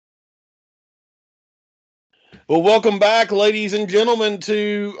Well, welcome back, ladies and gentlemen,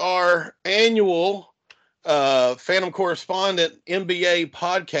 to our annual Phantom Correspondent NBA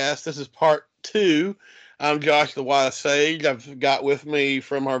podcast. This is part two. I'm Josh the Wise Sage. I've got with me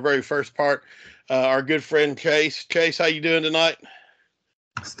from our very first part our good friend Chase. Chase, how you doing tonight?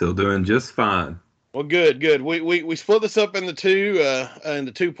 Still doing just fine. Well, good. We split this up into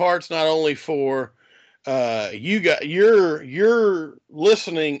two parts, not only for you got your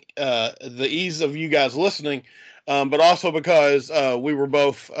listening, the ease of you guys listening, but also because we were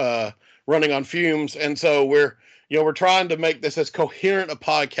both running on fumes, and so we're trying to make this as coherent a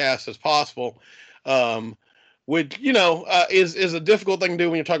podcast as possible. Um, which is a difficult thing to do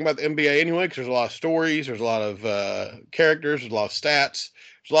when you're talking about the NBA anyway, because there's a lot of stories, there's a lot of characters, there's a lot of stats,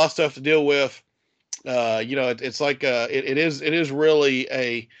 there's a lot of stuff to deal with. It's like it is really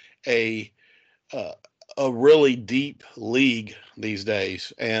a uh, a really deep league these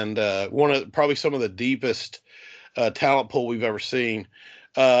days, and one of probably some of the deepest talent pool we've ever seen.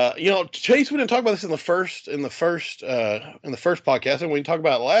 Chase, we didn't talk about this in the first podcast, and we didn't talk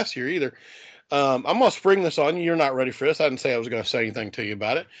about it last year either. I'm gonna spring this on you. You're not ready for this. I didn't say I was gonna say anything to you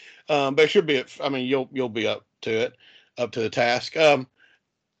about it, but it should be. I mean, you'll be up to it, up to the task.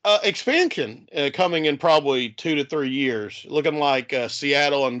 Expansion coming in probably 2 to 3 years, looking like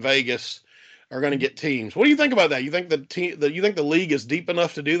Seattle and Vegas are going to get teams. What do you think about that? You think the league is deep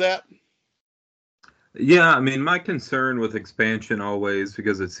enough to do that? Yeah, I mean, my concern with expansion always,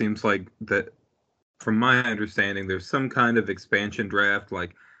 because it seems like that, from my understanding, there's some kind of expansion draft,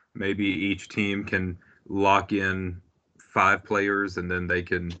 like maybe each team can lock in 5 players and then they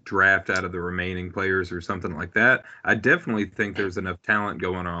can draft out of the remaining players or something like that. I definitely think there's enough talent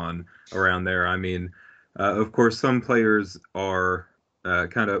going on around there. I mean, of course, some players are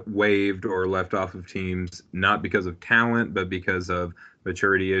kind of waived or left off of teams, not because of talent, but because of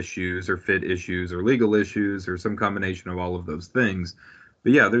maturity issues or fit issues or legal issues or some combination of all of those things.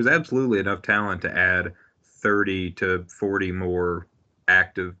 But yeah, there's absolutely enough talent to add 30 to 40 more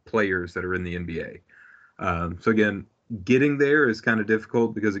active players that are in the NBA. So again, getting there is kind of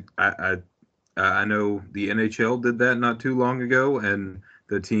difficult because I know the NHL did that not too long ago, and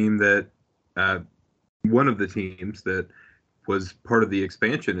the team that one of the teams that was part of the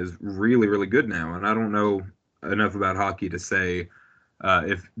expansion is really, really good now. And I don't know enough about hockey to say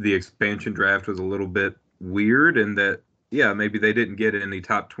if the expansion draft was a little bit weird and that, yeah, maybe they didn't get any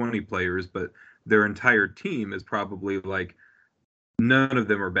top 20 players, but their entire team is probably like none of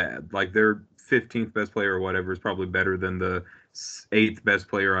them are bad. Like their 15th best player or whatever is probably better than the eighth best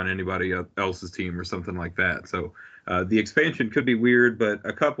player on anybody else's team or something like that. So the expansion could be weird, but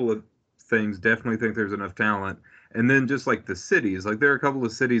a couple of things definitely think there's enough talent. And then just like the cities, like there are a couple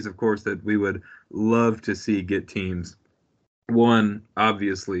of cities, of course, that we would love to see get teams. One,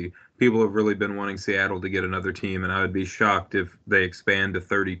 obviously, people have really been wanting Seattle to get another team, and I would be shocked if they expand to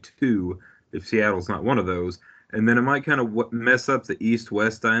 32 if Seattle's not one of those. And then it might kind of mess up the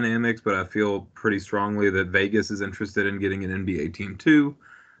East-West dynamics, but I feel pretty strongly that Vegas is interested in getting an NBA team too.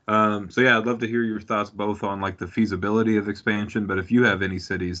 So yeah, I'd love to hear your thoughts both on like the feasibility of expansion, but if you have any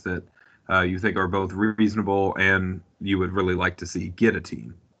cities that you think are both reasonable and you would really like to see get a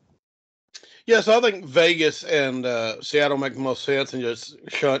team. Yeah, so I think Vegas and Seattle make the most sense, and just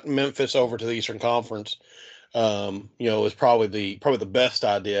shunt Memphis over to the Eastern Conference. Is probably the best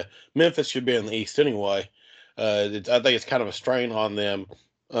idea. Memphis should be in the East anyway. I think it's kind of a strain on them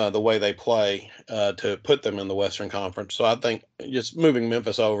the way they play to put them in the Western Conference. So I think just moving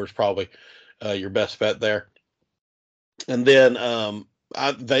Memphis over is probably your best bet there. And then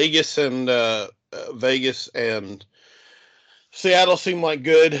Vegas and Seattle seem like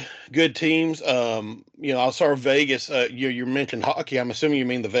good teams. I'll start with Vegas. You mentioned hockey. I'm assuming you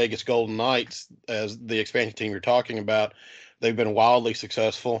mean the Vegas Golden Knights as the expansion team you're talking about. They've been wildly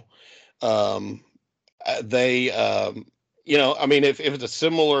successful. Um, they, I mean, if it's a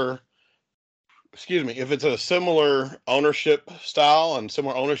similar, excuse me, if it's a similar ownership style and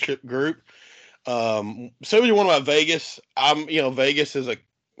similar ownership group, say what you want about Vegas. Vegas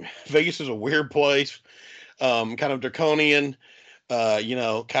is a weird place, kind of draconian,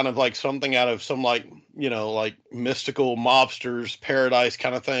 kind of like something out of some like mystical mobsters paradise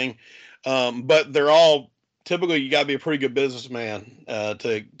kind of thing. But they're all typically you got to be a pretty good businessman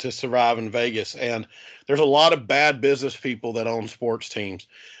to survive in Vegas, and there's a lot of bad business people that own sports teams.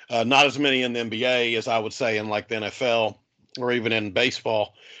 Not as many in the NBA as I would say in like the NFL or even in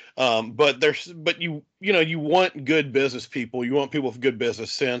baseball. But you want good business people. You want people with good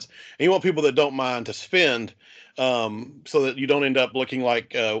business sense, and you want people that don't mind to spend, so that you don't end up looking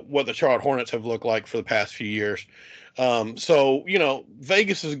like what the Charlotte Hornets have looked like for the past few years. So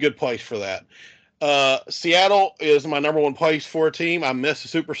Vegas is a good place for that. Seattle is my number one place for a team. I miss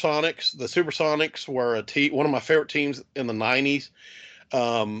the Supersonics. The Supersonics were one of my favorite teams in the '90s.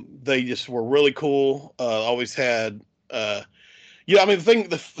 They just were really cool. Always had, I mean,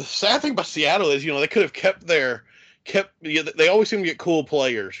 the sad thing about Seattle is, they could have they always seem to get cool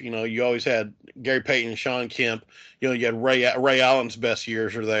players. You always had Gary Payton, Sean Kemp. You had Ray Allen's best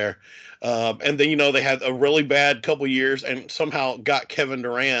years are there. And then, they had a really bad couple years and somehow got Kevin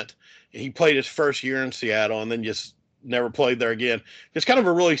Durant. He played his first year in Seattle and then just never played there again. It's kind of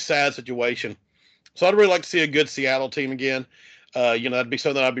a really sad situation. So I'd really like to see a good Seattle team again. That'd be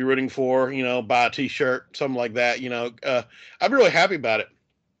something I'd be rooting for, buy a t-shirt, something like that. I'd be really happy about it.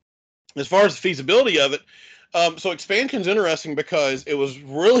 As far as the feasibility of it, so expansion's interesting because it was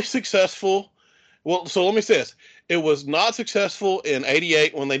really successful. Well, so let me say this. It was not successful in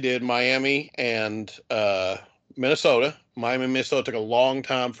 '88 when they did Miami and Minnesota. Miami and Minnesota took a long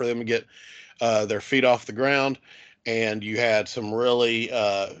time for them to get their feet off the ground, and you had some really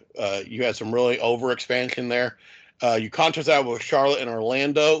over expansion there. You contrast that with Charlotte and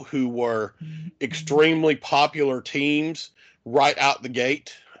Orlando, who were extremely popular teams right out the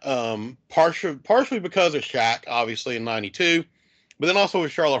gate. Partially because of Shaq, obviously in '92, but then also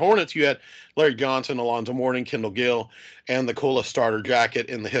with Charlotte Hornets, you had Larry Johnson, Alonzo Mourning, Kendall Gill, and the coolest starter jacket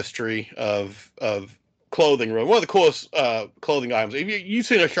in the history of clothing. Really, one of the coolest clothing items. You've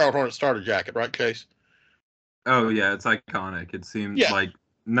seen a Charlotte Hornets starter jacket, right, Chase? Oh yeah, it's iconic. It seems like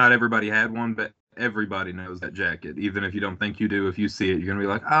not everybody had one, but everybody knows that jacket. Even if you don't think you do, if you see it, you're gonna be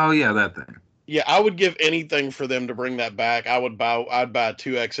like, oh yeah, that thing. Yeah, I would give anything for them to bring that back. I'd buy a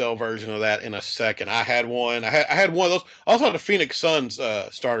 2XL version of that in a second. I had one. I had one of those. I also had a Phoenix Suns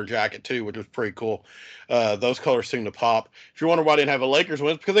starter jacket too, which was pretty cool. Those colors seem to pop. If you're wondering why I didn't have a Lakers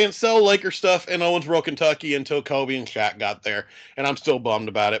one, it's because they didn't sell Lakers stuff in Owensboro, Kentucky until Kobe and Shaq got there, and I'm still bummed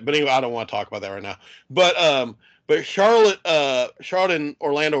about it. But anyway, I don't want to talk about that right now. But Charlotte and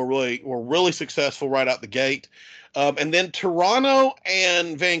Orlando were really successful right out the gate, and then Toronto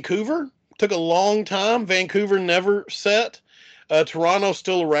and Vancouver took a long time. Vancouver never set. Toronto's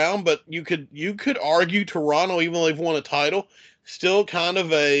still around, but you could argue Toronto, even though they've won a title, still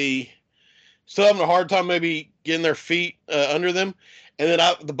having a hard time maybe getting their feet under them. And then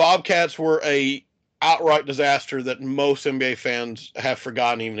the Bobcats were a outright disaster that most NBA fans have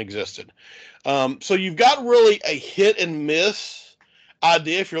forgotten even existed. So you've got really a hit and miss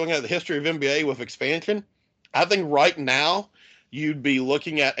idea if you're looking at the history of NBA with expansion. I think right now you'd be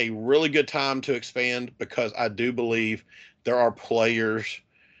looking at a really good time to expand because I do believe there are players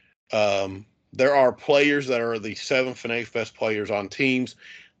that are the seventh and eighth best players on teams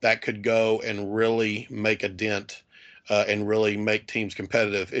that could go and really make a dent and really make teams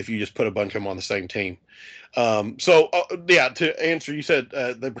competitive if you just put a bunch of them on the same team. To answer, you said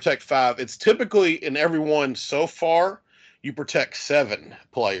they protect 5. It's typically in every one so far, you protect 7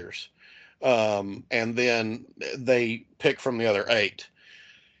 players. And then they pick from the other 8.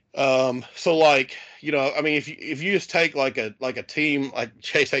 If you just take like a team like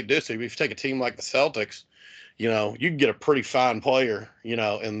Chase hate Ducey, if you take a team like the Celtics, you can get a pretty fine player,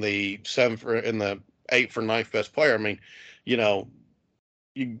 in the 8th or 9th best player. I mean, you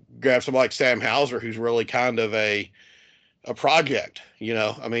grab somebody like Sam Hauser, who's really kind of a project,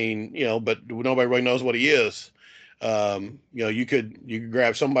 but nobody really knows what he is. You could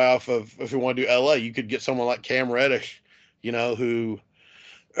grab somebody off of, if you want to do LA, you could get someone like Cam Reddish, who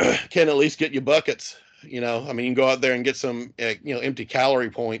can at least get you buckets. You can go out there and get some, empty calorie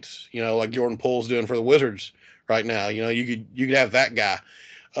points, like Jordan Poole's doing for the Wizards right now. You could have that guy.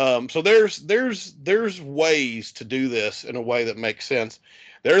 So there's ways to do this in a way that makes sense.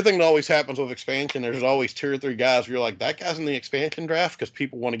 The other thing that always happens with expansion, there's always 2 or 3 guys where you're like, that guy's in the expansion draft because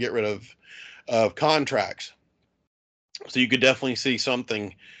people want to get rid of contracts. So you could definitely see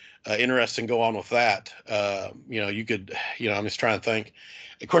something interesting go on with that. You could, I'm just trying to think.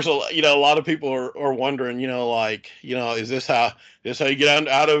 Of course, a lot of people are wondering, is this how you get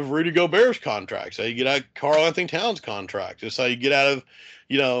out of Rudy Gobert's contract? So you get out of Karl Anthony Towns' contract. This how you get out of,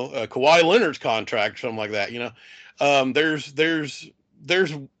 Kawhi Leonard's contract or something like that.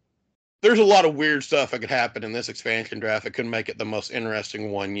 There's a lot of weird stuff that could happen in this expansion draft. It could make it the most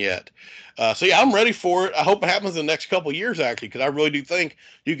interesting one yet. I'm ready for it. I hope it happens in the next couple of years, actually, because I really do think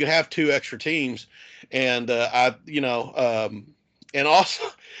you could have 2 extra teams. And and also,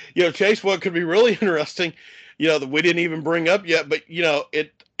 Chase, what could be really interesting, that we didn't even bring up yet, but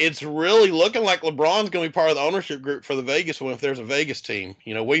it's really looking like LeBron's going to be part of the ownership group for the Vegas one if there's a Vegas team.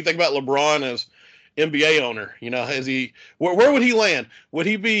 What do you think about LeBron NBA owner? You know, is he where would he land? Would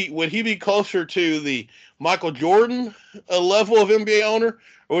he be closer to the Michael Jordan level of NBA owner,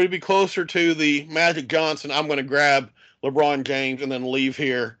 or would he be closer to the Magic Johnson? I'm going to grab LeBron James and then leave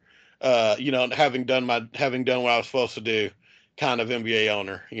here, having done what I was supposed to do, kind of NBA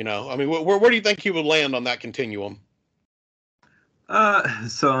owner. You know, I mean, where do you think he would land on that continuum?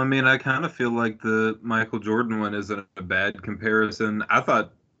 So I mean, I kind of feel like the Michael Jordan one isn't a bad comparison.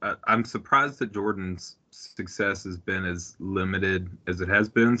 I'm surprised that Jordan's success has been as limited as it has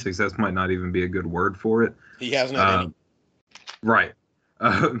been. Success might not even be a good word for it. He hasn't had any. Right.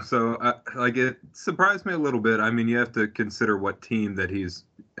 Like it surprised me a little bit. I mean, you have to consider what team that he's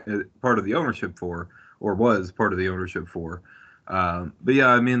part of the ownership for, or was part of the ownership for. But yeah,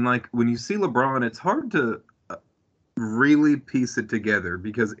 I mean, like when you see LeBron, it's hard to really piece it together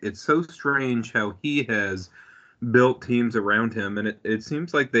because it's so strange how he has built teams around him, and it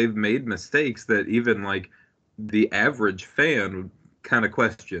seems like they've made mistakes that even like the average fan would kind of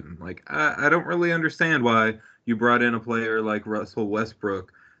question. Like, I don't really understand why you brought in a player like Russell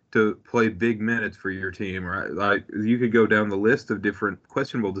Westbrook to play big minutes for your team, right? Like, you could go down the list of different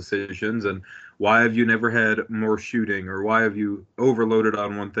questionable decisions, and why have you never had more shooting, or why have you overloaded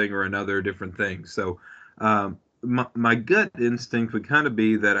on one thing or another, different things. So my gut instinct would kind of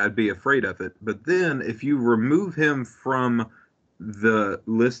be that I'd be afraid of it. But then if you remove him from the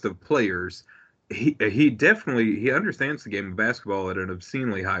list of players, he definitely he understands the game of basketball at an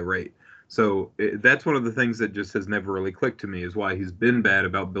obscenely high rate. So that's one of the things that just has never really clicked to me, is why he's been bad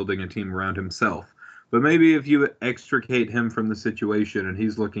about building a team around himself. But maybe if you extricate him from the situation and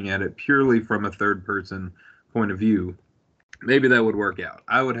he's looking at it purely from a third person point of view, maybe that would work out.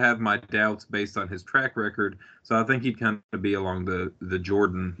 I would have my doubts based on his track record, so I think he'd kind of be along the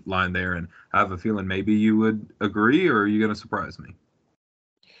Jordan line there. And I have a feeling maybe you would agree, or are you going to surprise me?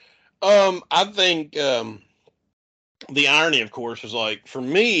 I think the irony, of course, is like for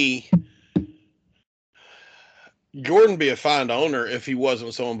me, Jordan be a fine owner if he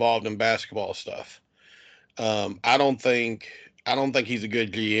wasn't so involved in basketball stuff. I don't think he's a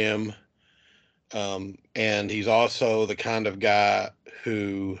good GM, and he's also the kind of guy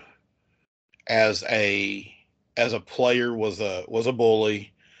who, as a player, was a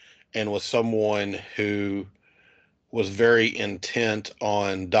bully and was someone who was very intent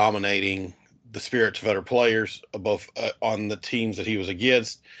on dominating the spirits of other players, both on the teams that he was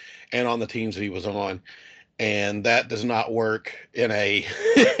against and on the teams that he was on. And that does not work in a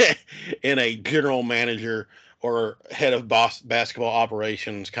in a general manager or head of basketball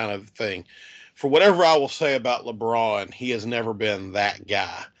operations kind of thing. For whatever I will say about LeBron, he has never been that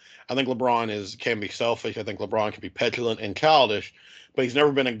guy. I think LeBron can be selfish. I think LeBron can be petulant and childish, but he's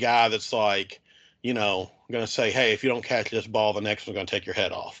never been a guy that's like, going to say, "Hey, if you don't catch this ball, the next one's going to take your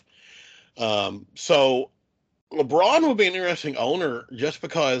head off." So LeBron would be an interesting owner just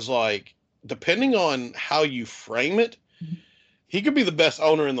because, like, depending on how you frame it, he could be the best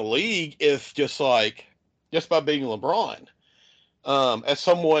owner in the league if just by being LeBron. As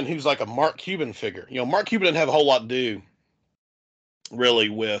someone who's like a Mark Cuban figure, Mark Cuban didn't have a whole lot to do really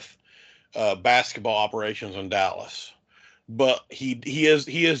with basketball operations in Dallas, but he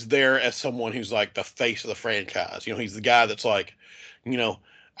is there as someone who's like the face of the franchise. He's the guy that's like, you know,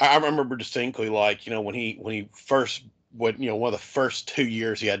 I remember distinctly, like, when he first one of the first 2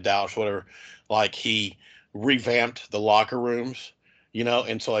 years he had Dallas, whatever, like he revamped the locker rooms,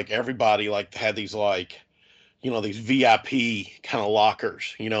 and so like everybody like had these like these VIP kind of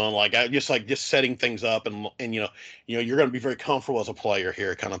lockers, and like I just setting things up and you're going to be very comfortable as a player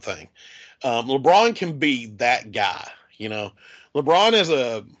here, kind of thing. LeBron can be that guy,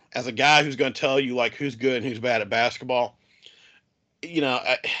 LeBron as a guy who's going to tell you like who's good and who's bad at basketball.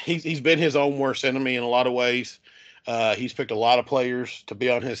 He's been his own worst enemy in a lot of ways. He's picked a lot of players to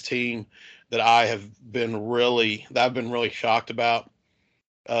be on his team that I've been really shocked about.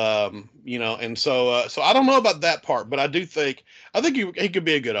 And so I don't know about that part, but I think he could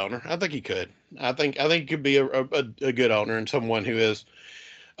be a good owner. I think he could. I think he could be a good owner and someone who is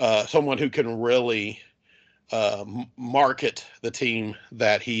someone who can really market the team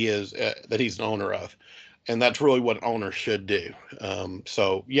that he's an owner of, and that's really what an owner should do.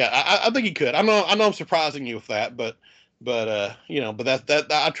 So yeah, I think he could. I know I'm surprising you with that, but that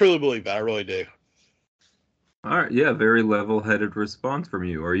I truly believe that. I really do. All right, yeah, very level-headed response from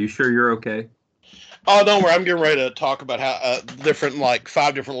you. Are you sure you're okay? Oh, don't worry. I'm getting ready to talk about how different, like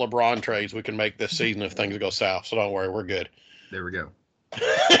 5 different LeBron trades we can make this season if things go south. So don't worry, we're good. There we go.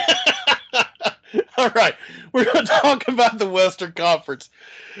 All right, we're going to talk about the Western Conference.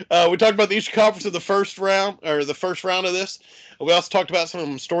 We talked about the Eastern Conference in the first round, or the first round of this. We also talked about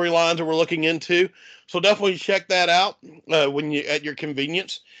some storylines that we're looking into. So definitely check that out when you at your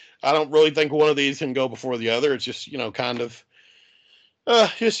convenience. I don't really think one of these can go before the other. It's just kind of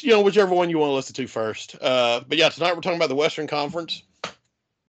just whichever one you want to listen to first. But yeah, tonight we're talking about the Western Conference,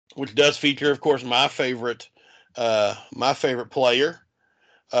 which does feature, of course, my favorite player,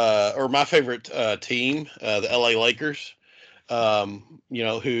 or my favorite team, the LA Lakers.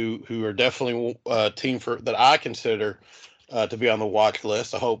 Who are definitely a team that I consider to be on the watch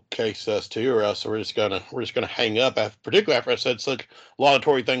list. I hope Case does too, or else we're just gonna hang up. Particularly after I said such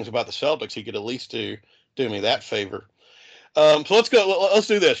laudatory things about the Celtics, he could at least do me that favor. So let's go. Let's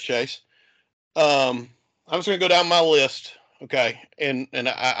do this, Chase. I'm just gonna go down my list, okay? And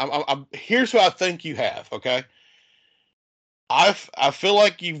here's who I think you have, okay? I feel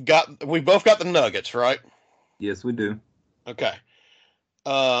like we both got the Nuggets, right? Yes, we do. Okay.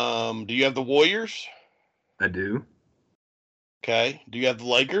 Do you have the Warriors? I do. Okay. Do you have the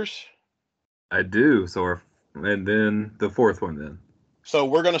Lakers? I do. And then the fourth one then. So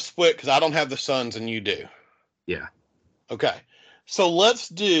we're gonna split because I don't have the Suns and you do. Yeah. Okay. So let's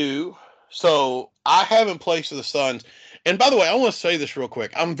do. So I have in place of the Suns. And by the way, I want to say this real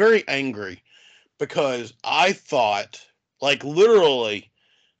quick. I'm very angry because I thought, like literally,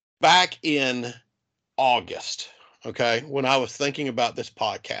 back in August, okay, when I was thinking about this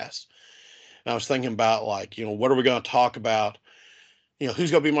podcast, and I was thinking about like, what are we going to talk about?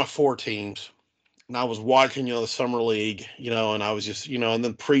 Who's going to be my four teams? And I was watching, the summer league, and I was just, and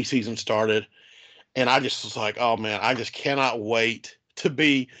then preseason started, and I just was like, oh man, I just cannot wait to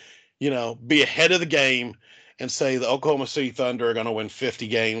be ahead of the game and say the Oklahoma City Thunder are going to win 50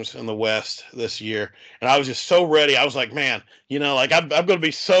 games in the West this year. And I was just so ready. I was like, man, like I'm going to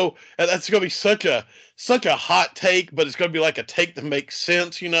be that's going to be such a hot take, but it's going to be like a take that makes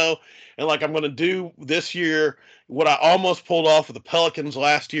sense, and like I'm going to do this year what I almost pulled off with the Pelicans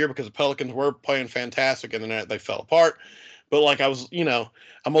last year because the Pelicans were playing fantastic and then they fell apart. But like I was,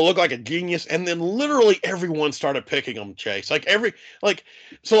 I'm gonna look like a genius, and then literally everyone started picking them. Chase,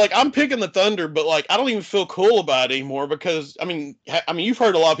 so I'm picking the Thunder, but like I don't even feel cool about it anymore because I mean you've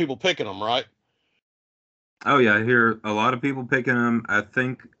heard a lot of people picking them, right? Oh yeah, I hear a lot of people picking them. I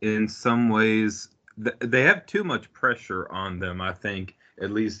think in some ways they have too much pressure on them. I think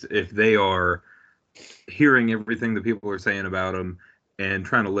at least if they are hearing everything that people are saying about them and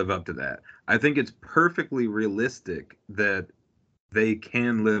trying to live up to that. I think it's perfectly realistic that they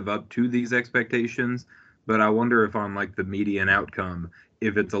can live up to these expectations, but I wonder if on like the median outcome,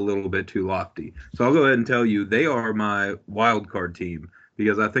 if it's a little bit too lofty. So I'll go ahead and tell you they are my wild card team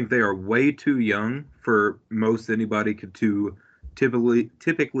because I think they are way too young for most anybody to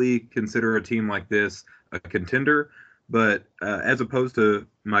typically consider a team like this a contender. But as opposed to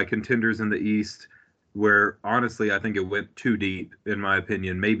my contenders in the East, where honestly I think it went too deep, in my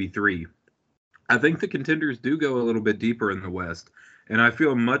opinion, maybe three. I think the contenders do go a little bit deeper in the West, and I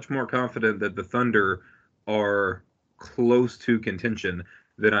feel much more confident that the Thunder are close to contention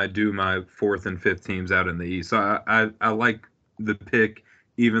than I do my fourth and fifth teams out in the East. So I like the pick,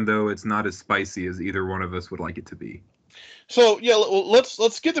 even though it's not as spicy as either one of us would like it to be. So yeah,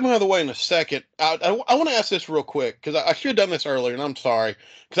 let's get them out of the way in a second. I want to ask this real quick because I should have done this earlier, and I'm sorry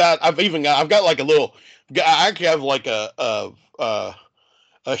because I've got like a little. I actually have like a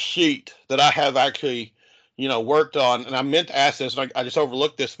sheet that I have actually worked on, and I meant to ask this, and I just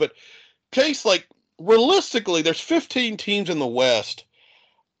overlooked this. But Case, like realistically, there's 15 teams in the West.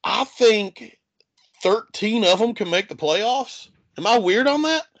 I think 13 of them can make the playoffs. Am I weird on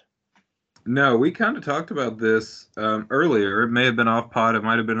that? No, we kind of talked about this earlier. It may have been off pod. It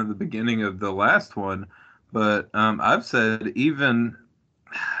might have been at the beginning of the last one. But I've said even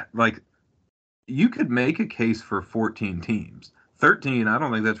like you could make a case for 14 teams. 13, I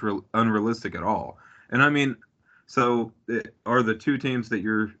don't think that's unrealistic at all. And I mean, so are the two teams that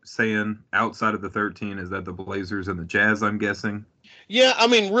you're saying outside of the 13, is that the Blazers and the Jazz, I'm guessing? Yeah, I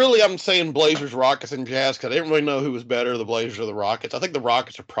mean, really, I'm saying Blazers, Rockets, and Jazz because I didn't really know who was better, the Blazers or the Rockets. I think the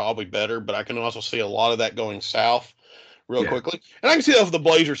Rockets are probably better, but I can also see a lot of that going south real Yeah, quickly. And I can see that with the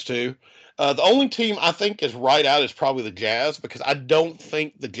Blazers, too. The only team I think is right out is probably the Jazz because I don't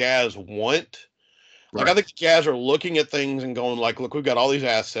think the Jazz want. Like, I right. think the Jazz are looking at things and going, like, look, we've got all these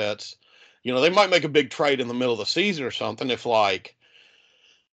assets. They might make a big trade in the middle of the season or something if, like,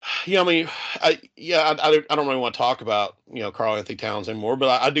 yeah, I mean, I don't really want to talk about Karl Anthony Towns anymore,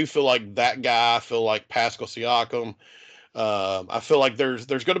 but I do feel like that guy. I feel like Pascal Siakam. I feel like there's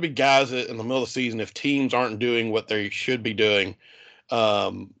going to be guys that in the middle of the season if teams aren't doing what they should be doing,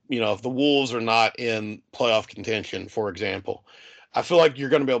 If the Wolves are not in playoff contention, for example, I feel like you're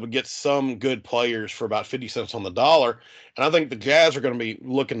going to be able to get some good players for about 50 cents on the dollar. And I think the Jazz are going to be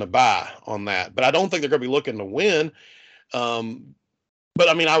looking to buy on that. But I don't think they're going to be looking to win. But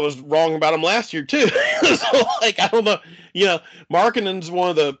I mean, I was wrong about him last year too. So like, I don't know. Markkanen's one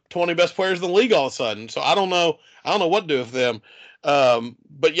of the 20 best players in the league all of a sudden. So I don't know. I don't know what to do with them.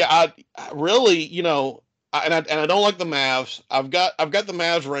 But yeah, I really, and I don't like the Mavs. I've got the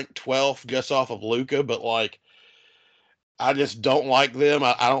Mavs ranked 12th just off of Luka, but like, I just don't like them.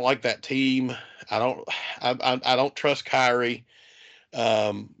 I don't like that team. I don't. I don't trust Kyrie.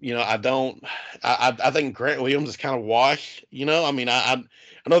 I don't. I think Grant Williams is kind of washed. I mean, I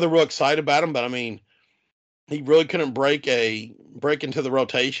know they're real excited about him, but I mean, he really couldn't break into the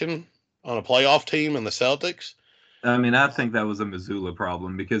rotation on a playoff team in the Celtics. I mean, I think that was a Missoula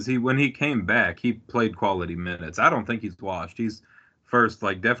problem because when he came back, he played quality minutes. I don't think he's washed. He's first,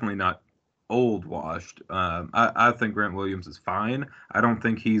 like, definitely not old washed. I think Grant Williams is fine. I don't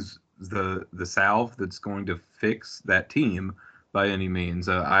think he's the salve that's going to fix that team by any means.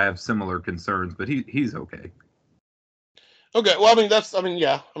 I have similar concerns, but he's okay. Okay, well, I mean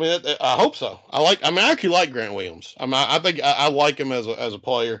yeah, I mean I hope so. I actually like Grant Williams. I think I like him as a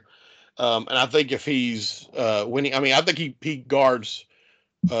player, and I think if he's winning, I mean I think he guards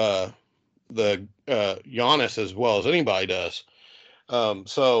the Giannis as well as anybody does.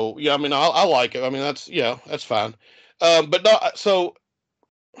 So yeah, I mean I like it. I mean that's fine. But no, so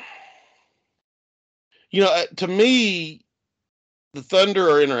to me the Thunder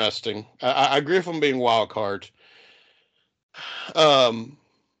are interesting. I agree with them being wild cards. Um,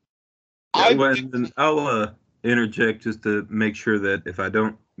 Yeah, I well, and I'll interject just to make sure that if I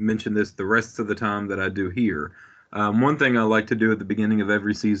don't mention this the rest of the time that I do here. One thing I like to do at the beginning of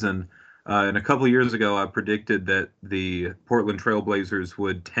every season, and a couple years ago, I predicted that the Portland Trailblazers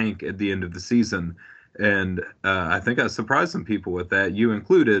would tank at the end of the season. And I think I surprised some people with that, you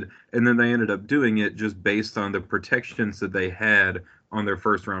included. And then they ended up doing it just based on the protections that they had on their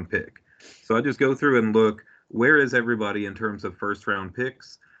first round pick. So I just go through and look, where is everybody in terms of first round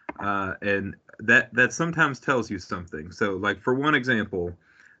picks? And that sometimes tells you something. So, like for one example,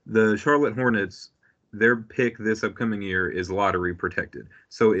 the Charlotte Hornets, their pick this upcoming year is lottery protected.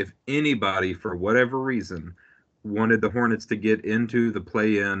 So, if anybody, for whatever reason, wanted the Hornets to get into the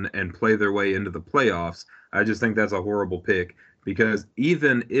play-in and play their way into the playoffs, I just think that's a horrible pick because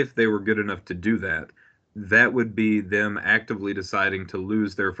even if they were good enough to do that, that would be them actively deciding to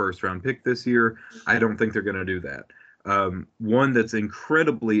lose their first round pick this year. I don't think they're going to do that. One that's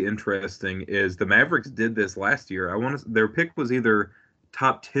incredibly interesting is the Mavericks did this last year. Their pick was either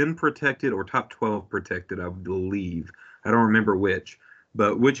top 10 protected or top 12 protected, I believe. I don't remember which,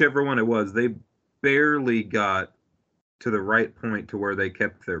 but whichever one it was, they barely got to the right point to where they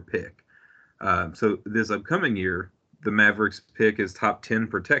kept their pick. So this upcoming year, the Mavericks pick is top 10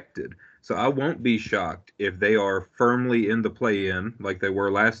 protected. So I won't be shocked if they are firmly in the play-in like they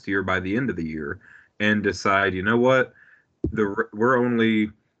were last year by the end of the year and decide, you know what, we're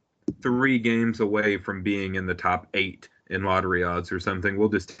only 3 games away from being in the top 8 in lottery odds or something. We'll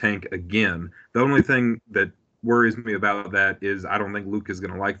just tank again. The only thing that worries me about that is I don't think Luke is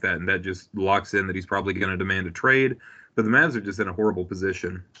going to like that, and that just locks in that he's probably going to demand a trade. But the Mavs are just in a horrible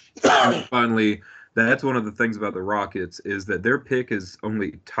position. And finally, that's one of the things about the Rockets is that their pick is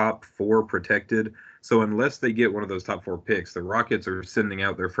only top 4 protected. So unless they get one of those top 4 picks, the Rockets are sending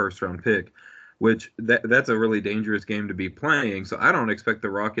out their first round pick, which that's a really dangerous game to be playing. So I don't expect the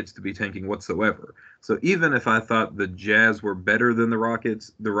Rockets to be tanking whatsoever. So even if I thought the Jazz were better than the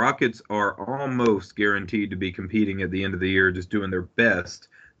Rockets are almost guaranteed to be competing at the end of the year, just doing their best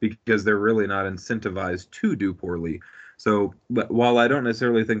because they're really not incentivized to do poorly. So, but while I don't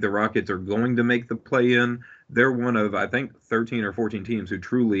necessarily think the Rockets are going to make the play-in, they're one of, I think, 13 or 14 teams who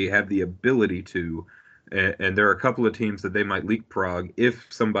truly have the ability to. And there are a couple of teams that they might leapfrog if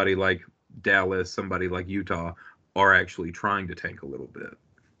somebody like Dallas, somebody like Utah are actually trying to tank a little bit.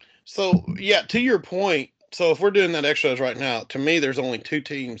 So yeah, to your point. So if we're doing that exercise right now, to me, there's only 2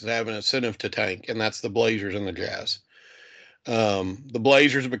 teams that have an incentive to tank, and that's the Blazers and the Jazz. The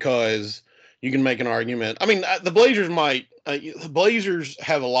Blazers because you can make an argument. I mean, the Blazers might. The Blazers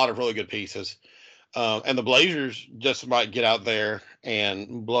have a lot of really good pieces, and the Blazers just might get out there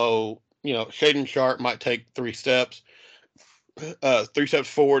and blow. Shaden Sharp might take 3 steps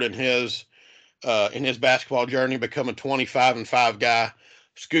forward in his basketball journey, become a 25-5 guy.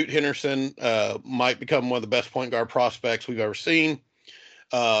 Scoot Henderson might become one of the best point guard prospects we've ever seen.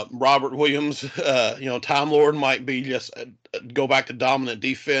 Robert Williams, Time Lord might be just go back to dominant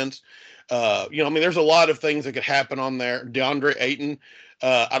defense. I mean, there's a lot of things that could happen on there. DeAndre Ayton,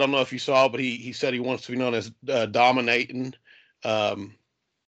 I don't know if you saw, but he said he wants to be known as Dominating. I'm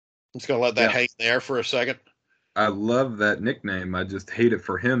just gonna let that Yeah, hang there for a second. I love that nickname. I just hate it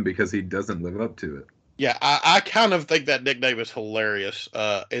for him because he doesn't live up to it. Yeah, I kind of think that nickname is hilarious.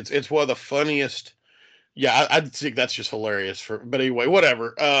 It's one of the funniest. Yeah, I think that's just hilarious. But anyway,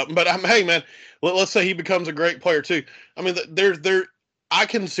 whatever. But hey, man, let's say he becomes a great player too. I mean, there, I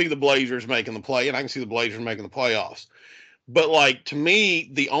can see the Blazers making the play, and I can see the Blazers making the playoffs. But like to me,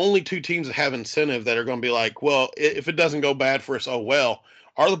 the only two teams that have incentive that are going to be like, well, if it doesn't go bad for us, oh well,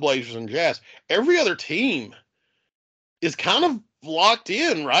 are the Blazers and Jazz. Every other team is kind of locked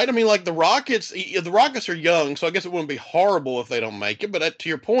in, right? I mean, like the Rockets are young, so I guess it wouldn't be horrible if they don't make it. But to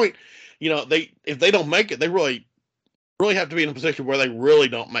your point, if they don't make it, they really have to be in a position where they really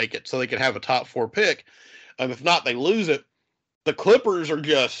don't make it, so they can have a top four pick. If not, they lose it. The Clippers are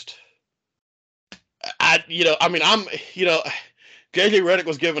just, I mean, JJ Redick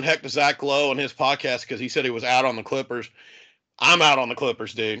was giving heck to Zach Lowe on his podcast because he said he was out on the Clippers. I'm out on the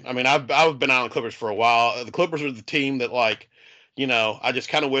Clippers, dude. I mean, I've been out on the Clippers for a while. The Clippers are the team that, like, I just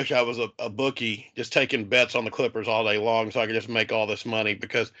kind of wish I was a bookie, just taking bets on the Clippers all day long, so I could just make all this money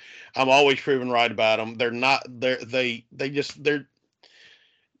because I'm always proven right about them. They're not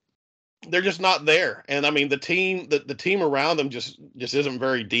they're just not there. And I mean, the team around them just isn't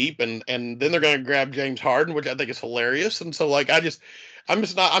very deep. And then they're going to grab James Harden, which I think is hilarious. And so like I'm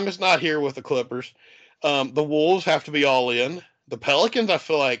just not here with the Clippers. The Wolves have to be all in. The Pelicans, I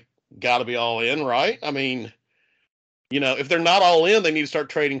feel like, got to be all in, right? I mean, if they're not all in, they need to start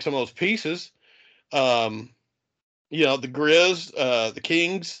trading some of those pieces. Um, the Grizz, the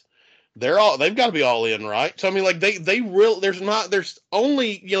Kings, they've got to be all in, right? So I mean, like there's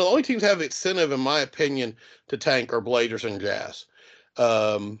only the only teams have incentive, in my opinion, to tank are Blazers and Jazz.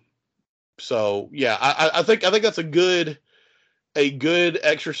 Um, so yeah, I think that's a good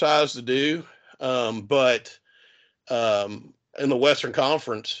exercise to do. But in the Western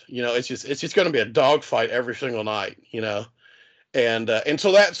Conference, it's just going to be a dogfight every single night, and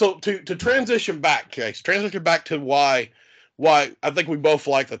so to transition back, Chase, transition back to why I think we both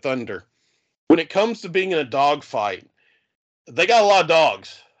like the Thunder. When it comes to being in a dogfight, they got a lot of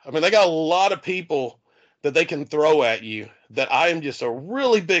dogs. I mean, they got a lot of people that they can throw at you that I am just a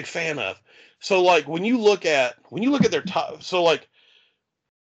really big fan of. So like when you look at their top, so like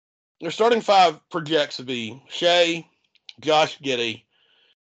their starting five projects to be Shea, Josh Giddey,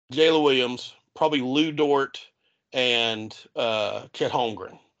 Jalen Williams, probably Lou Dort, and Chet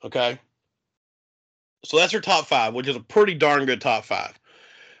Holmgren. Okay, so that's their top five, which is a pretty darn good top five.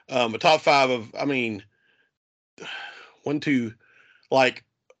 A top five of, I mean, one, two, like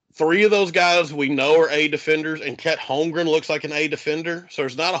three of those guys we know are A defenders, and Chet Holmgren looks like an A defender. So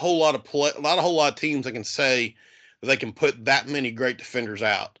there's not a whole lot of teams that can say that they can put that many great defenders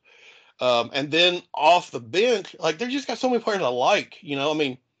out. And then off the bench, like they just got so many players I like. I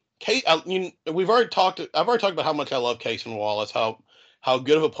mean, I've already talked about how much I love Cason Wallace, how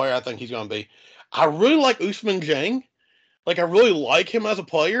good of a player I think he's going to be. I really like Usman Jang. Like I really like him as a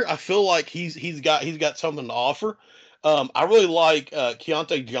player. I feel like he's got something to offer. I really like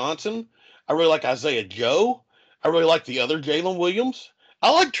Keontae Johnson. I really like Isaiah Joe. I really like the other Jalen Williams. I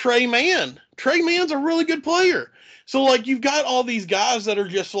like Trey Mann. Trey Mann's a really good player. So like you've got all these guys that are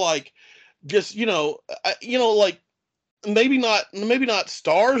just like, like maybe not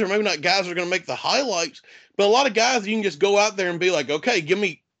stars or maybe not guys that are going to make the highlights, but a lot of guys you can just go out there and be like, okay, give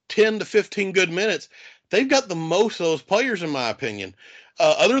me 10 to 15 good minutes. They've got the most of those players, in my opinion,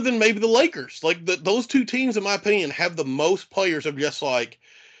 other than maybe the Lakers. Like those two teams, in my opinion, have the most players of just like,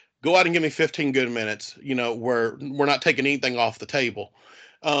 go out and give me 15 good minutes, where we're not taking anything off the table.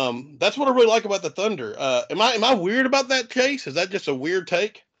 That's what I really like about the Thunder. Am I weird about that, Chase? Is that just a weird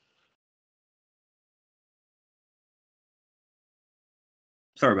take?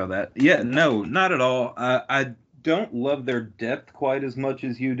 Sorry about that. Yeah, no, not at all. I don't love their depth quite as much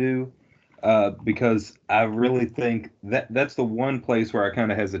as you do, because I really think that's the one place where I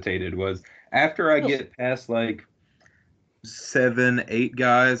kind of hesitated was after I get past like 7, 8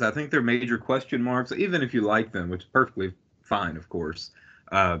 guys. I think they're major question marks, even if you like them, which is perfectly fine, of course.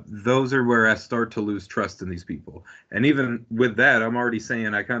 Those are where I start to lose trust in these people. And even with that, I'm already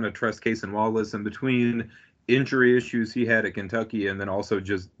saying I kind of trust Cason Wallace, and between injury issues he had at Kentucky and then also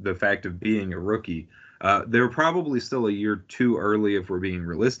just the fact of being a rookie, they're probably still a year too early if we're being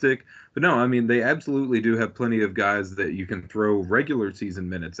realistic. But no, I mean, they absolutely do have plenty of guys that you can throw regular season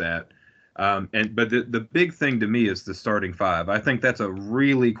minutes at. But the big thing to me is the starting five. I think that's a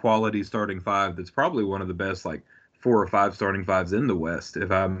really quality starting five. That's probably one of the best, like 4 or 5 starting fives in the West,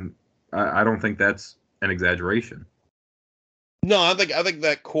 if I'm I don't think that's an exaggeration. No, I think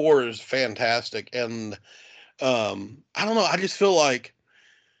that core is fantastic, and I don't know. I just feel like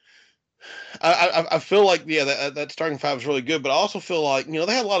I feel like that starting five is really good, but I also feel like they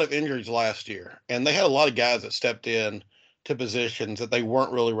had a lot of injuries last year, and they had a lot of guys that stepped in to positions that they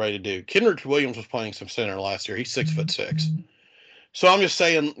weren't really ready to do. Kendrick Williams was playing some center last year. He's 6'6". So I'm just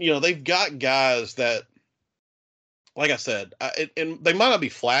saying, they've got guys that, like I said, and they might not be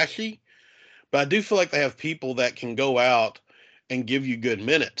flashy, but I do feel like they have people that can go out and give you good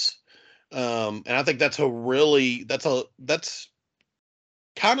minutes. And I think that's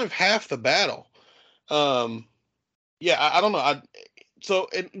kind of half the battle. Um, yeah, I don't know.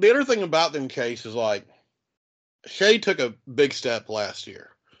 The other thing about them, Case, is like Shea took a big step last year.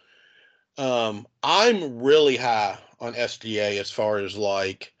 I'm really high on SGA as far as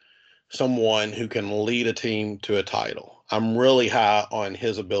like someone who can lead a team to a title. I'm really high on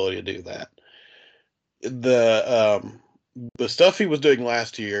his ability to do that. The stuff he was doing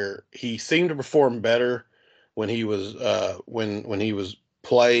last year, he seemed to perform better when he was when he was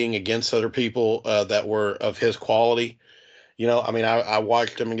playing against other people that were of his quality. I mean, I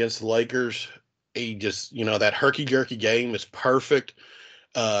watched him against the Lakers. He just, that herky jerky game is perfect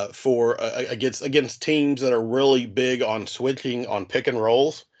for against teams that are really big on switching on pick and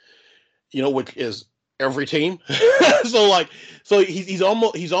rolls. Which is every team. so like, so he's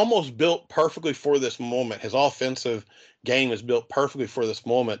almost built perfectly for this moment. His offensive game is built perfectly for this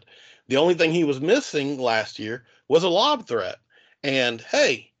moment. The only thing he was missing last year was a lob threat. And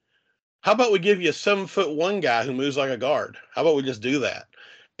hey, how about we give you a 7'1" guy who moves like a guard? How about we just do that?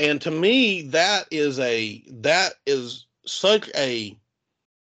 And to me, that is such a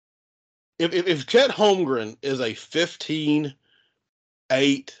if Chet Holmgren is a 15,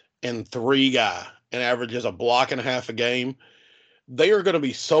 8, and 3 guy and averages a block and a half a game, they are going to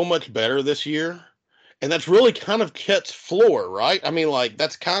be so much better this year. And that's really kind of Chet's floor, right? I mean, like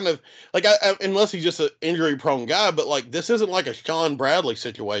that's kind of like unless he's just an injury prone guy, but like this isn't like a Sean Bradley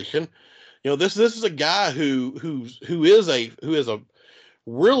situation. This is a guy who is a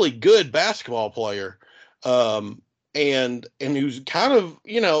really good basketball player, um, and who's kind of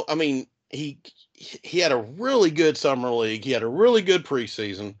I mean he had a really good summer league. He had a really good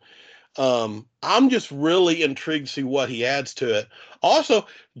preseason. I'm just really intrigued to see what he adds to it. Also,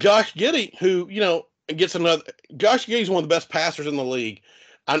 Josh Giddey, who gets another. Josh Giddey's one of the best passers in the league.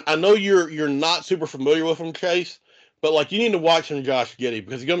 I know you're not super familiar with him, Chase, but like you need to watch him, Josh Giddey,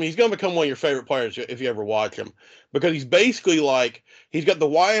 because he's gonna become one of your favorite players if you ever watch him, because he's basically like he's got the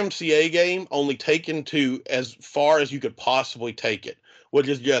YMCA game only taken to as far as you could possibly take it, which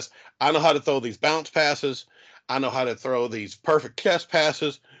is just I know how to throw these bounce passes. I know how to throw these perfect chest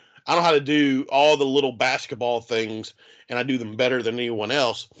passes. I know how to do all the little basketball things, and I do them better than anyone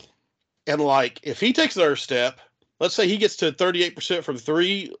else. And like, if he takes another step, let's say he gets to 38% from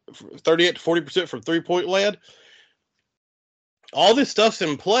three, 38 to 40% from 3-point land, all this stuff's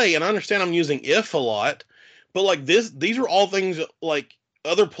in play. And I understand I'm using if a lot, but like these are all things that, like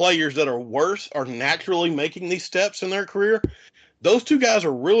other players that are worse are naturally making these steps in their career. Those two guys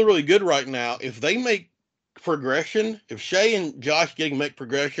are really, really good right now. If they make progression, if Shea and Josh Giddey make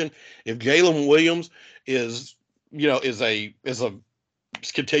progression, if Jalen Williams is, is a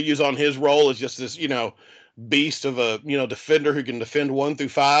continues on his role as just this, beast of a, defender who can defend 1 through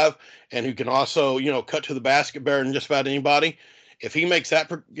 5 and who can also, cut to the basket better than just about anybody. If he makes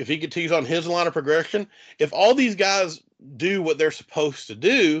that, if he continues on his line of progression, if all these guys do what they're supposed to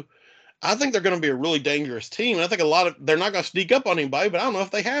do, I think they're going to be a really dangerous team. And I think they're not going to sneak up on anybody, but I don't know if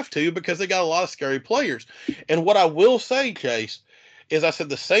they have to because they got a lot of scary players. And what I will say, Chase, is I said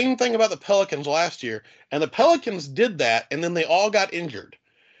the same thing about the Pelicans last year, and the Pelicans did that, and then they all got injured.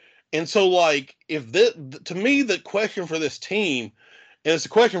 And so, like, to me, the question for this team, and it's a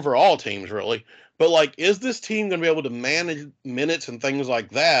question for all teams really, but like, is this team going to be able to manage minutes and things like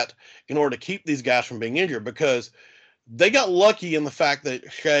that in order to keep these guys from being injured? Because they got lucky in the fact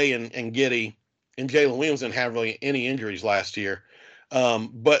that Shea and Giddey and Jalen Williams didn't have really any injuries last year.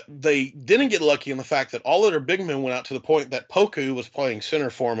 But they didn't get lucky in the fact that all of their big men went out to the point that Poku was playing center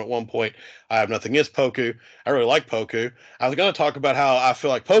for him at one point. I have nothing against Poku. I really like Poku. I was going to talk about how I feel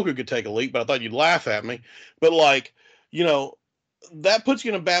like Poku could take a leap, but I thought you'd laugh at me. But like, that puts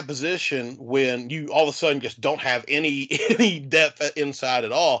you in a bad position when you all of a sudden just don't have any depth inside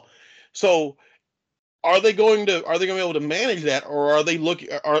at all. So are they going to be able to manage that, or are they looking?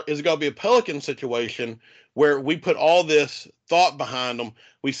 Is it going to be a Pelican situation where we put all this thought behind them?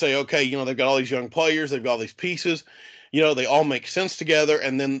 We say, okay, they've got all these young players, they've got all these pieces, they all make sense together,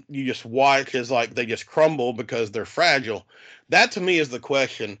 and then you just watch as like they just crumble because they're fragile. That to me is the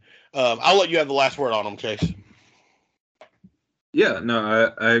question. I'll let you have the last word on them, Chase. Yeah,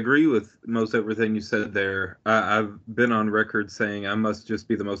 no, I agree with most everything you said there. I've been on record saying I must just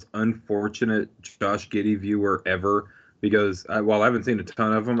be the most unfortunate Josh Giddey viewer ever because while I haven't seen a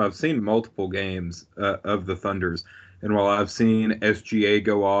ton of them, I've seen multiple games of the Thunders. And while I've seen SGA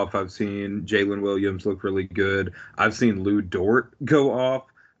go off, I've seen Jalen Williams look really good, I've seen Lou Dort go off.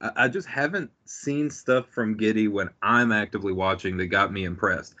 I just haven't seen stuff from Giddey when I'm actively watching that got me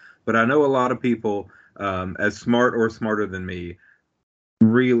impressed. But I know a lot of people as smart or smarter than me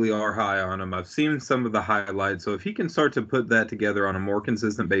really are high on him. I've seen some of the highlights. So if he can start to put that together on a more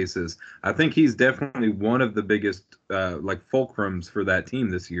consistent basis, I think he's definitely one of the biggest like fulcrums for that team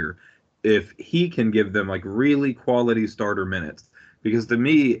this year. If he can give them like really quality starter minutes, because to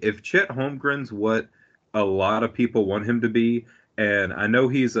me, if Chet Holmgren's what a lot of people want him to be, and I know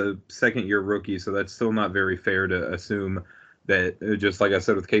he's a second year rookie, so that's still not very fair to assume that just like I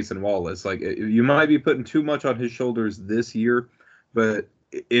said with Case and Wallace, like you might be putting too much on his shoulders this year, but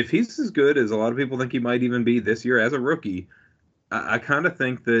if he's as good as a lot of people think he might even be this year as a rookie, I kind of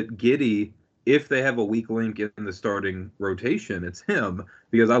think that Giddey, if they have a weak link in the starting rotation, it's him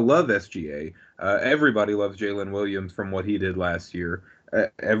because I love SGA. Everybody loves Jalen Williams from what he did last year.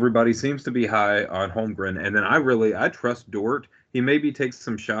 Everybody seems to be high on Holmgren, and then I trust Dort. He maybe takes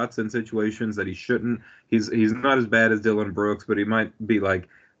some shots in situations that he shouldn't. He's not as bad as Dylan Brooks, but he might be like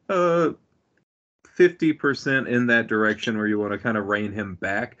uh 50% in that direction where you want to kind of rein him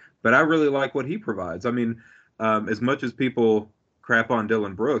back. But I really like what he provides. I mean, as much as people crap on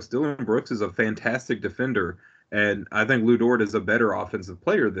Dylan Brooks is a fantastic defender, and I think Lou Dort is a better offensive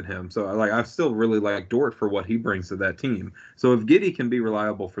player than him. So I still really like Dort for what he brings to that team. So if Giddey can be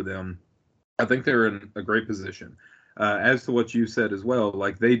reliable for them, I think they're in a great position. As to what you said as well,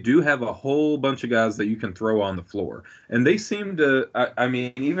 like they do have a whole bunch of guys that you can throw on the floor, and they seem to. I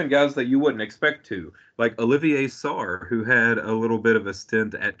mean, even guys that you wouldn't expect to, like Olivier Sarr, who had a little bit of a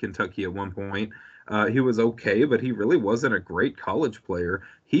stint at Kentucky at one point. He was okay, but he really wasn't a great college player.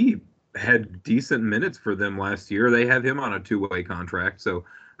 He had decent minutes for them last year. They have him on a two-way contract, so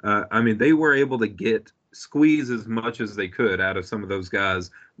I mean, they were able to get squeeze as much as they could out of some of those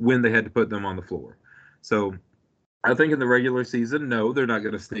guys when they had to put them on the floor. So I think in the regular season, no, they're not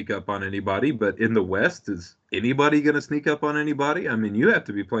going to sneak up on anybody. But in the West, is anybody going to sneak up on anybody? I mean, you have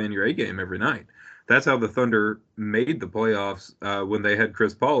to be playing your A game every night. That's how the Thunder made the playoffs when they had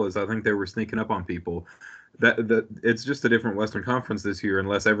Chris Paul. Is I think they were sneaking up on people. That it's just a different Western Conference this year,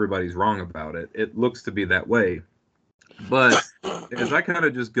 unless everybody's wrong about it. It looks to be that way. But as I kind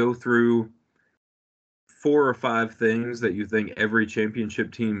of just go through four or five things that you think every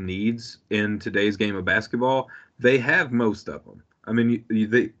championship team needs in today's game of basketball, they have most of them. I mean,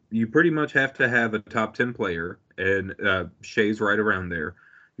 you pretty much have to have a top 10 player, and Shea's right around there.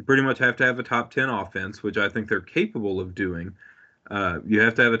 You pretty much have to have a top 10 offense, which I think they're capable of doing. You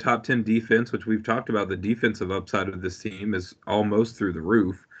have to have a top 10 defense, which we've talked about. The defensive upside of this team is almost through the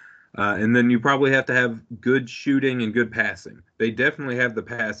roof. And then you probably have to have good shooting and good passing. They definitely have the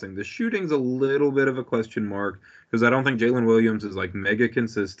passing. The shooting's a little bit of a question mark because I don't think Jalen Williams is like mega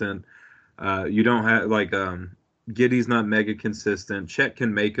consistent. You don't have like Giddy's not mega consistent. Chet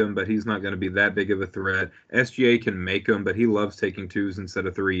can make them, but he's not going to be that big of a threat. SGA can make them, but he loves taking twos instead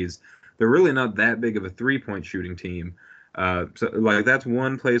of threes. They're really not that big of a 3-point shooting team. So like that's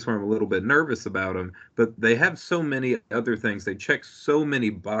one place where I'm a little bit nervous about them, but they have so many other things. They check so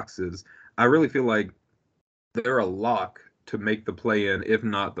many boxes. I really feel like they're a lock to make the play-in, if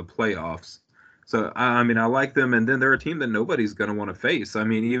not the playoffs. So I mean, I like them, and then they're a team that nobody's going to want to face. I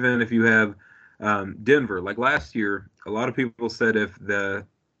mean, even if you have Denver, like last year, a lot of people said if the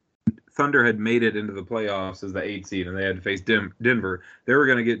Thunder had made it into the playoffs as the 8th seed and they had to face Denver, they were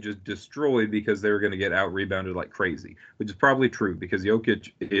going to get just destroyed because they were going to get out rebounded like crazy, which is probably true because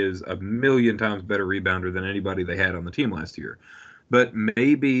Jokic is a million times better rebounder than anybody they had on the team last year. But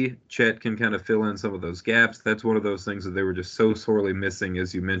maybe Chet can kind of fill in some of those gaps. That's one of those things that they were just so sorely missing,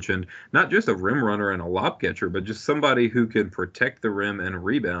 as you mentioned. Not just a rim runner and a lob catcher, but just somebody who can protect the rim and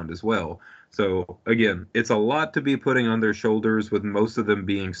rebound as well. So, again, it's a lot to be putting on their shoulders with most of them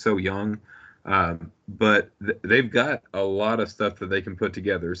being so young. But they've got a lot of stuff that they can put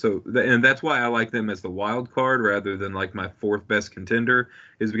together. So, and that's why I like them as the wild card rather than like my fourth best contender,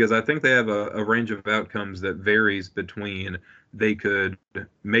 is because I think they have a range of outcomes that varies between they could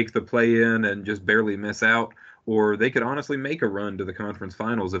make the play in and just barely miss out, or they could honestly make a run to the conference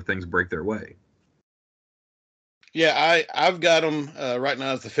finals if things break their way. Yeah, I've got them right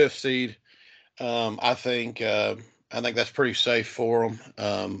now as the 5th seed. I think that's pretty safe for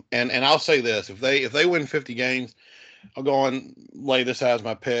them. And I'll say this: if they win 50 games, I'll go and lay this out as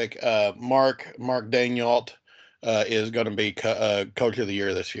my pick. Mark Danielt is going to be coach of the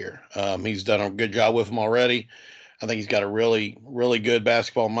year this year. He's done a good job with him already. I think he's got a really, really good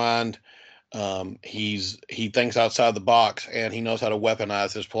basketball mind. He thinks outside the box and he knows how to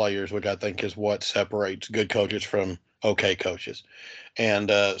weaponize his players, which I think is what separates good coaches from okay coaches. And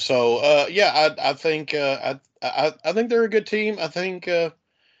yeah, I think they're a good team. I think I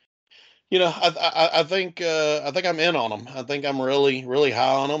think I'm in on them. I think I'm really, really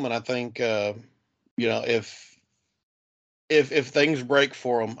high on them, and I think if things break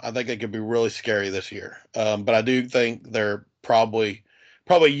for them, I think they could be really scary this year. But I do think they're probably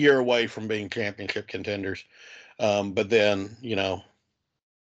a year away from being championship contenders. But then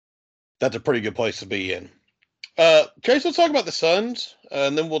that's a pretty good place to be in. Chase, let's talk about the Suns,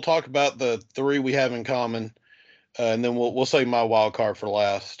 and then we'll talk about the three we have in common, and then we'll save my wild card for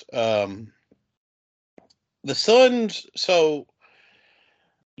last. The Suns. So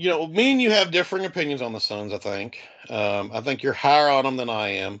me and you have differing opinions on the Suns. I think you're higher on them than I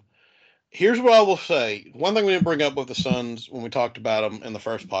am. Here's what I will say. One thing we didn't bring up with the Suns when we talked about them in the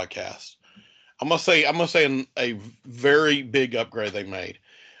first podcast. I'm gonna say a very big upgrade they made.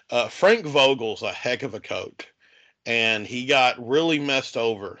 Frank Vogel's a heck of a coach, and he got really messed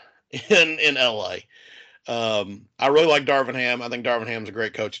over in LA. I really like Darvin Ham. I think Darvin Ham's a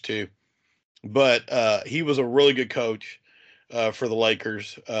great coach too, but he was a really good coach for the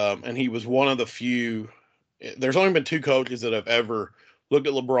Lakers, and he was one of the few. There's only been two coaches that have ever looked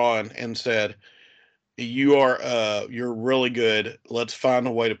at LeBron and said, you're really good. Let's find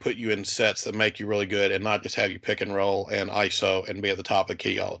a way to put you in sets that make you really good, and not just have you pick and roll and ISO and be at the top of the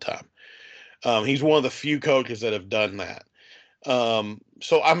key all the time." He's one of the few coaches that have done that.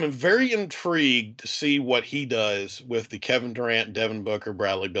 So I'm very intrigued to see what he does with the Kevin Durant, Devin Booker,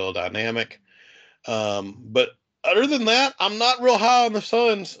 Bradley Beal dynamic. But other than that, I'm not real high on the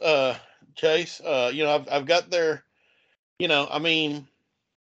Suns, Chase. I've got their, I mean,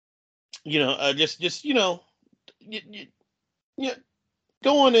 just you,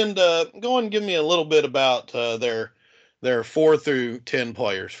 go and give me a little bit about their 4 through 10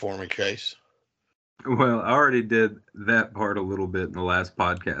 players for me, Chase. Well, I already did that part a little bit in the last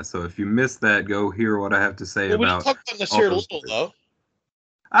podcast. So if you missed that, go hear what I have to say We didn't about talk about all Nasir those Little players. though.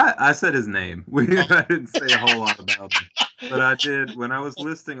 I said his name. I didn't say a whole lot about him. But I did, when I was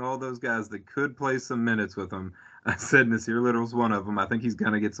listing all those guys that could play some minutes with him, I said Nasir Little's one of them. I think he's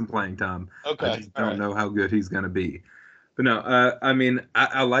going to get some playing time. Okay. I just don't know how good he's going to be. But no, I mean,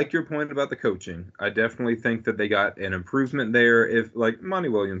 I like your point about the coaching. I definitely think that they got an improvement there. If, like, Monty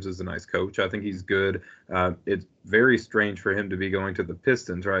Williams is a nice coach. I think he's good. It's very strange for him to be going to the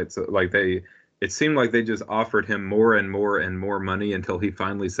Pistons, right? So, like, it seemed like they just offered him more and more and more money until he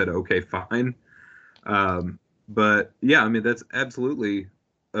finally said, okay, fine. But yeah, I mean, that's absolutely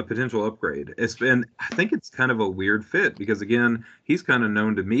a potential upgrade. I think it's kind of a weird fit because, again, he's kind of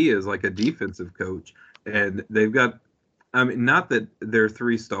known to me as like a defensive coach, and they've got, I mean, not that their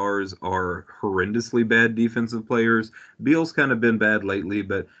 3 stars are horrendously bad defensive players. Beal's kind of been bad lately,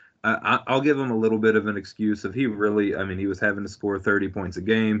 but I'll give him a little bit of an excuse if he really, I mean, he was having to score 30 points a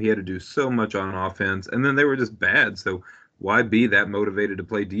game. He had to do so much on offense, and then they were just bad. So why be that motivated to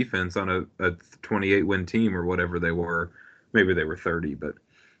play defense on a 28-win team or whatever they were? Maybe they were 30, but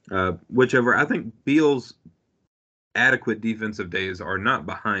whichever. I think Beal's adequate defensive days are not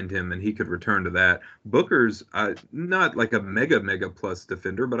behind him, and he could return to that. Booker's not like a mega plus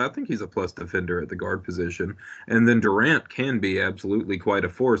defender, but I think he's a plus defender at the guard position. And then Durant can be absolutely quite a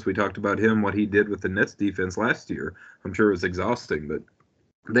force. We talked about him, what he did with the Nets defense last year. I'm sure it was exhausting, but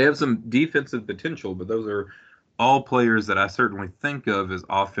they have some defensive potential, but those are all players that I certainly think of as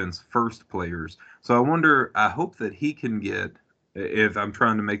offense first players. So I hope that he can get, if I'm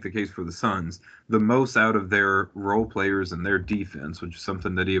trying to make the case for the Suns, the most out of their role players and their defense, which is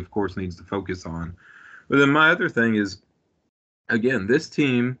something that he, of course, needs to focus on. But then my other thing is, again, this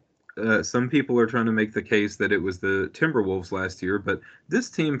team, some people are trying to make the case that it was the Timberwolves last year, but this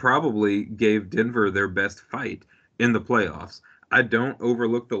team probably gave Denver their best fight in the playoffs. I don't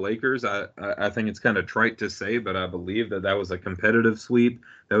overlook the Lakers. I think it's kind of trite to say, but I believe that was a competitive sweep.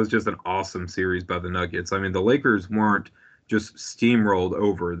 That was just an awesome series by the Nuggets. I mean, the Lakers weren't just steamrolled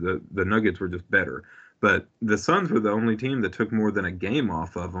over. The Nuggets were just better. But the Suns were the only team that took more than a game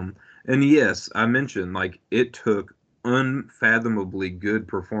off of them. And yes, I mentioned, like, it took unfathomably good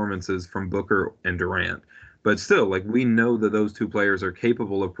performances from Booker and Durant. But still, like, we know that those 2 players are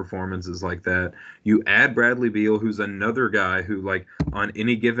capable of performances like that. You add Bradley Beal, who's another guy who, like, on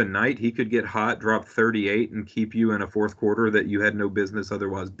any given night, he could get hot, drop 38, and keep you in a fourth quarter that you had no business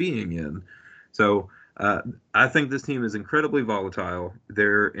otherwise being in. So Uh, I think this team is incredibly volatile.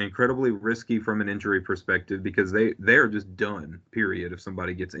 They're incredibly risky from an injury perspective because they're just done. Period. If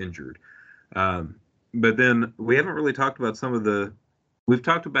somebody gets injured, um, but then we haven't really talked about some of the. We've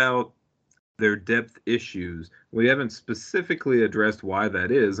talked about their depth issues. We haven't specifically addressed why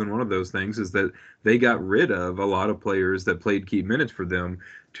that is, and one of those things is that they got rid of a lot of players that played key minutes for them.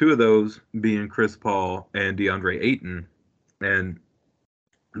 Two of those being Chris Paul and DeAndre Ayton, and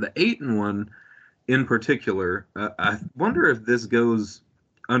the Ayton one in particular, I wonder if this goes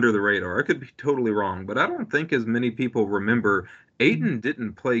under the radar. I could be totally wrong, but I don't think as many people remember Ayton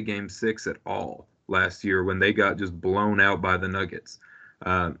didn't play Game 6 at all last year when they got just blown out by the Nuggets.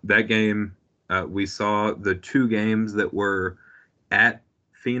 That game, we saw the two games that were at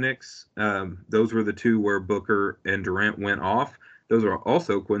Phoenix. Those were the two where Booker and Durant went off. Those are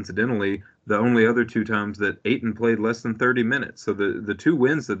also coincidentally the only other two times that Ayton played less than 30 minutes. So the two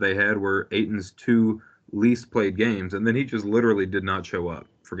wins that they had were Ayton's two least played games, and then he just literally did not show up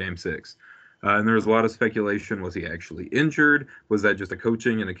for Game 6. And there was a lot of speculation. Was he actually injured? Was that just a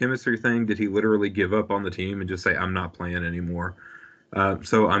coaching and a chemistry thing? Did he literally give up on the team and just say, I'm not playing anymore?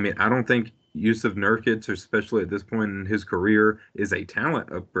 So, I mean, I don't think Yusuf Nurkic, especially at this point in his career, is a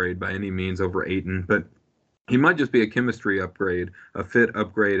talent upgrade by any means over Ayton, but he might just be a chemistry upgrade, a fit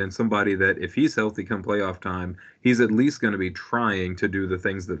upgrade, and somebody that if he's healthy come playoff time, he's at least going to be trying to do the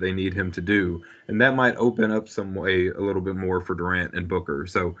things that they need him to do. And that might open up some way a little bit more for Durant and Booker.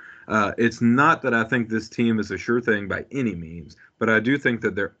 So it's not that I think this team is a sure thing by any means, but I do think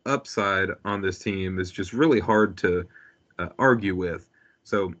that their upside on this team is just really hard to argue with.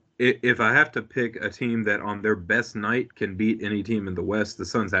 So if I have to pick a team that on their best night can beat any team in the West, the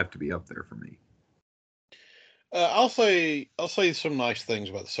Suns have to be up there for me. I'll say some nice things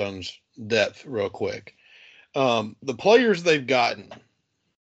about the Suns' depth real quick. The players they've gotten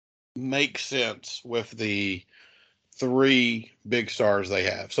make sense with the three big stars they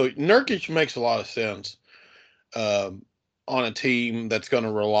have. So Nurkic makes a lot of sense on a team that's going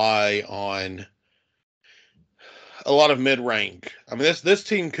to rely on a lot of mid range. I mean, this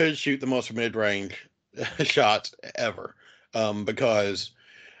team could shoot the most mid range shots ever because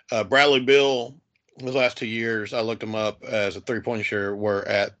Bradley Bill, his last 2 years, I looked him up as a 3 point shooter, were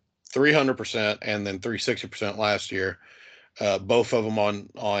at 300% and then 360% last year. Both of them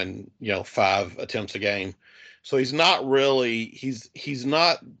on 5 attempts a game. So he's not really he's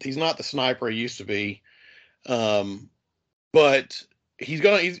not the sniper he used to be. Um, but he's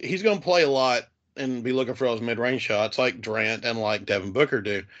gonna play a lot and be looking for those mid range shots like Durant and like Devin Booker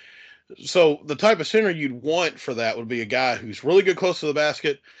do. So the type of center you'd want for that would be a guy who's really good close to the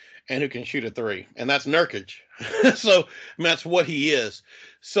basket and who can shoot a three, and that's Nurkic. So I mean, that's what he is.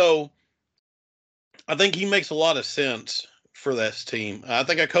 So I think he makes a lot of sense for this team. I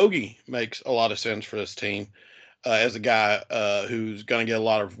think Okogie makes a lot of sense for this team as a guy who's going to get a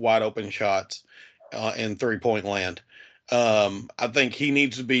lot of wide open shots in 3 point land. I think he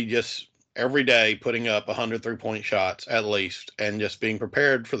needs to be just every day putting up 100 3 point shots at least and just being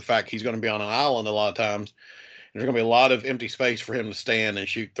prepared for the fact he's going to be on an island a lot of times. There's going to be a lot of empty space for him to stand and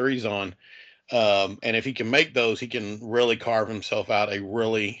shoot threes on. And if he can make those, he can really carve himself out a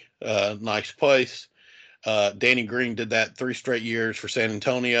really nice place. Danny Green did that 3 straight years for San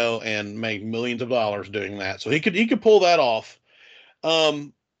Antonio and made millions of dollars doing that. So he could pull that off.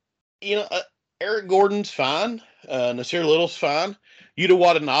 Um, Eric Gordon's fine. Nasir Little's fine. Yuta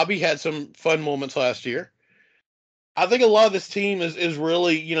Watanabe had some fun moments last year. I think a lot of this team is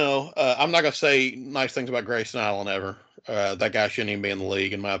really, I'm not going to say nice things about Grayson Allen ever. That guy shouldn't even be in the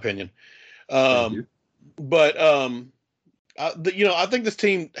league, in my opinion. Thank Um, you. but I think this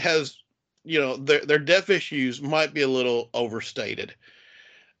team has, their depth issues might be a little overstated.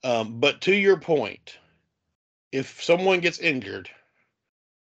 But to your point, if someone gets injured,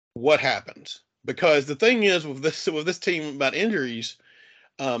 what happens? Because the thing is with this team about injuries,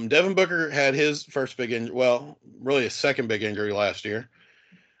 Devin Booker had his first big injury. Well, really his second big injury last year.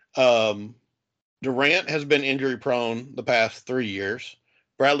 Um, Durant has been injury prone the past 3 years.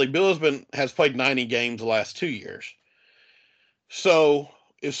 Bradley Beal has played 90 games the last 2 years. So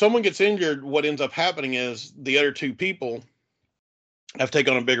if someone gets injured, what ends up happening is the other two people have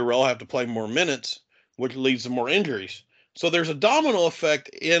taken on a bigger role, have to play more minutes, which leads to more injuries. So there's a domino effect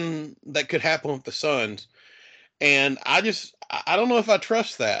in that could happen with the Suns. And I don't know if I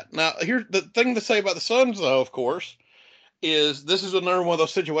trust that. Now, here's the thing to say about the Suns, though, of course, is this is another one of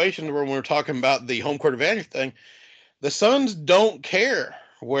those situations where when we're talking about the home court advantage thing, the Suns don't care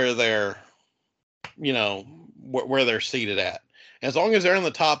you know, where they're seated at. As long as they're in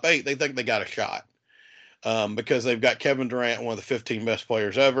the top 8, they think they got a shot because they've got Kevin Durant, one of the 15 best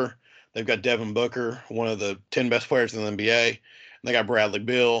players ever. They've got Devin Booker, one of the 10 best players in the NBA. And they got Bradley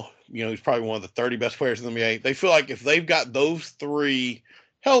Beal, he's probably one of the 30 best players in the NBA. They feel like if they've got those three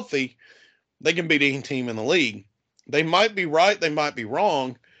healthy, they can beat any team in the league. They might be right, they might be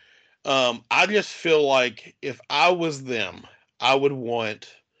wrong. I just feel like if I was them, I would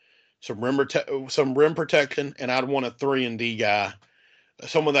want some rim protection, and I'd want a 3-and-D guy,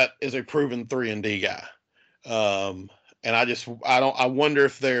 someone that is a proven 3-and-D guy. Um, and I wonder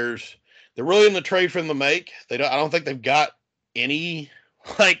if they're really in the trade for them to make. I don't think they've got any,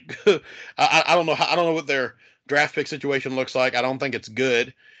 like, I don't know I don't know what their draft pick situation looks like. I don't think it's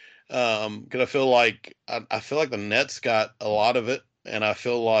good. Because I feel like the Nets got a lot of it, and I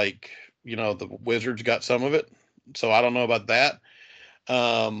feel like the Wizards got some of it. So I don't know about that.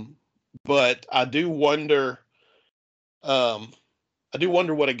 But I do wonder. Um, I do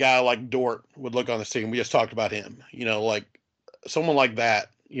wonder what a guy like Dort would look on this team. We just talked about him. Like someone like that.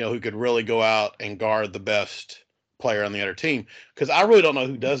 Who could really go out and guard the best player on the other team. Because I really don't know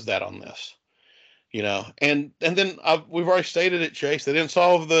who does that on this. And then we've already stated it, Chase. They didn't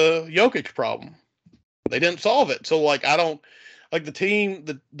solve the Jokic problem. They didn't solve it. So I don't like the team.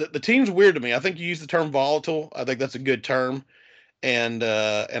 The team's weird to me. I think you use the term volatile. I think that's a good term, and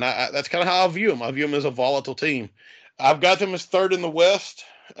I that's kind of how I view them. I view them as a volatile team. I've got them as third in the West,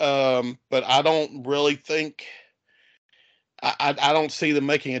 but I don't really think I don't see them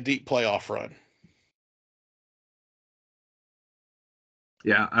making a deep playoff run.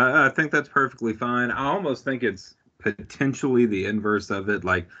 Yeah, I think that's perfectly fine. I almost think it's potentially the inverse of it.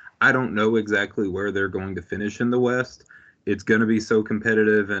 Like, I don't know exactly where they're going to finish in the West. It's going to be so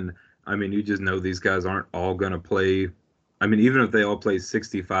competitive. And I mean, you just know these guys aren't all going to play. I mean, even if they all play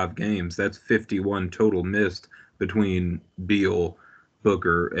 65 games, that's 51 total missed between Beal,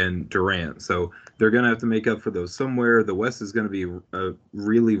 Booker, and Durant. So they're going to have to make up for those somewhere. The West is going to be a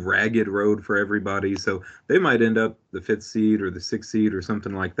really ragged road for everybody. So they might end up the fifth seed or the sixth seed or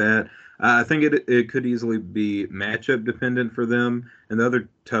something like that. I think it could easily be matchup dependent for them. And the other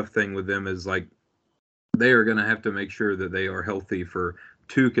tough thing with them is like they are going to have to make sure that they are healthy for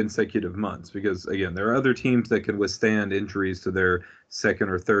 2 consecutive months because again there are other teams that can withstand injuries to their second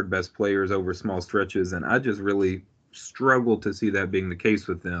or third best players over small stretches, and I just really struggle to see that being the case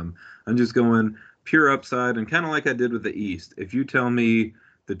with them. I'm just going pure upside, and kind of like I did with the East. If you tell me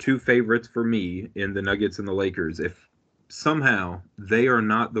the two favorites for me in the Nuggets and the Lakers, if somehow they are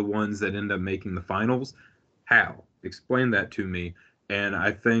not the ones that end up making the finals, how? Explain that to me. And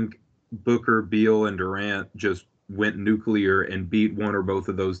I think Booker, Beal, and Durant just went nuclear and beat one or both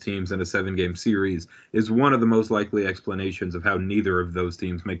of those teams in a 7-game series is one of the most likely explanations of how neither of those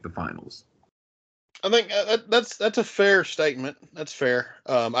teams make the finals. I think that's a fair statement. That's fair.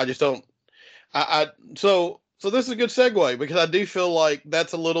 I just don't. So this is a good segue because I do feel like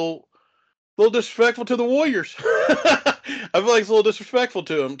that's a little disrespectful to the Warriors. I feel like it's a little disrespectful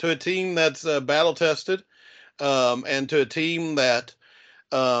to them, to a team that's battle tested, and to a team that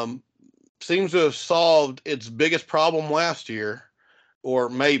um, seems to have solved its biggest problem last year, or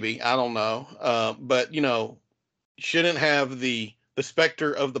maybe I don't know. But shouldn't have the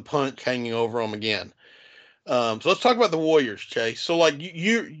specter of the punch hanging over them again. So let's talk about the Warriors, Chase. So like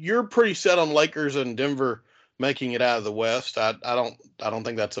you're pretty set on Lakers and Denver making it out of the West. I don't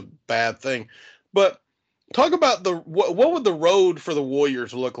think that's a bad thing. But talk about what would the road for the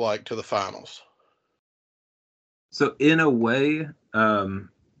Warriors look like to the finals? So in a way,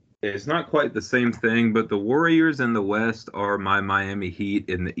 it's not quite the same thing, but the Warriors in the West are my Miami Heat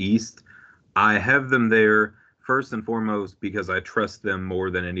in the East. I have them there first and foremost because I trust them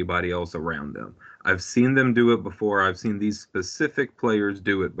more than anybody else around them. I've seen them do it before. I've seen these specific players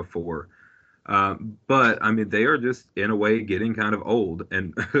do it before. But I mean, they are just in a way getting kind of old.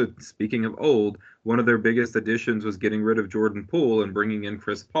 And speaking of old, one of their biggest additions was getting rid of Jordan Poole and bringing in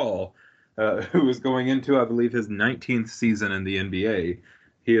Chris Paul, who is going into, I believe, his 19th season in the NBA.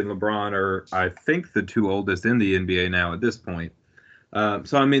 He and LeBron are, I think, the two oldest in the NBA now at this point.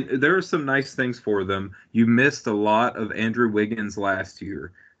 So, I mean, there are some nice things for them. You missed a lot of Andrew Wiggins last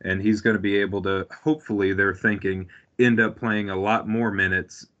year, and he's going to be able to, hopefully, they're thinking, end up playing a lot more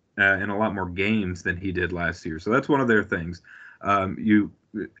minutes in a lot more games than he did last year. So that's one of their things. You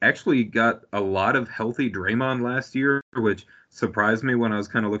actually got a lot of healthy Draymond last year, which surprised me when I was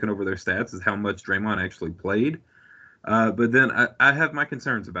kind of looking over their stats, is how much Draymond actually played. But then I have my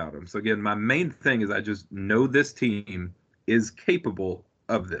concerns about him. So again, my main thing is I just know this team is capable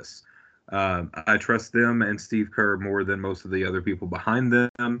of this. I trust them and Steve Kerr more than most of the other people behind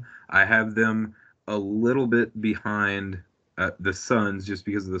them. I have them a little bit behind the Suns just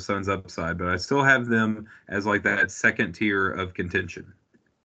because of the Suns' upside, but I still have them as like that second tier of contention.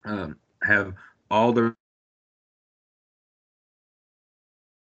 have all the.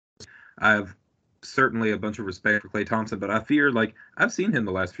 I have certainly a bunch of respect for Klay Thompson, but I fear like I've seen him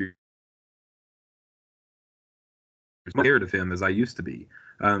the last few years, scared of him as I used to be.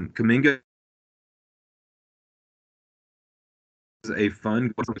 Kaminga is a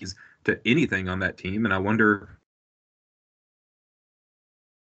fun to anything on that team, and I wonder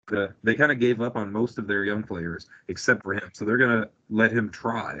they kind of gave up on most of their young players except for him. So they're going to let him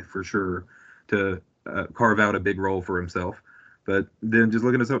try for sure to carve out a big role for himself. But then just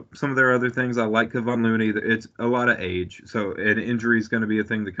looking at some of their other things, I like Kevon Looney. It's a lot of age. So an injury is going to be a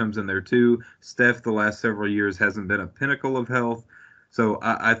thing that comes in there too. Steph, the last several years, hasn't been a pinnacle of health. So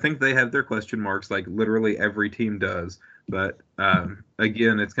I think they have their question marks like literally every team does. But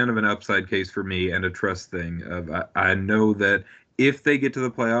again, it's kind of an upside case for me and a trust thing. I know that if they get to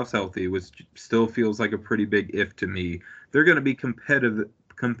the playoffs healthy, which still feels like a pretty big if to me, they're going to be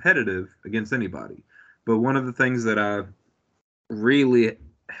competitive against anybody. But one of the things that I really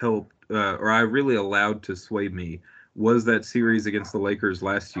helped or I really allowed to sway me was that series against the Lakers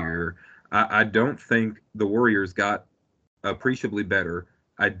last year. I don't think the Warriors got appreciably better.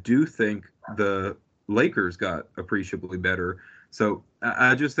 I do think the Lakers got appreciably better. So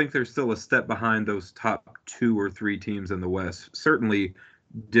I just think they're still a step behind those top 2 or 3 teams in the West. Certainly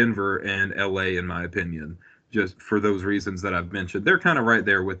Denver and LA, in my opinion, just for those reasons that I've mentioned. They're kind of right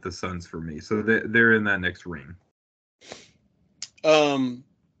there with the Suns for me. So they're in that next ring.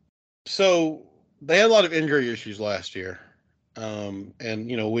 So they had a lot of injury issues last year. And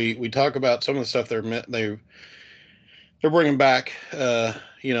we talk about some of the stuff they're bringing back.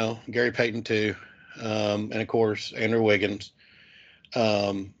 Gary Payton too, and of course Andrew Wiggins.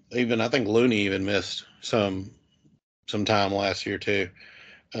 Even I think Looney even missed some time last year too.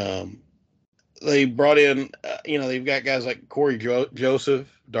 They brought in, they've got guys like Corey Joseph,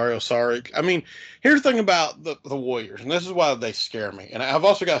 Dario Saric. I mean, here's the thing about the Warriors, and this is why they scare me. And I've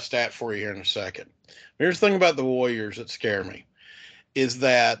also got a stat for you here in a second. Here's the thing about the Warriors that scare me is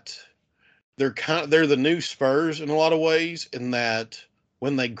that they're the new Spurs in a lot of ways, in that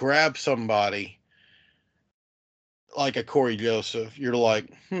when they grab somebody like a Corey Joseph, you're like,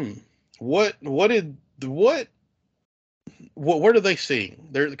 what are they seeing?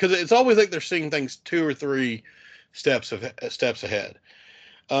 Because it's always like they're seeing things 2 or 3 steps ahead.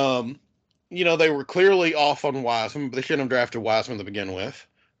 They were clearly off on Wiseman, but they shouldn't have drafted Wiseman to begin with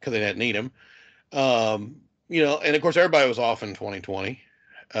because they didn't need him. And of course everybody was off in 2020.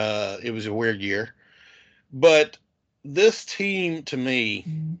 It was a weird year, but this team to me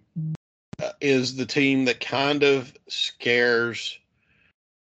is the team that kind of scares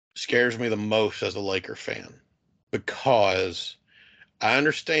me the most as a Laker fan, because I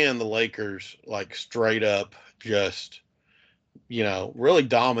understand the Lakers like straight up just, really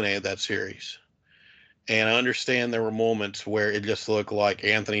dominated that series. And I understand there were moments where it just looked like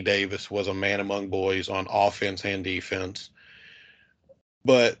Anthony Davis was a man among boys on offense and defense.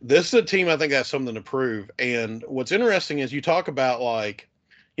 But this is a team I think has something to prove. And what's interesting is you talk about like,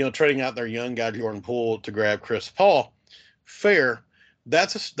 trading out their young guy Jordan Poole to grab Chris Paul. Fair.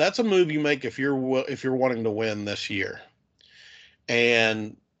 That's a move you make if you're wanting to win this year.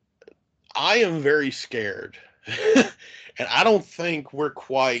 And I am very scared. And I don't think we're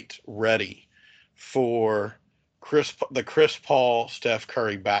quite ready for the Chris Paul, Steph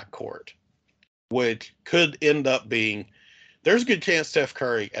Curry backcourt, which could end up being, there's a good chance Steph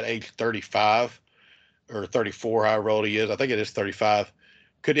Curry at age 35 or 34, however old he is, I think it is 35,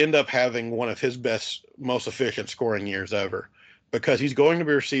 could end up having one of his best, most efficient scoring years ever, because he's going to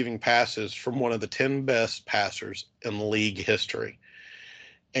be receiving passes from one of the 10 best passers in league history.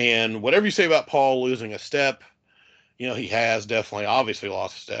 And whatever you say about Paul losing a step, he has definitely obviously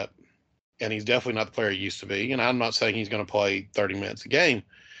lost a step, and he's definitely not the player he used to be. And I'm not saying he's going to play 30 minutes a game,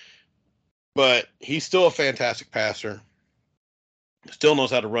 but he's still a fantastic passer, still knows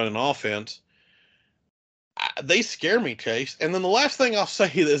how to run an offense. They scare me, Chase. And then the last thing I'll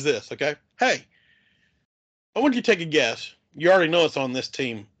say is this, okay? Hey, I want you to take a guess. You already know it's on this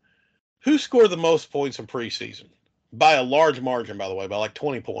team. Who scored the most points in preseason? By a large margin, by the way, by like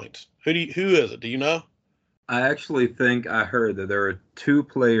 20 points. Who is it? Do you know? I actually think I heard that there are 2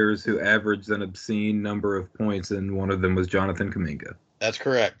 players who averaged an obscene number of points, and one of them was Jonathan Kuminga. That's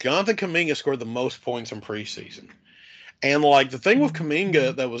correct. Jonathan Kuminga scored the most points in preseason. And like the thing with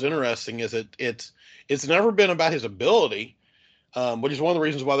Kuminga that was interesting is it's never been about his ability, which is one of the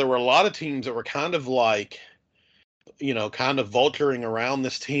reasons why there were a lot of teams that were kind of like, kind of vulturing around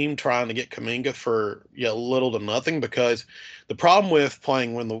this team trying to get Kuminga for little to nothing, because the problem with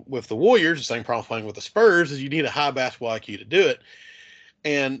playing with the Warriors, the same problem playing with the Spurs, is you need a high basketball IQ to do it.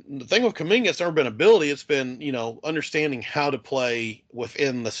 And the thing with Kaminga, it's never been ability. It's been, understanding how to play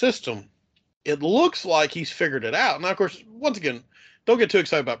within the system. It looks like he's figured it out. Now, of course, once again, don't get too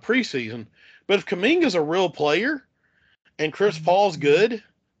excited about preseason. But if Kaminga's a real player and Chris Paul's good,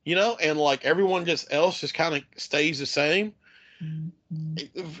 and like everyone else just kind of stays the same,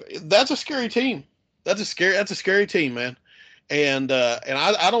 that's a scary team. That's a scary team, man. And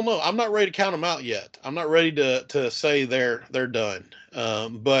I don't know. I'm not ready to count them out yet. I'm not ready to say they're done.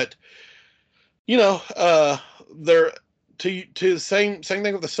 But they're to the same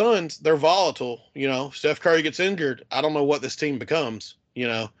thing with the Suns. They're volatile. Steph Curry gets injured. I don't know what this team becomes.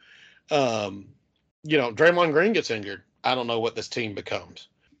 Draymond Green gets injured. I don't know what this team becomes.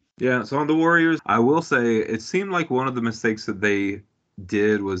 Yeah, so on the Warriors, I will say it seemed like one of the mistakes that they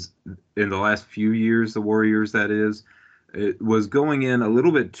did was in the last few years, the Warriors, that is, it was going in a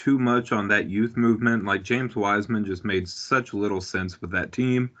little bit too much on that youth movement. Like James Wiseman just made such little sense with that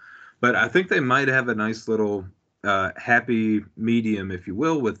team. But I think they might have a nice little happy medium, if you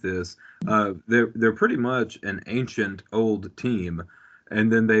will, with this. They're pretty much an ancient old team,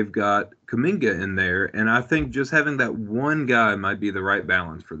 and then they've got Kaminga in there, and I think just having that one guy might be the right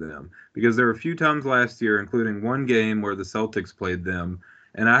balance for them because there were a few times last year, including one game where the Celtics played them,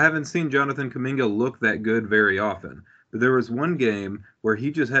 and I haven't seen Jonathan Kaminga look that good very often. But there was one game where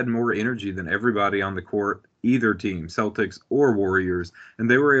he just had more energy than everybody on the court, either team, Celtics or Warriors, and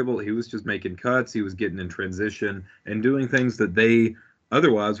they were able. He was just making cuts, he was getting in transition and doing things that they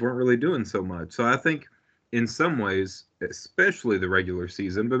otherwise weren't really doing so much. So I think in some ways, especially the regular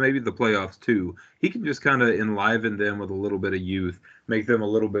season, but maybe the playoffs too, he can just kind of enliven them with a little bit of youth, make them a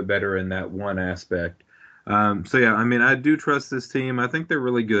little bit better in that one aspect. So yeah, I mean, I do trust this team. I think they're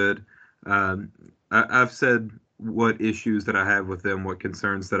really good. I've said what issues that I have with them, what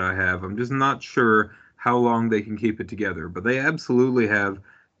concerns that I have. I'm just not sure how long they can keep it together, but they absolutely have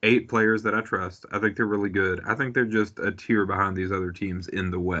 8 players that I trust. I think they're really good. I think they're just a tier behind these other teams in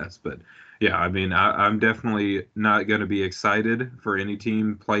the West, but yeah, I mean, I'm definitely not going to be excited for any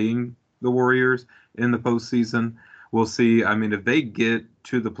team playing the Warriors in the postseason. We'll see. I mean, if they get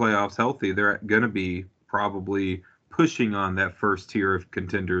to the playoffs healthy, they're going to be probably pushing on that first tier of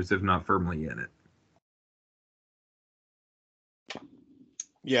contenders, if not firmly in it.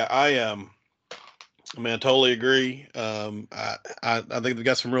 Yeah, I mean, I totally agree. I think they've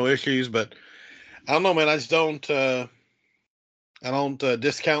got some real issues, but I don't know, man. I don't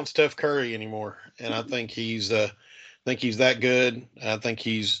discount Steph Curry anymore, and I think he's that good. I think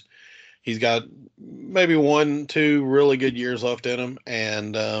he's got maybe 1, 2 really good years left in him,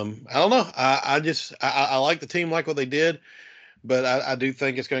 and I don't know. I like the team, like what they did, but I do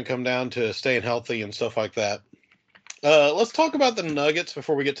think it's going to come down to staying healthy and stuff like that. Let's talk about the Nuggets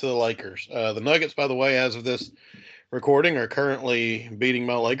before we get to the Lakers. The Nuggets, by the way, as of this recording, are currently beating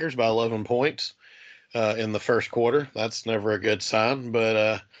my Lakers by 11 points in the first quarter. That's never a good sign,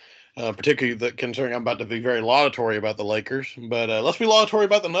 but particularly considering I'm about to be very laudatory about the Lakers. But let's be laudatory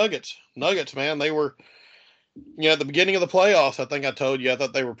about the Nuggets. Nuggets, man, they were, at the beginning of the playoffs, I think I told you I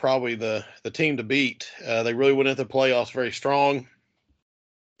thought they were probably the team to beat. They really went into the playoffs very strong.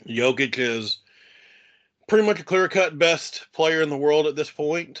 Jokic is pretty much a clear-cut best player in the world at this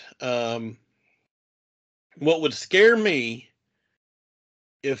point. What would scare me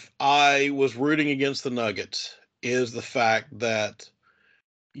if I was rooting against the Nuggets is the fact that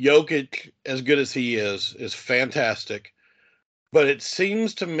Jokic, as good as he is fantastic. But it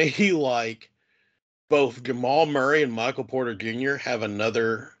seems to me like both Jamal Murray and Michael Porter Jr. have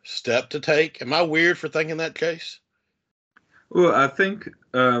another step to take. Am I weird for thinking that, Chase? Well, I think,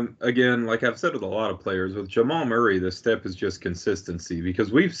 again, like I've said with a lot of players, with Jamal Murray, the step is just consistency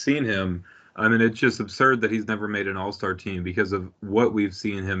because we've seen him. I mean, it's just absurd that he's never made an all-star team because of what we've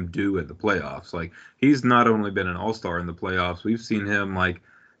seen him do in the playoffs. Like, he's not only been an all-star in the playoffs, we've seen him, like,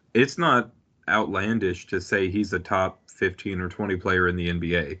 it's not outlandish to say he's a top 15 or 20 player in the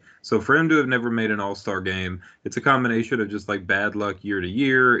NBA. So for him to have never made an all-star game, it's a combination of just like bad luck year to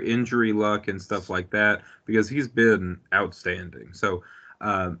year, injury luck, and stuff like that because he's been outstanding. So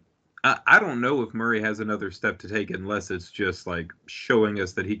I don't know if Murray has another step to take unless it's just like showing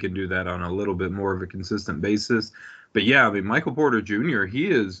us that he can do that on a little bit more of a consistent basis. But yeah, I mean, Michael Porter Jr.,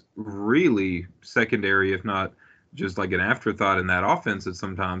 he is really secondary, if not just like an afterthought in that offense at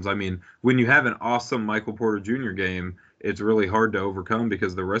sometimes. I mean, when you have an awesome Michael Porter Jr. game, it's really hard to overcome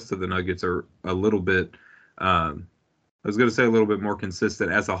because the rest of the Nuggets are a little bit, I was going to say a little bit more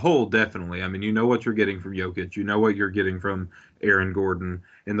consistent as a whole, definitely. I mean, you know what you're getting from Jokic. You know what you're getting from Aaron Gordon.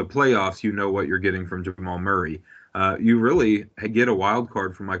 In the playoffs, you know what you're getting from Jamal Murray. You really get a wild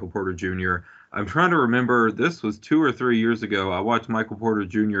card from Michael Porter Jr. I'm trying to remember. This was 2 or 3 years ago. I watched Michael Porter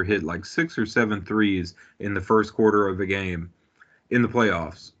Jr. hit like 6 or 7 threes in the first quarter of the game in the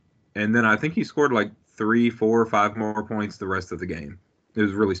playoffs, and then I think he scored like 3, 4, 5 more points the rest of the game. It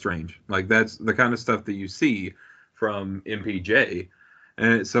was really strange. Like that's the kind of stuff that you see from MPJ,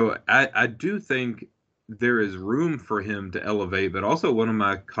 and so I do think there is room for him to elevate. But also one of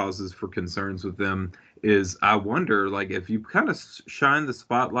my causes for concerns with them is I wonder like if you kind of shine the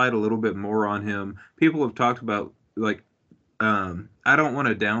spotlight a little bit more on him. People have talked about like I don't want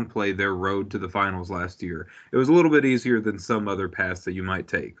to downplay their road to the finals last year. It was a little bit easier than some other paths that you might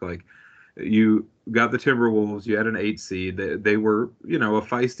take. Like you got the Timberwolves, you had an 8 seed. They were, a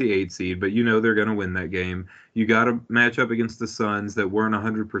feisty 8 seed, but they're going to win that game. You got a match up against the Suns that weren't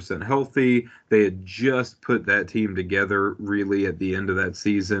 100% healthy. They had just put that team together really at the end of that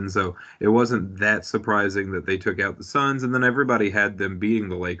season. So it wasn't that surprising that they took out the Suns. And then everybody had them beating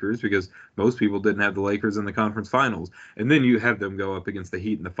the Lakers because most people didn't have the Lakers in the conference finals. And then you have them go up against the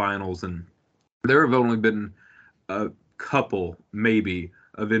Heat in the finals. And there have only been a couple, maybe,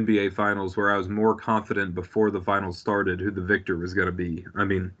 of NBA finals where I was more confident before the finals started who the victor was going to be. I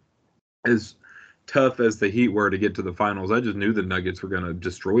mean, as tough as the Heat were to get to the finals, I just knew the Nuggets were going to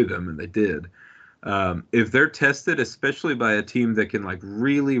destroy them, and they did. If they're tested, especially by a team that can like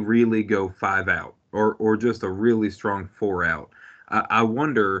really, really go 5 out or just a really strong 4 out, I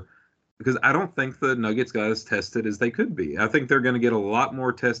wonder because I don't think the Nuggets got as tested as they could be. I think they're going to get a lot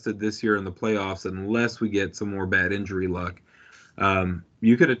more tested this year in the playoffs unless we get some more bad injury luck.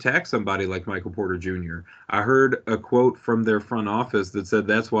 You could attack somebody like Michael Porter Jr. I heard a quote from their front office that said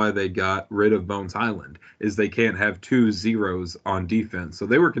that's why they got rid of Bones Highland, is they can't have 2 zeros on defense. So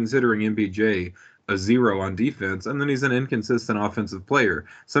they were considering MPJ a zero on defense, and then he's an inconsistent offensive player.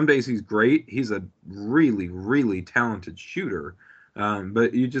 Some days he's great. He's a really, really talented shooter.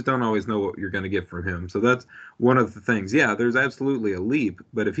 But you just don't always know what you're going to get from him. So that's one of the things. Yeah, there's absolutely a leap,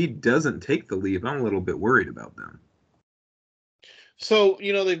 but if he doesn't take the leap, I'm a little bit worried about them. So,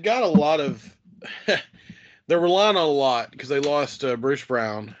 they've got a lot of they're relying on a lot because they lost Bruce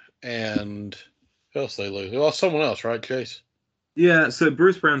Brown and who else they lose? They lost someone else, right, Chase? Yeah, so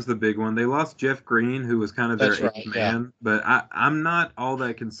Bruce Brown's the big one. They lost Jeff Green, who was kind of their That's eighth right. Yeah. man, but I'm not all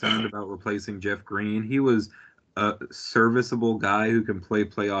that concerned about replacing Jeff Green. He was a serviceable guy who can play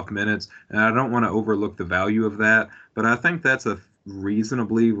playoff minutes, and I don't want to overlook the value of that, but I think that's a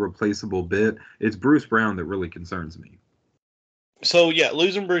reasonably replaceable bit. It's Bruce Brown that really concerns me. So yeah,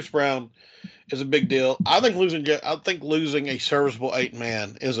 losing Bruce Brown is a big deal. I think losing a serviceable 8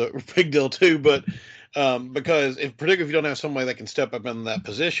 man is a big deal too. But because particularly if you don't have somebody that can step up in that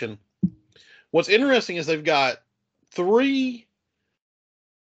position, what's interesting is they've got three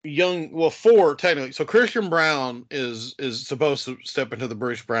four technically. So Christian Brown is supposed to step into the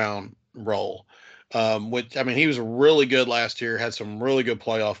Bruce Brown role, which I mean he was really good last year, had some really good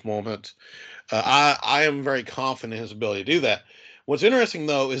playoff moments. I am very confident in his ability to do that. What's interesting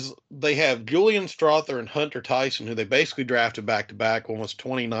though is they have Julian Strother and Hunter Tyson, who they basically drafted back to back. One was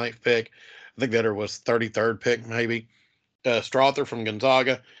 29th pick, I think the other was 33rd pick, maybe. Strother from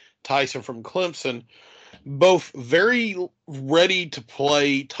Gonzaga, Tyson from Clemson, both very ready to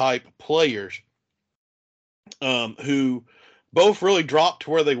play type players, who both really dropped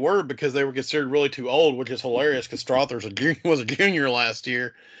to where they were because they were considered really too old, which is hilarious because was a junior last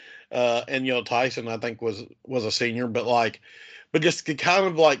year, and Tyson I think was a senior, but just kind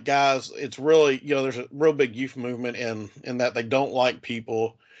of like guys, it's really there's a real big youth movement in that they don't like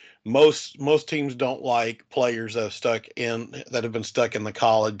people. Most teams don't like players that have been stuck in the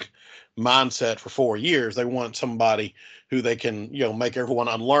college mindset for 4 years. They want somebody who they can make everyone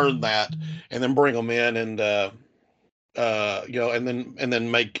unlearn that and then bring them in and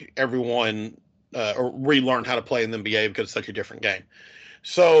then make everyone or relearn how to play in the NBA because it's such a different game.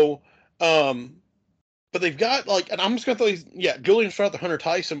 So, but they've got and I'm just gonna throw these, Julian Strother, Hunter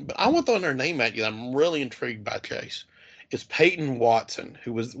Tyson, but I want to throw another name at you that I'm really intrigued by, Chase. It's Peyton Watson,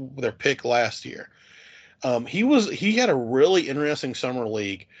 who was their pick last year. He had a really interesting summer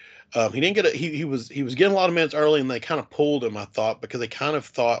league. He didn't get he was getting a lot of minutes early, and they kind of pulled him. I thought because they kind of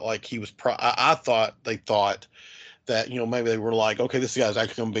thought like he was. I thought they thought that maybe they were like, okay, this guy's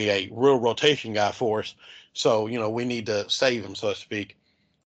actually going to be a real rotation guy for us, so we need to save him, so to speak.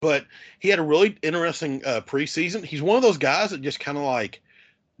 But he had a really interesting preseason. He's one of those guys that just kind of like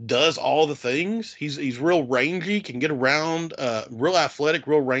does all the things. He's real rangy, can get around, real athletic,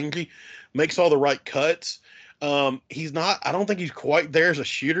 real rangy, makes all the right cuts. He's not. I don't think he's quite there as a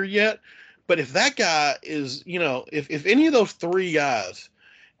shooter yet. But if that guy is, if any of those three guys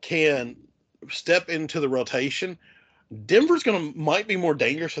can step into the rotation, Denver's might be more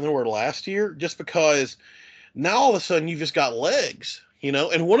dangerous than they were last year, just because now all of a sudden you've just got legs, you know.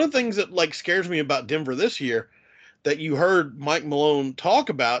 And one of the things that like scares me about Denver this year that you heard Mike Malone talk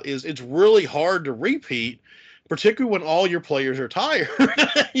about is it's really hard to repeat, particularly when all your players are tired,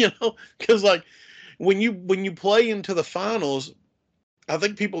 you know, because like when you play into the finals, I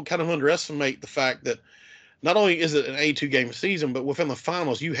think people kind of underestimate the fact that not only is it an 82 game season, but within the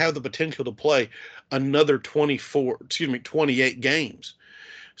finals, you have the potential to play another 28 games.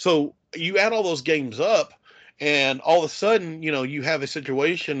 So you add all those games up, and all of a sudden, you know, you have a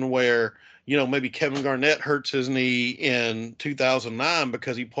situation where, you know, maybe Kevin Garnett hurts his knee in 2009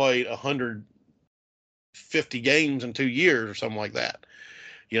 because he played 150 games in 2 years or something like that,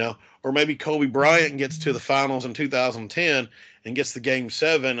 you know, or maybe Kobe Bryant gets to the finals in 2010 and gets the game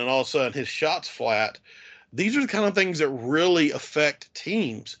seven, and all of a sudden his shot's flat. These are the kind of things that really affect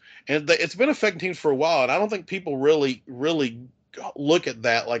teams, and it's been affecting teams for a while. And I don't think people really look at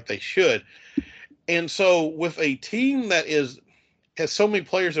that like they should. And so, with a team that has so many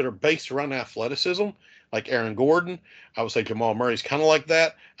players that are based around athleticism, like Aaron Gordon, I would say Jamal Murray's kind of like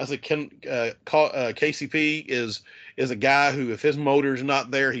that. I think KCP is a guy who, if his motor's not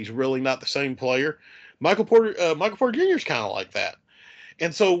there, he's really not the same player. Michael Porter Jr. is kind of like that.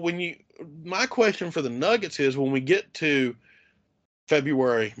 And so my question for the Nuggets is, when we get to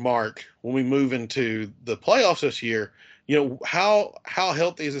February, March, when we move into the playoffs this year, you know, how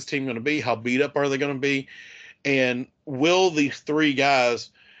healthy is this team going to be? How beat up are they going to be? And will these three guys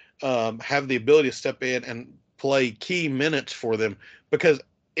have the ability to step in and play key minutes for them? Because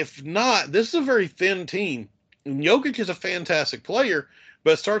if not, this is a very thin team. And Jokic is a fantastic player,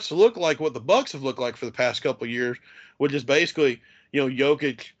 but it starts to look like what the Bucks have looked like for the past couple of years, which is basically, you know,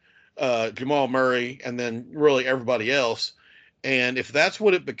 Jokic, Jamal Murray, and then really everybody else. And if that's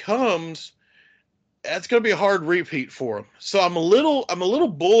what it becomes, that's going to be a hard repeat for them. So I'm a little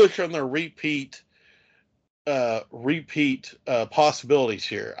bullish on their repeat possibilities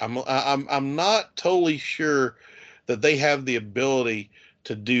here. I'm not totally sure that they have the ability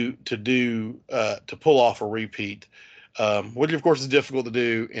to pull off a repeat, which of course is difficult to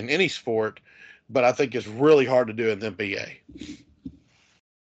do in any sport, but I think it's really hard to do in the NBA.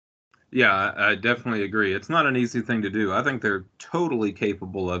 Yeah, I definitely agree. It's not an easy thing to do. I think they're totally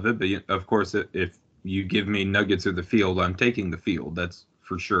capable of it, but of course, if you give me Nuggets or the field, I'm taking the field. That's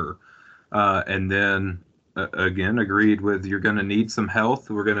for sure. And then again, agreed with, you're going to need some health.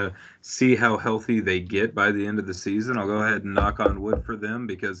 We're going to see how healthy they get by the end of the season. I'll go ahead and knock on wood for them,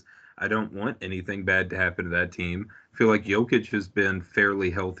 because I don't want anything bad to happen to that team. I feel like Jokic has been fairly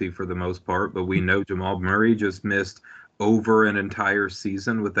healthy for the most part, but we know Jamal Murray just missed over an entire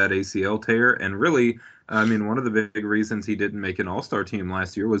season with that ACL tear. And really, I mean, one of the big reasons he didn't make an all-star team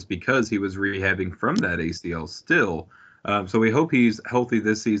last year was because he was rehabbing from that ACL still. So we hope he's healthy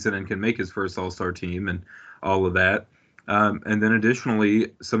this season and can make his first all-star team and all of that. And then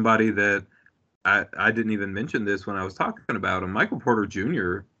additionally, somebody that I didn't even mention this when I was talking about him, Michael Porter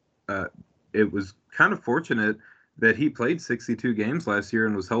Jr., it was kind of fortunate that he played 62 games last year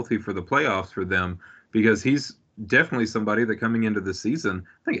and was healthy for the playoffs for them, because he's definitely somebody that coming into the season,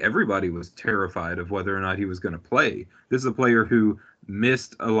 I think everybody was terrified of whether or not he was going to play. This is a player who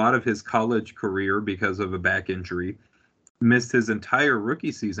missed a lot of his college career because of a back injury, missed his entire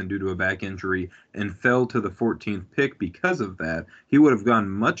rookie season due to a back injury, and fell to the 14th pick because of that. He would have gone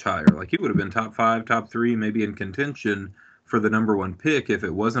much higher. Like, he would have been top 5, top 3, maybe in contention for the number 1 pick if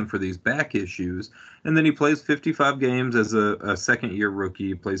it wasn't for these back issues. And then he plays 55 games as a second-year rookie.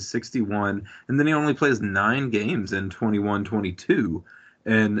 He plays 61, and then he only plays 9 games in 21-22.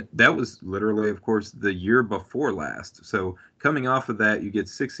 And that was literally, of course, the year before last. So coming off of that, you get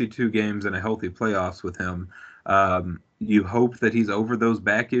 62 games and a healthy playoffs with him. You hope that he's over those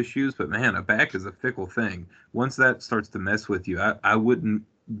back issues, but man, a back is a fickle thing. Once that starts to mess with you,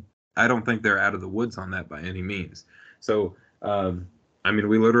 I don't think they're out of the woods on that by any means. So, I mean,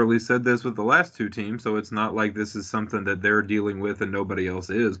 we literally said this with the last 2 teams, so it's not like this is something that they're dealing with and nobody else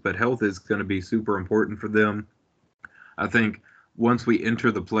is, but health is going to be super important for them. I think once we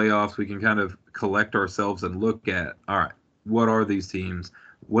enter the playoffs, we can kind of collect ourselves and look at, all right, what are these teams?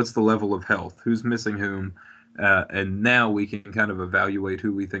 What's the level of health? Who's missing whom? And now we can kind of evaluate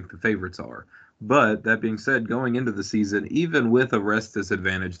who we think the favorites are. But that being said, going into the season, even with a rest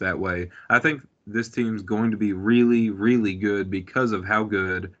disadvantage that way, I think this team's going to be really, really good because of how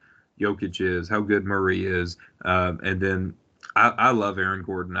good Jokic is, how good Murray is. And then I love Aaron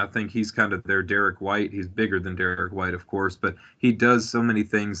Gordon. I think he's kind of their Derek White. He's bigger than Derek White, of course, but he does so many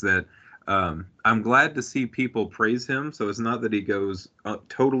things that I'm glad to see people praise him. So it's not that he goes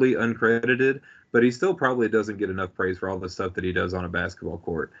totally uncredited, but he still probably doesn't get enough praise for all the stuff that he does on a basketball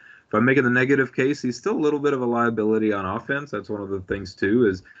court. If I'm making the negative case, he's still a little bit of a liability on offense. That's one of the things too.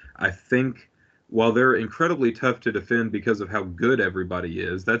 Is I think while they're incredibly tough to defend because of how good everybody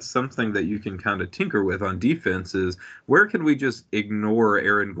is, that's something that you can kind of tinker with on defense is where can we just ignore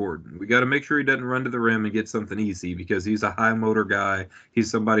Aaron Gordon? We got to make sure he doesn't run to the rim and get something easy because he's a high motor guy. He's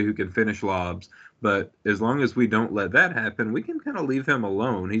somebody who can finish lobs. But as long as we don't let that happen, we can kind of leave him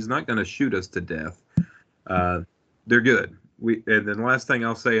alone. He's not going to shoot us to death. They're good. And then last thing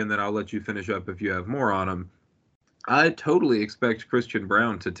I'll say, and then I'll let you finish up if you have more on him. I totally expect Christian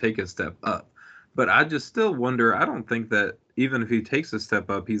Braun to take a step up. But I just still wonder, I don't think that even if he takes a step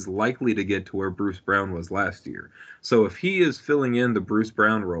up, he's likely to get to where Bruce Brown was last year. So if he is filling in the Bruce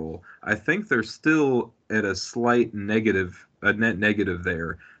Brown role, I think they're still at a slight negative, a net negative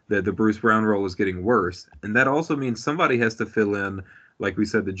there, that the Bruce Brown role is getting worse. And that also means somebody has to fill in, like we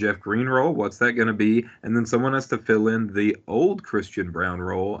said, the Jeff Green role. What's that going to be? And then someone has to fill in the old Christian Brown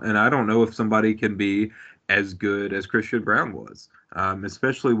role. And I don't know if somebody can be as good as Christian Brown was.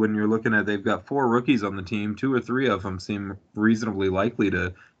 Especially when you're looking at they've got 4 rookies on the team, 2 or 3 of them seem reasonably likely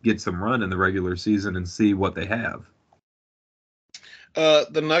to get some run in the regular season and see what they have.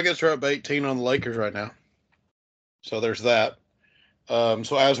 The Nuggets are up 18 on the Lakers right now, so there's that.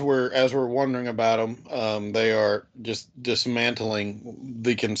 So as we're wondering about them, they are just dismantling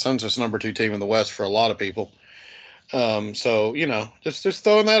the consensus number 2 team in the West for a lot of people. So just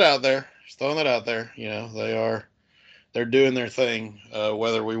throwing that out there. Just throwing that out there. They're doing their thing,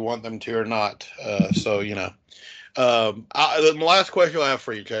 whether we want them to or not. The last question I have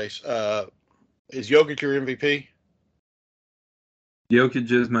for you, Chase, is Jokic your MVP?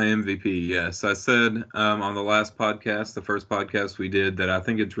 Jokic is my MVP, yes. I said on the last podcast, the first podcast we did, that I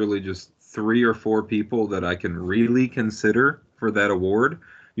think it's really just 3 or 4 people that I can really consider for that award.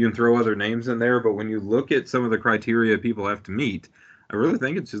 You can throw other names in there, but when you look at some of the criteria people have to meet, I really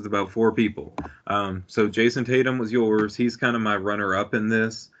think it's just about 4 people. So Jason Tatum was yours. He's kind of my runner-up in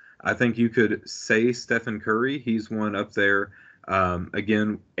this. I think you could say Stephen Curry. He's one up there.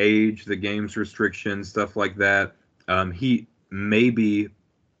 Again, age, the game's restrictions, stuff like that. He's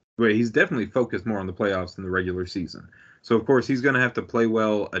definitely focused more on the playoffs than the regular season. So, of course, he's going to have to play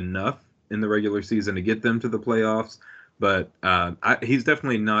well enough in the regular season to get them to the playoffs. But he's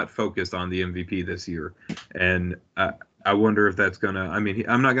definitely not focused on the MVP this year. And I wonder if that's going to –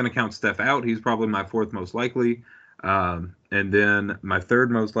 I'm not going to count Steph out. He's probably my 4th most likely. And then my 3rd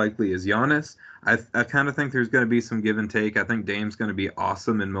most likely is Giannis. I kind of think there's going to be some give and take. I think Dame's going to be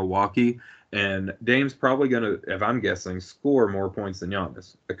awesome in Milwaukee. And Dame's probably going to, if I'm guessing, score more points than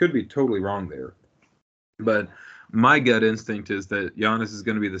Giannis. I could be totally wrong there. But my gut instinct is that Giannis is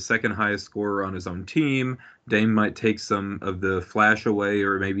going to be the 2nd highest scorer on his own team. Dame might take some of the flash away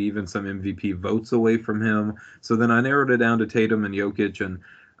or maybe even some MVP votes away from him. So then I narrowed it down to Tatum and Jokic. And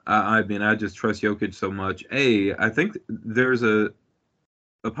I just trust Jokic so much. I think there's a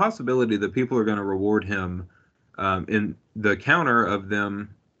possibility that people are going to reward him in the counter of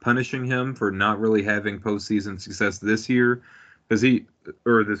them punishing him for not really having postseason success this year,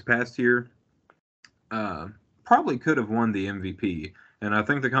 this past year, probably could have won the MVP. And I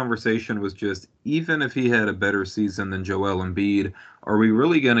think the conversation was just, even if he had a better season than Joel Embiid, are we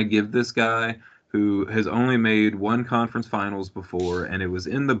really going to give this guy who has only made 1 conference finals before, and it was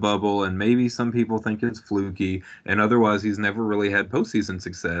in the bubble, and maybe some people think it's fluky, and otherwise he's never really had postseason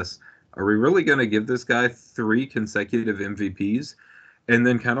success, are we really going to give this guy 3 consecutive MVPs? And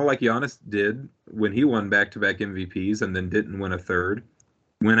then kind of like Giannis did when he won back-to-back MVPs and then didn't win a 3rd,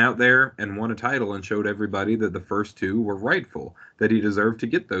 went out there and won a title and showed everybody that the first 2 were rightful, that he deserved to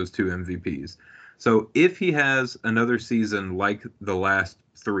get those 2 MVPs. So if he has another season like the last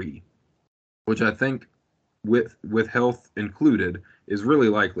 3, which I think with health included is really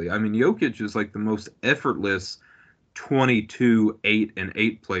likely. Jokic is like the most effortless 22, 8, and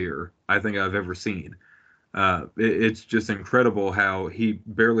 8 player I think I've ever seen. It's just incredible how he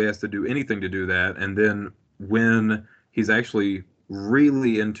barely has to do anything to do that. And then when he's actually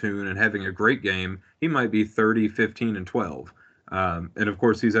really in tune and having a great game, he might be 30, 15, and 12. And of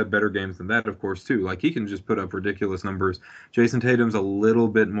course, he's had better games than that, of course, too. Like, he can just put up ridiculous numbers. Jason Tatum's a little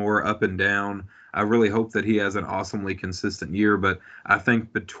bit more up and down. I really hope that he has an awesomely consistent year, but I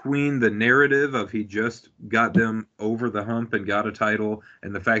think between the narrative of he just got them over the hump and got a title,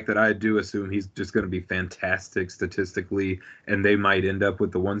 and the fact that I do assume he's just going to be fantastic statistically, and they might end up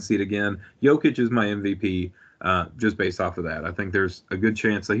with the 1 seed again, Jokic is my MVP just based off of that. I think there's a good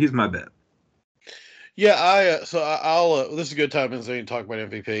chance that he's my bet. Yeah, I'll. This is a good time to talk about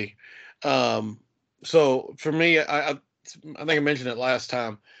MVP. So for me, I think I mentioned it last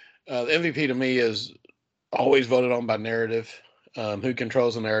time. The MVP to me is always voted on by narrative. Who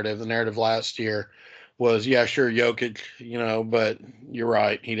controls the narrative? The narrative last year was, yeah, sure, Jokic, but you're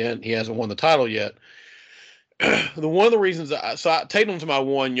right. He hasn't won the title yet. One of the reasons Tatum's my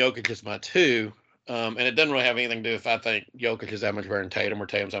one, Jokic is my two. And it doesn't really have anything to do if I think Jokic is that much better than Tatum or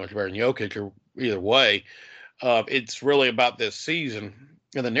Tatum's that much better than Jokic or either way. It's really about this season.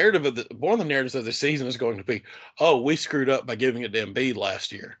 And one of the narratives of the season is going to be, oh, we screwed up by giving it to Embiid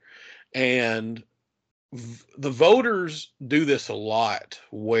last year. And the voters do this a lot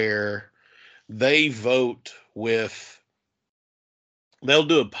where they vote they'll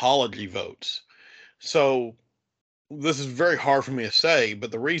do apology votes. So this is very hard for me to say,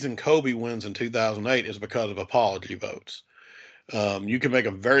 but the reason Kobe wins in 2008 is because of apology votes. You can make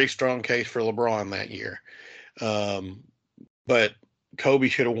a very strong case for LeBron that year. But Kobe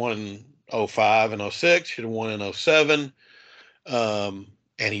should have won in 05 and 06, should have won in 07.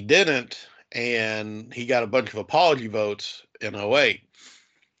 And he didn't. And he got a bunch of apology votes in 08.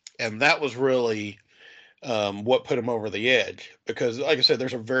 And that was really what put him over the edge. Because, like I said,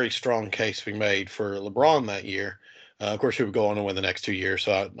 there's a very strong case to be made for LeBron that year. Of course, he would go on to win the next 2 years,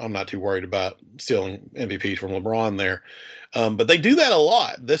 so I'm not too worried about stealing MVPs from LeBron there. But they do that a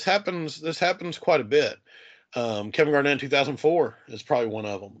lot. This happens quite a bit. Kevin Garnett in 2004 is probably one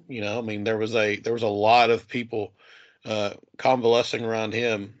of them. I mean, there was a lot of people coalescing around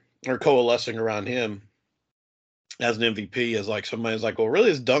him as an MVP. As like somebody's like, well, really,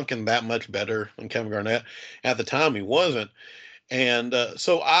 is Duncan that much better than Kevin Garnett? At the time, he wasn't. And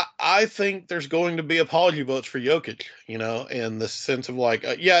so I think there's going to be apology votes for Jokic, in the sense of like,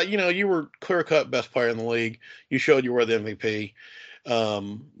 yeah, you were clear cut best player in the league. You showed you were the MVP.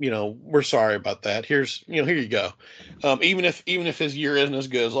 We're sorry about that. Here you go. Even if his year isn't as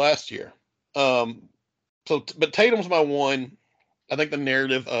good as last year. But Tatum's my one. I think the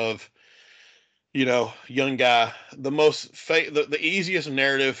narrative of, young guy, the easiest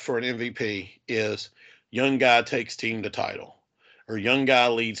narrative for an MVP is young guy takes team to title, or young guy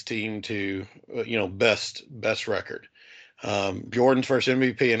leads team to, best record. Jordan's first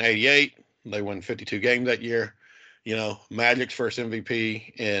MVP in '88, they won 52 games that year. Magic's first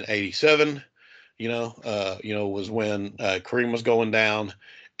MVP in '87, was when Kareem was going down,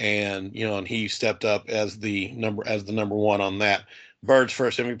 and and he stepped up as the number one on that. Bird's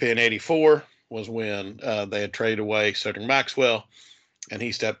first MVP in '84 was when they had traded away Cedric Maxwell, and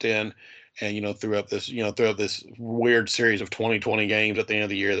he stepped in and threw up this weird series of 20 games at the end of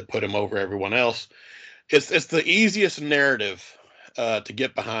the year that put him over everyone else. It's the easiest narrative to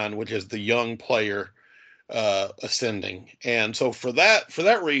get behind, which is the young player ascending. And so for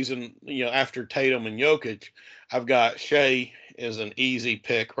that reason, after Tatum and Jokic, I've got Shea is an easy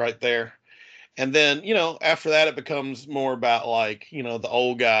pick right there. And then, after that, it becomes more about like, the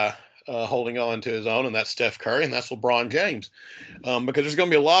old guy holding on to his own, and that's Steph Curry, and that's LeBron James. Because there's going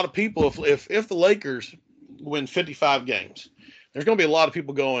to be a lot of people, if the Lakers win 55 games, there's going to be a lot of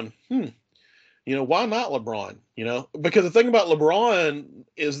people going, why not LeBron? Because the thing about LeBron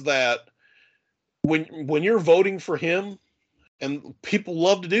is that when you're voting for him, and people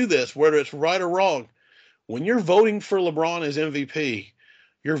love to do this, whether it's right or wrong, when you're voting for LeBron as MVP,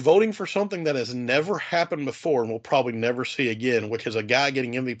 you're voting for something that has never happened before and we'll probably never see again, which is a guy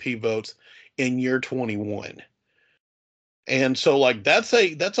getting MVP votes in year 21. And so, like, that's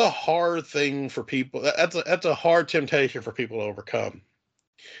a hard thing for people. That's a hard temptation for people to overcome.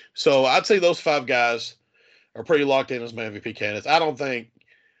 So I'd say those five guys are pretty locked in as my MVP candidates. I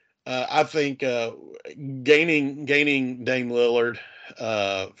think gaining Dame Lillard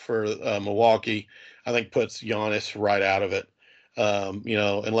for Milwaukee, I think puts Giannis right out of it.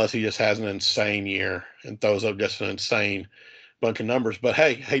 Unless he just has an insane year and throws up just an insane bunch of numbers. But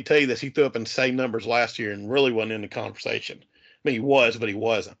hey, tell you this, he threw up insane numbers last year and really wasn't in the conversation. I mean, he was, but he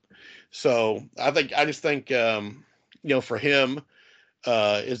wasn't. So I just think for him,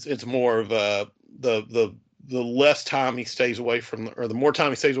 it's more of the less time he stays away from, or the more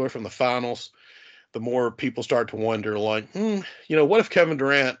time he stays away from the finals, the more people start to wonder, like, what if Kevin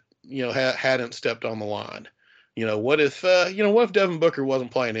Durant, hadn't stepped on the line? What if Devin Booker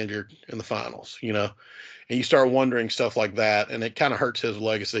wasn't playing injured in the finals? And you start wondering stuff like that, and it kind of hurts his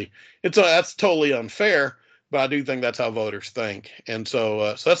legacy. That's totally unfair, but I do think that's how voters think. And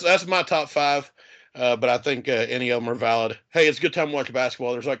so that's my top five. But I think any of them are valid. Hey, it's a good time to watch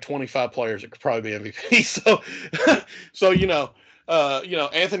basketball. There's like 25 players that could probably be MVP. So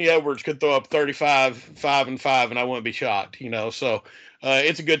Anthony Edwards could throw up 35, 5-5, and I wouldn't be shocked. So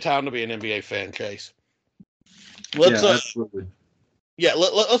it's a good time to be an NBA fan, Chase. Absolutely.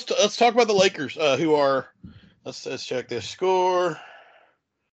 Let's talk about the Lakers, who are. Let's check this score.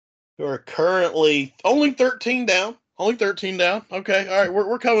 who are currently only 13 down. Only 13 down. Okay, all right,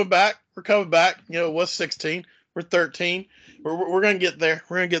 we're coming back. We're coming back. You know, it was 16. We're 13. We're going to get there.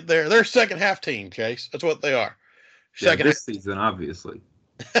 We're going to get there. They're a second half team, Chase. That's what they are. Yeah, Second half. this season, obviously.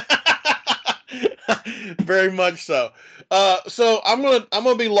 Very much so. So I'm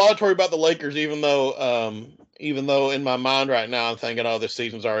gonna be laudatory about the Lakers, even though in my mind right now I'm thinking, oh, this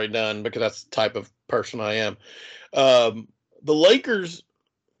season's already done because that's the type of person I am. The Lakers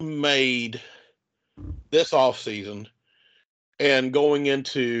made this offseason and going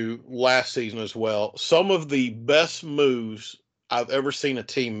into last season as well some of the best moves I've ever seen a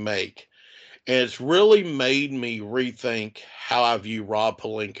team make. And it's really made me rethink how I view Rob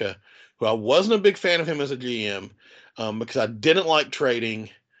Pelinka, who I wasn't a big fan of him as a GM, because I didn't like trading,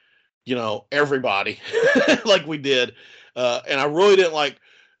 everybody like we did, and I really didn't like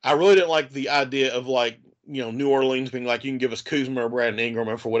the idea of like New Orleans being like you can give us Kuzma or Brandon Ingram,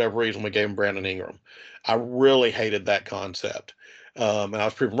 and for whatever reason we gave him Brandon Ingram. I really hated that concept, and I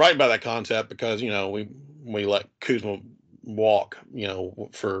was proven right by that concept because we let Kuzma walk,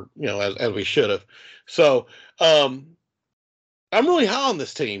 for as we should have. So I'm really high on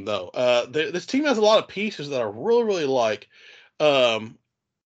this team though. This team has a lot of pieces that I really really like. Um,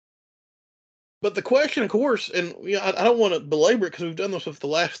 but the question, of course, and I don't want to belabor it because we've done this with the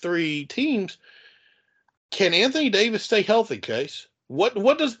last three teams. Can Anthony Davis stay healthy, Chase? What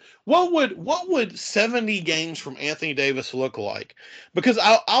would 70 games from Anthony Davis look like? Because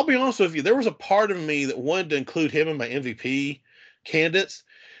I'll be honest with you, there was a part of me that wanted to include him in my MVP candidates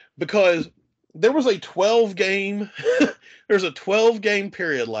because there was a 12 game there's a 12 game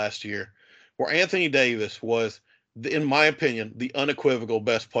period last year where Anthony Davis was, in my opinion, the unequivocal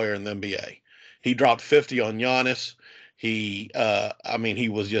best player in the NBA. He dropped 50 on Giannis. He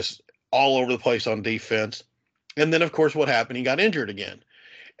was just all over the place on defense. And then, of course, what happened? He got injured again.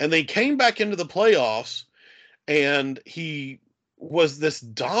 And they came back into the playoffs, and he was this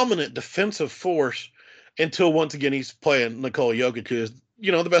dominant defensive force until once again he's playing Nikola Jokic, who is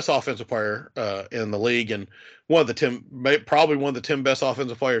the best offensive player in the league and probably one of the 10 best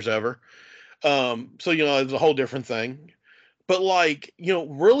offensive players ever. So it's a whole different thing. But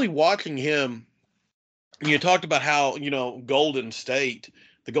really watching him, you talked about how the Golden State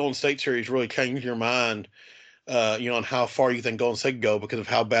series really changed your mind, on how far you think Golden State could go because of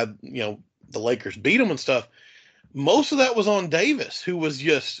how bad the Lakers beat them and stuff. Most of that was on Davis, who was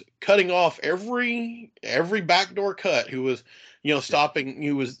just cutting off every backdoor cut, who was stopping,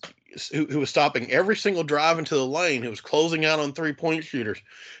 who was stopping every single drive into the lane, who was closing out on 3-point shooters,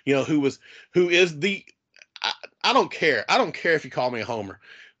 who is the I don't care. I don't care if you call me a homer.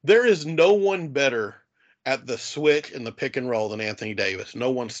 There is no one better at the switch and the pick and roll than Anthony Davis.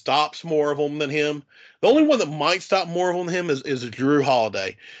 No one stops more of them than him. The only one that might stop more of them than him is Drew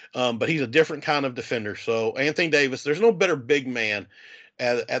Holiday, but he's a different kind of defender. So Anthony Davis, there's no better big man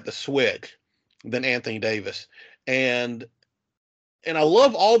at the switch than Anthony Davis. And I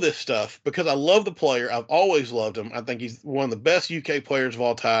love all this stuff because I love the player. I've always loved him. I think he's one of the best UK players of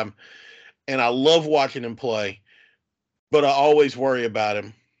all time, and I love watching him play. But I always worry about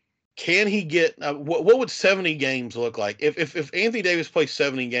him. Can he get what would 70 games look like? If Anthony Davis plays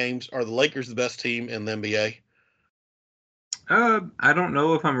 70 games, are the Lakers the best team in the NBA? I don't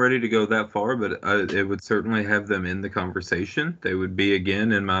know if I'm ready to go that far, but it would certainly have them in the conversation. They would be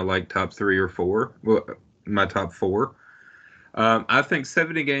again in my top 3 or 4, well, my top 4. I think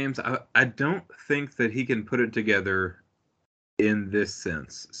 70 games. I don't think that he can put it together in this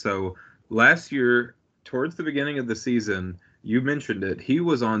sense. So last year, towards the beginning of the season, you mentioned it, he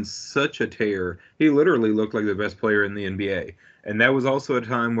was on such a tear. He literally looked like the best player in the NBA. And that was also a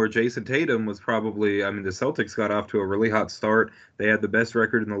time where Jason Tatum was probably, the Celtics got off to a really hot start. They had the best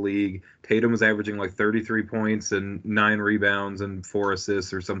record in the league. Tatum was averaging 33 points and 9 rebounds and 4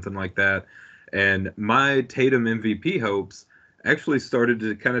 assists or something like that. And my Tatum MVP hopes actually started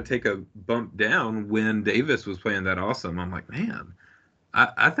to kind of take a bump down when Davis was playing that awesome. I'm like, man,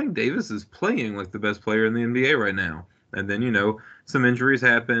 I think Davis is playing like the best player in the NBA right now. And then, some injuries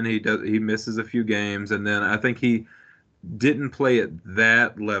happen. He misses a few games. And then I think he didn't play at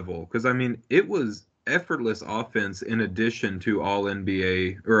that level. Because, it was effortless offense in addition to all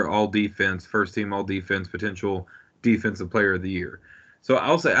NBA or all defense, first team all defense, potential defensive player of the year. So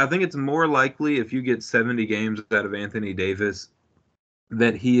I'll say I think it's more likely if you get 70 games out of Anthony Davis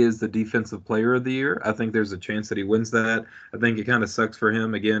that he is the defensive player of the year. I think there's a chance that he wins that. I think it kind of sucks for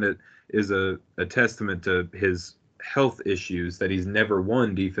him. Again, it is a testament to his health issues that he's never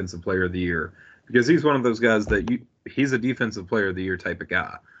won defensive player of the year, because he's one of those guys that he's a defensive player of the year type of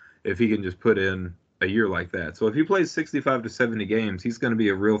guy. If he can just put in a year like that. So if he plays 65 to 70 games, he's going to be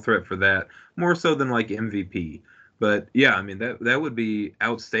a real threat for that, more so than like MVP. But yeah, I mean that would be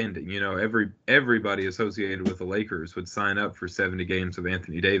outstanding. You know, everybody associated with the Lakers would sign up for 70 games of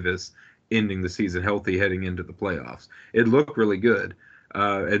Anthony Davis ending the season healthy heading into the playoffs. It looked really good.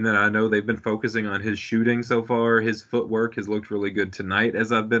 And then I know they've been focusing on his shooting so far. His footwork has looked really good tonight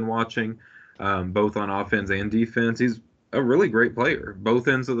as I've been watching, both on offense and defense. He's a really great player, both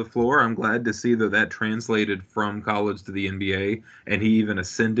ends of the floor. I'm glad to see that translated from college to the NBA, and he even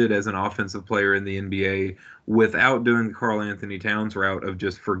ascended as an offensive player in the NBA without doing the Karl Anthony Towns route of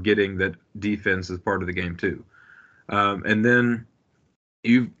just forgetting that defense is part of the game too. And then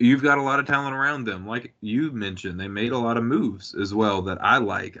you've got a lot of talent around them. Like you mentioned, they made a lot of moves as well that I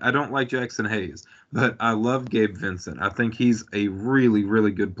like. I don't like Jackson Hayes, but I love Gabe Vincent. I think he's a really,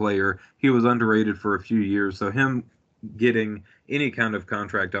 really good player. He was underrated for a few years, so him getting any kind of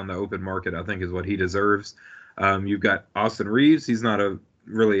contract on the open market, I think, is what he deserves. You've got Austin Reeves. He's not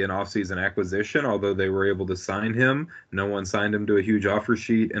really an offseason acquisition, although they were able to sign him. No one signed him to a huge offer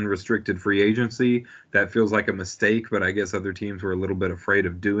sheet and restricted free agency. That feels like a mistake, but I guess other teams were a little bit afraid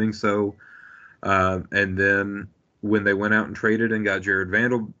of doing so. And then when they went out and traded and got Jared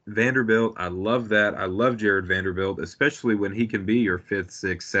Vanderbilt, I love that. I love Jared Vanderbilt, especially when he can be your fifth,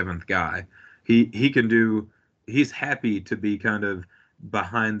 sixth, seventh guy. He can do. He's happy to be kind of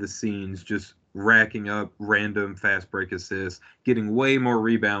behind the scenes, just racking up random fast break assists, getting way more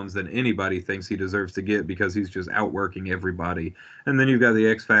rebounds than anybody thinks he deserves to get because he's just outworking everybody. And then you've got the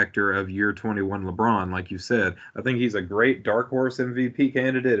X factor of year 21 LeBron, like you said. I think he's a great dark horse MVP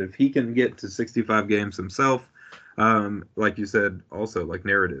candidate if he can get to 65 games himself. Like you said, also like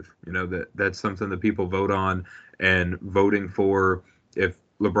narrative, you know, that's something that people vote on, and voting for if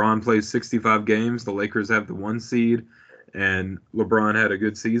LeBron plays 65 games, the Lakers have the 1 seed, and LeBron had a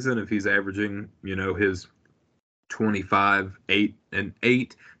good season. If he's averaging, you know, his 25, 8, and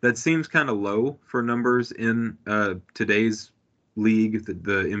 8, that seems kind of low for numbers in today's league,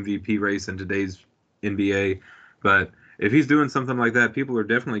 the MVP race in today's NBA. But if he's doing something like that, people are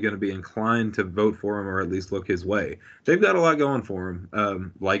definitely going to be inclined to vote for him or at least look his way. They've got a lot going for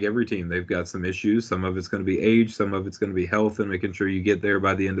him. Like every team, they've got some issues. Some of it's going to be age, some of it's going to be health, and making sure you get there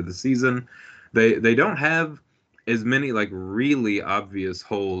by the end of the season. They don't have as many like really obvious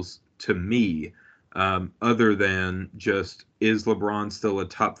holes to me, other than just, is LeBron still a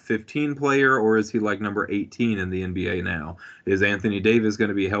top 15 player, or is he like number 18 in the NBA now? Is Anthony Davis going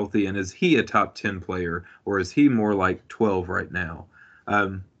to be healthy, and is he a top 10 player, or is he more like 12 right now?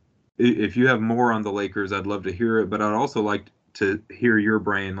 If you have more on the Lakers, I'd love to hear it, but I'd also like to hear your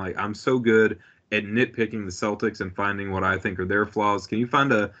brain. Like, I'm so good at nitpicking the Celtics and finding what I think are their flaws. Can you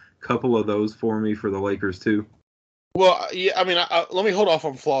find a couple of those for me for the Lakers too? Well, yeah, I mean, let me hold off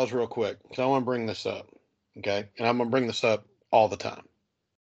on flaws real quick because I want to bring this up, okay? And I'm going to bring this up all the time.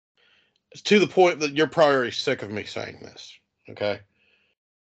 It's to the point that you're probably sick of me saying this, okay?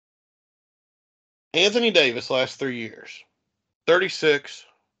 Anthony Davis last 3 years, 36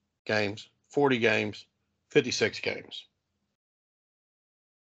 games, 40 games, 56 games.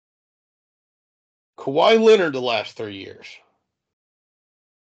 Kawhi Leonard the last 3 years,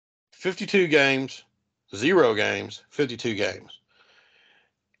 52 games, 0 games, 52 games.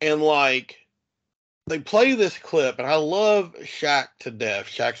 And like, they play this clip, and I love Shaq to death.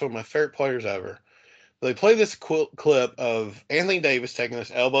 Shaq's one of my favorite players ever. They play this clip of Anthony Davis taking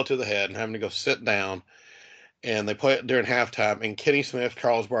this elbow to the head and having to go sit down, and they play it during halftime, and Kenny Smith,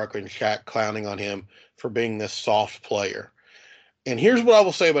 Charles Barkley, and Shaq clowning on him for being this soft player. And here's what I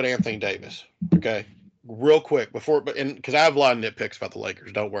will say about Anthony Davis, okay? Real quick, because I have a lot of nitpicks about the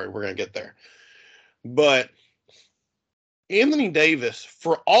Lakers. Don't worry, we're going to get there. But Anthony Davis,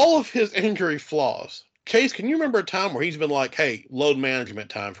 for all of his injury flaws, Chase, can you remember a time where he's been like, hey, load management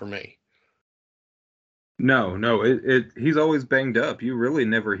time for me? No, he's always banged up. You really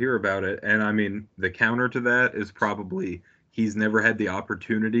never hear about it. And I mean, the counter to that is probably he's never had the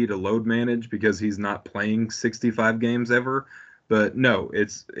opportunity to load manage because he's not playing 65 games ever. But no,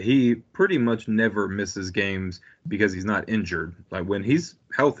 he pretty much never misses games because he's not injured. Like when he's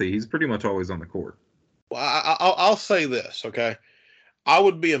healthy, he's pretty much always on the court. Well, I'll say this, okay? I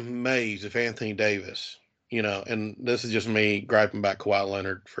would be amazed if Anthony Davis, and this is just me griping back Kawhi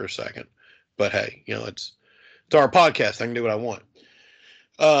Leonard for a second, but hey, it's our podcast. I can do what I want.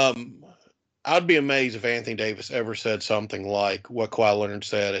 I'd be amazed if Anthony Davis ever said something like what Kawhi Leonard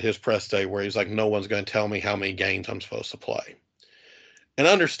said at his press day, where he's like, no one's going to tell me how many games I'm supposed to play. And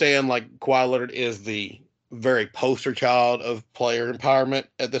understand, like, Kawhi Leonard is the very poster child of player empowerment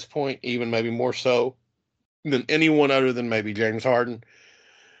at this point, even maybe more so than anyone other than maybe James Harden.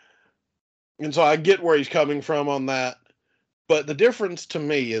 And so I get where he's coming from on that. But the difference to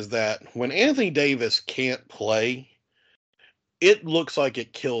me is that when Anthony Davis can't play, it looks like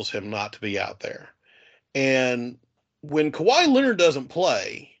it kills him not to be out there. And when Kawhi Leonard doesn't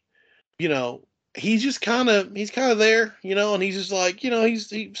play, you know, he's kind of there, and he's just like,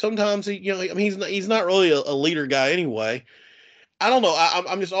 sometimes he's not really a leader guy anyway. I don't know.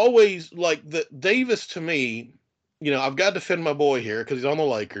 I'm just always like the Davis to me. I've got to defend my boy here because he's on the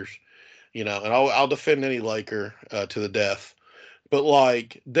Lakers. And I'll defend any Laker to the death. But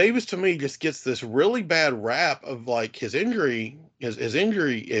like Davis to me just gets this really bad rap of like his injury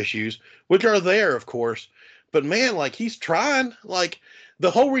issues, which are there, of course. But man, like he's trying. Like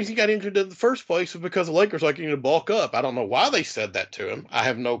the whole reason he got injured in the first place was because the Lakers like you need to bulk up. I don't know why they said that to him. I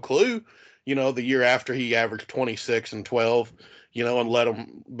have no clue. The year after he averaged 26 and 12, and led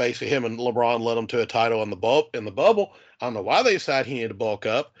him basically him and LeBron led him to a title in the bubble. I don't know why they decided he needed to bulk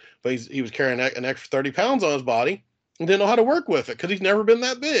up, but he was carrying an extra 30 pounds on his body and didn't know how to work with it because he's never been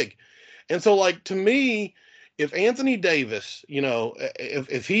that big. And so, like to me, if Anthony Davis,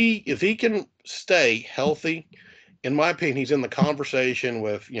 if he can stay healthy, in my opinion, he's in the conversation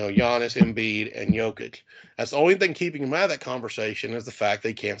with Giannis, Embiid, and Jokic. That's the only thing keeping him out of that conversation is the fact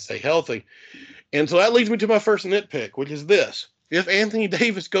they can't stay healthy. And so that leads me to my first nitpick, which is this: if Anthony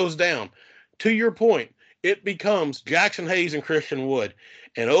Davis goes down, to your point, it becomes Jackson Hayes and Christian Wood,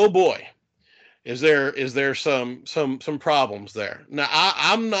 and oh boy, is there some problems there. Now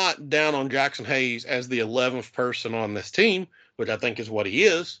I'm not down on Jackson Hayes as the 11th person on this team, which I think is what he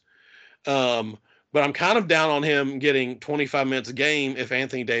is. But I'm kind of down on him getting 25 minutes a game if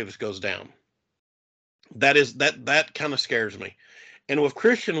Anthony Davis goes down. That kind of scares me. And with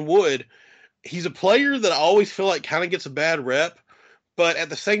Christian Wood, he's a player that I always feel like kind of gets a bad rep, but at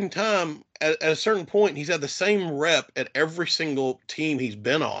the same time, at a certain point, he's had the same rep at every single team he's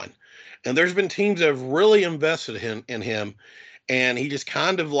been on. And there's been teams that have really invested in him, and he just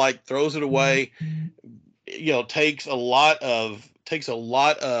kind of like throws it away. Takes a lot of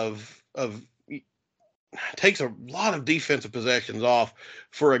defensive possessions off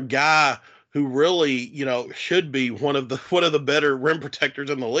for a guy who really, should be one of the better rim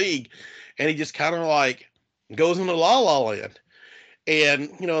protectors in the league, and he just kind of like goes into la la land. And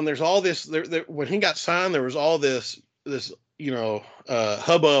and there's all this. When he got signed, there was all this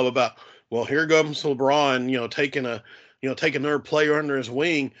hubbub about, well, here comes LeBron, taking another player under his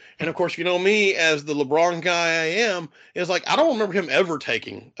wing. And of course, me as the LeBron guy I am, is like I don't remember him ever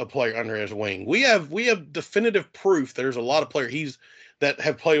taking a player under his wing. We have definitive proof there's a lot of players that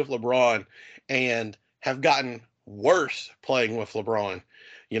have played with LeBron and have gotten worse playing with LeBron,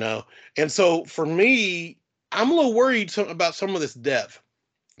 And so for me, I'm a little worried about some of this depth.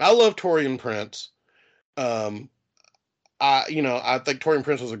 I love Taurean Prince. I think Taurean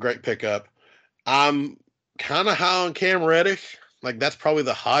Prince was a great pickup. I'm kind of high on Cam Reddish. Like that's probably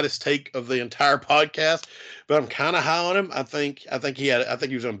the hottest take of the entire podcast, but I'm kind of high on him. I think he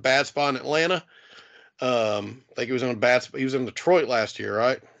was in a bad spot in Atlanta. I think he was in Detroit last year,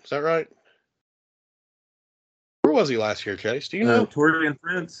 right? Is that right? Where was he last year, Chase? Do you know? Taurean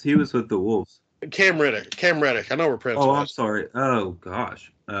Prince, he was with the Wolves. Cam Reddish. I know where Prince was. Oh, I'm sorry. Oh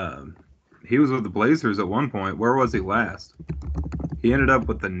gosh. He was with the Blazers at one point. Where was he last? He ended up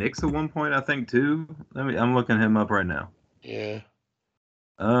with the Knicks at one point, I think, too. I'm looking him up right now. Yeah.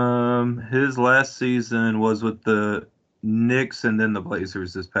 His last season was with the Knicks and then the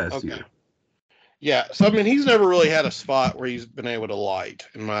Blazers this past year. Yeah. So he's never really had a spot where he's been able to light,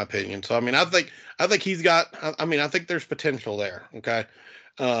 in my opinion. So I think he's got. I think there's potential there. Okay.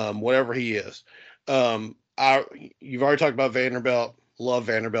 Whatever he is. You've already talked about Vanderbilt. Love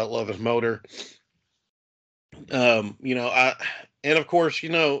Vanderbilt. Love his motor. And of course,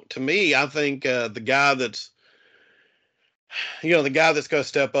 to me, I think the guy that's going to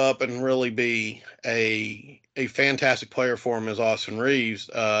step up and really be a fantastic player for him is Austin Reeves.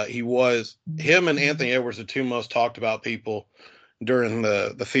 Him and Anthony Edwards, the two most talked about people during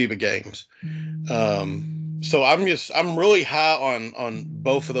the FIBA games. So I'm really high on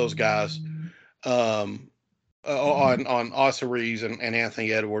both of those guys. On Austin Reeves and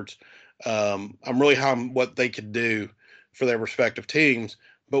Anthony Edwards. I'm really high on what they could do for their respective teams.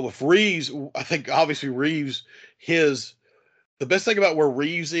 But with Reeves, I think obviously Reeves, the best thing about where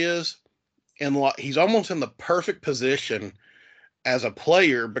Reeves is, and he's almost in the perfect position as a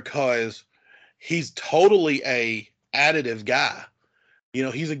player because he's totally a additive guy.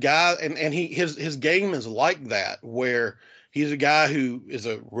 He's a guy, and his game is like that, where he's a guy who is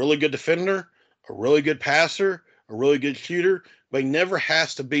a really good defender, a really good passer, a really good shooter, but he never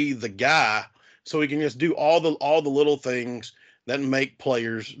has to be the guy. So he can just do all the little things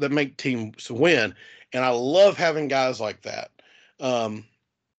that make teams win. And I love having guys like that. Um,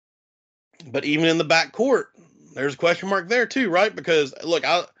 but even in the backcourt, there's a question mark there too, right? Because look,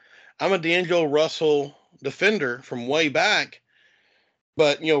 I'm a D'Angelo Russell defender from way back,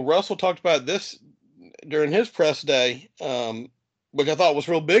 but Russell talked about this during his press day, which I thought was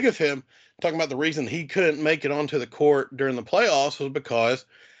real big of him, talking about the reason he couldn't make it onto the court during the playoffs was because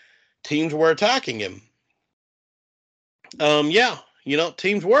teams were attacking him. Yeah,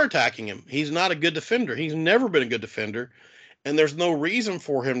 teams were attacking him. He's not a good defender. He's never been a good defender, and there's no reason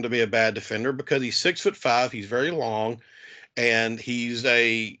for him to be a bad defender because he's 6'5". He's very long, and he's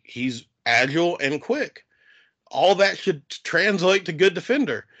agile and quick. All that should translate to good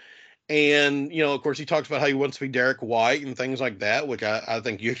defender. And, of course, he talks about how he wants to be Derek White and things like that, which I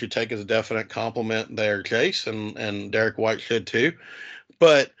think you should take as a definite compliment there, Chase, and Derek White should too.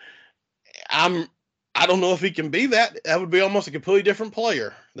 But I don't know if he can be that. That would be almost a completely different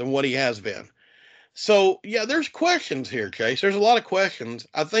player than what he has been. So, yeah, there's questions here, Chase. There's a lot of questions.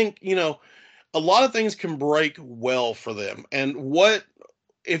 I think, a lot of things can break well for them. And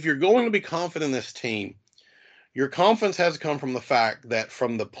if you're going to be confident in this team, your confidence has to come from the fact that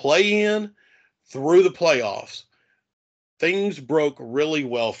from the play-in through the playoffs, things broke really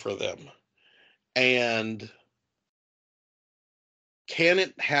well for them. And can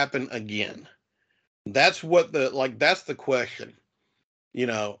it happen again? That's that's the question.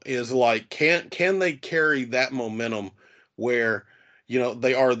 Is like, can they carry that momentum where,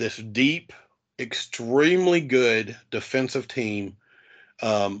 they are this deep, extremely good defensive team,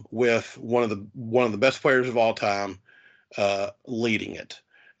 with one of the best players of all time, leading it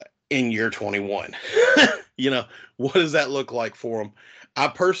in year 21. What does that look like for them? I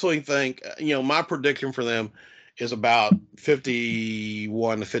personally think, my prediction for them is about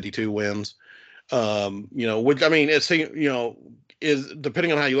 51 to 52 wins. Which, I mean, is,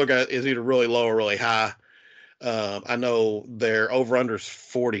 depending on how you look at it, is either really low or really high. I know their over-under's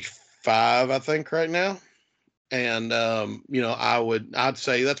 45, I think, right now. And, I'd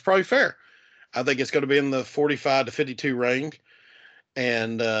say that's probably fair. I think it's going to be in the 45 to 52 range.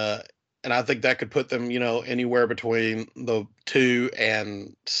 And I think that could put them, anywhere between the 2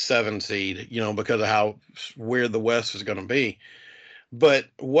 and 7 seed, because of how weird the West is going to be. But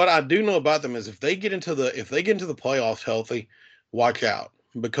what I do know about them is if they get into the playoffs healthy, watch out,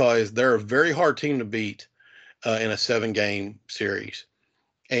 because they're a very hard team to beat in a 7-game series.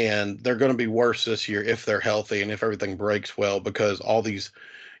 And they're going to be worse this year if they're healthy and if everything breaks well, because all these,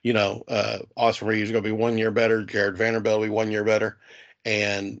 Austin Reeves is going to be 1 year better. Jared Vanderbilt will be 1 year better.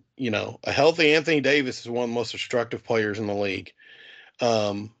 And, a healthy Anthony Davis is one of the most destructive players in the league.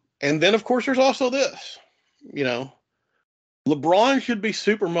 And then, of course, there's also this, LeBron should be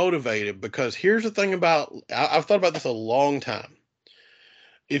super motivated, because here's the thing about, I've thought about this a long time.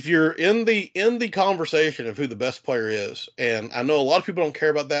 If you're in the conversation of who the best player is, and I know a lot of people don't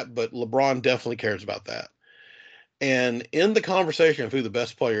care about that, but LeBron definitely cares about that. And in the conversation of who the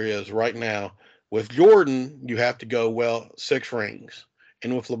best player is right now, with Jordan, you have to go, 6 rings.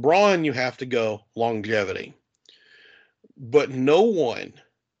 And with LeBron, you have to go longevity. But no one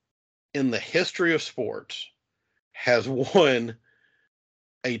in the history of sports has won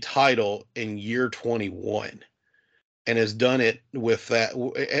a title in year 21. And has done it with that,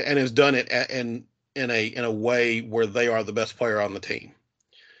 and has done it in a way where they are the best player on the team.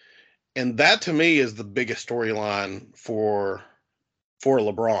 And that, to me, is the biggest storyline for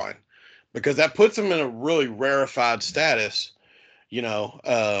LeBron, because that puts him in a really rarefied status,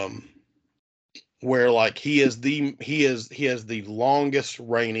 where like he has the longest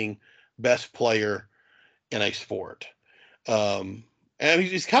reigning best player in a sport. And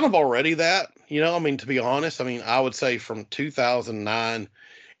he's kind of already that, I mean, to be honest, I mean, I would say from 2009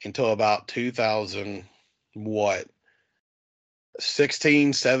 until about 2000,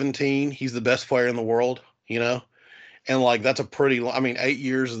 16, 17, he's the best player in the world, and like, that's a pretty, I mean, 8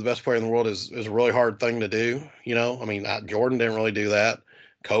 years as the best player in the world is a really hard thing to do, I mean, Jordan didn't really do that.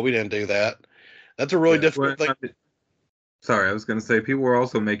 Kobe didn't do that. That's a really difficult thing. Sorry, I was going to say, people were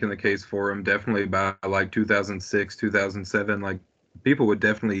also making the case for him definitely by like 2006, 2007. Like, people would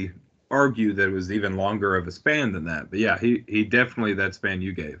definitely argue that it was even longer of a span than that. But yeah, he definitely, that span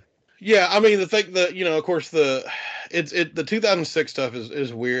you gave. Yeah, I mean, the thing that, of course, the 2006 stuff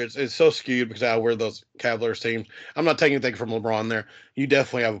is weird. It's so skewed because I wear those Cavaliers teams. I'm not taking anything from LeBron there. You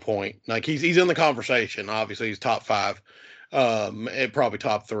definitely have a point. Like, he's in the conversation. Obviously, he's top 5, and probably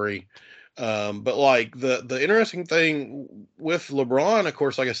top 3. But like, the interesting thing with LeBron, of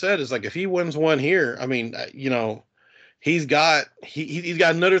course, like I said, is like, if he wins one here, I mean, he's got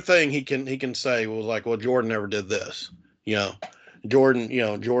another thing he can say, was like, well, Jordan never did this,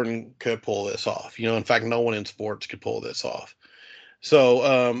 Jordan could pull this off. In fact, no one in sports could pull this off. So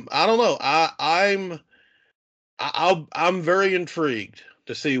I don't know. I'm very intrigued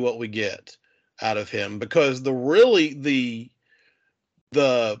to see what we get out of him, because the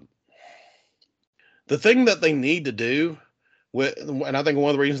the thing that they need to do and I think one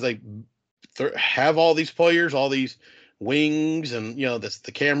of the reasons they have all these players, all these wings, and this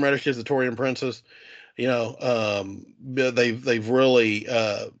the Cam Reddishes, the Torian Princes, they've really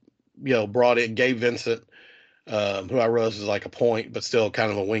brought in Gabe Vincent, who I realize is like a point, but still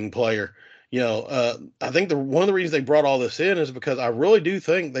kind of a wing player. I think one of the reasons they brought all this in is because I really do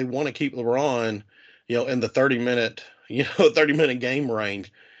think they want to keep LeBron, in the 30-minute, 30-minute game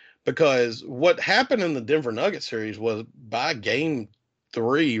range. Because what happened in the Denver Nuggets series was by game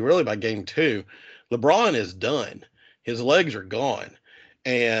 3, really by game 2, LeBron is done. His legs are gone.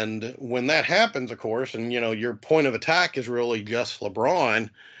 And when that happens, of course, and your point of attack is really just LeBron,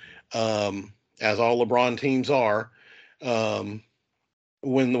 as all LeBron teams are.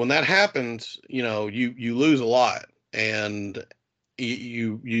 When that happens, you lose a lot, and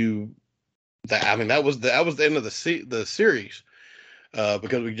that was the end of the series,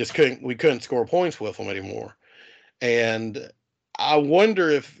 because we couldn't score points with them anymore. And I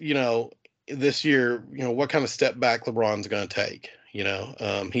wonder if this year, what kind of step back LeBron's going to take. He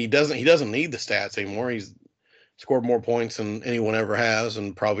doesn't need the stats anymore. He's scored more points than anyone ever has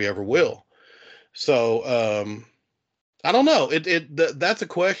and probably ever will. So I don't know. That's a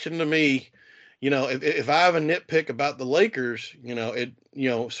question to me. If I have a nitpick about the Lakers,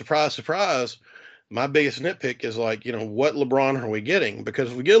 surprise, surprise, my biggest nitpick is like, what LeBron are we getting?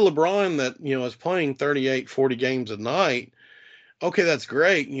 Because if we get a LeBron that, is playing 38, 40 games a night, okay, that's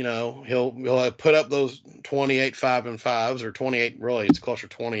great. He'll put up those 28 5-5s, or 28, really, it's closer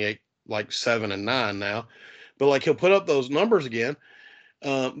to 28, like 7 and 9 now. But like, he'll put up those numbers again.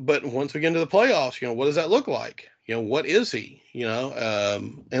 But once we get into the playoffs, what does that look like? What is he?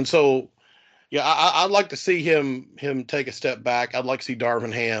 And so, yeah, I'd like to see him take a step back. I'd like to see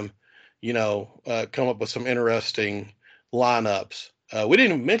Darvin Ham, come up with some interesting lineups. We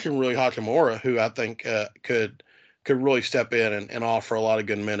didn't even mention really Hachimura, who I think could really step in and offer a lot of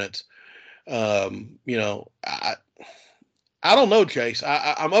good minutes. I don't know, Chase.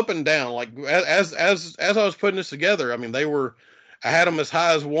 I'm up and down. Like as I was putting this together, I mean, I had them as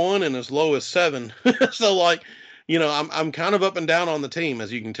high as 1 and as low as 7. So like, I'm kind of up and down on the team,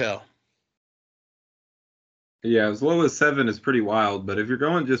 as you can tell. Yeah, as low as 7 is pretty wild, but if you're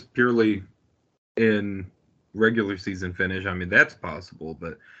going just purely in regular season finish, I mean, that's possible.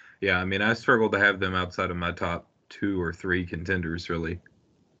 But yeah, I mean, I struggle to have them outside of my top 2 or 3 contenders, really,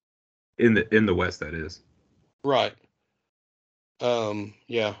 in the West, that is. Right.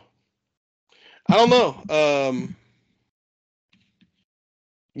 Yeah. I don't know.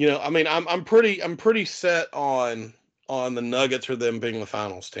 I mean, I'm pretty set on the Nuggets or them being the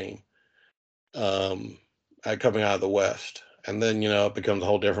finals team. Coming out of the West, and then it becomes a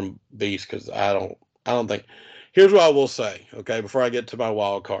whole different beast, because I don't think. Here's what I will say, okay, before I get to my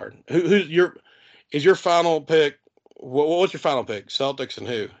wild card. Who's your final pick? What's your final pick? Celtics and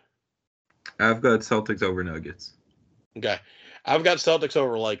who? I've got Celtics over Nuggets. Okay, I've got Celtics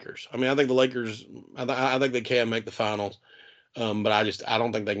over Lakers. I mean, I think the Lakers. I think they can make the finals, but I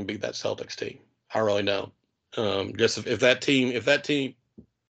don't think they can beat that Celtics team. I really don't. Just if that team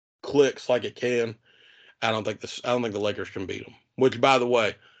clicks like it can, I don't think the Lakers can beat them. Which, by the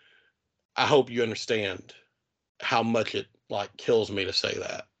way, I hope you understand how much it like kills me to say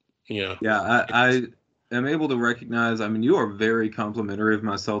that. Yeah, I am able to recognize. I mean, you are very complimentary of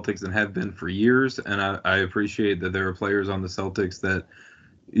my Celtics and have been for years, and I appreciate that there are players on the Celtics that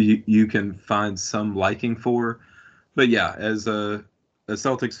you can find some liking for. But yeah, as a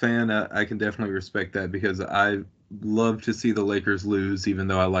Celtics fan, I can definitely respect that, because I love to see the Lakers lose, even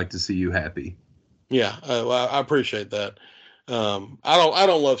though I like to see you happy. Yeah, well, I appreciate that. I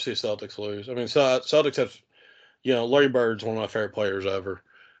don't love to see Celtics lose. I mean, Celtics have, Larry Bird's one of my favorite players ever.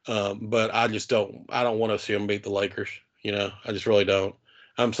 But I just don't. I don't want to see them beat the Lakers. I just really don't.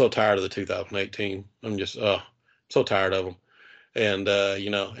 I'm so tired of the 2018. I'm just so tired of them. And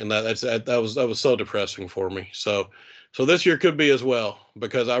and that was so depressing for me. So this year could be as well,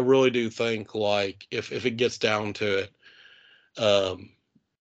 because I really do think, like, if it gets down to it, um,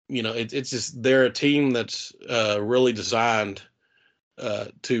 it's just they're a team that's really designed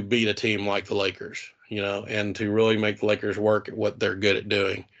to beat a team like the Lakers, and to really make the Lakers work at what they're good at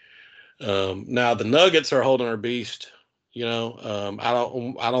doing. Now the Nuggets are holding our beast. I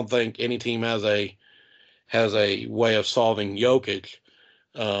don't think any team has a way of solving Jokic,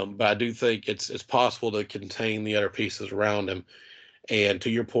 but I do think it's possible to contain the other pieces around him. and to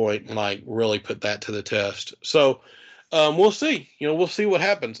your point, like really put that to the test. So we'll see. We'll see what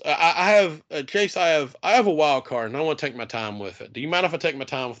happens. I have Chase. I have a wild card, and I want to take my time with it. Do you mind if I take my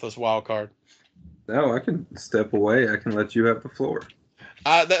time with this wild card? No, I can step away. I can let you have the floor.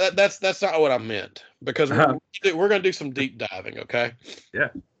 That's not what I meant because we're going to do some deep diving. Okay. Yeah.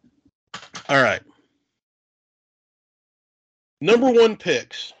 All right. Number one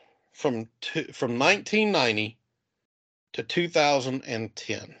picks from 1990 to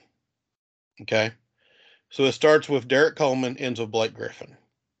 2010. Okay. So it starts with Derek Coleman, ends with Blake Griffin.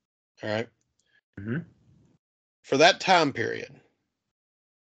 All right. Mm-hmm. For that time period,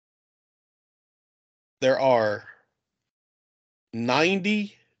 there are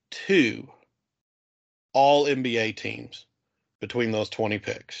 92 all NBA teams between those 20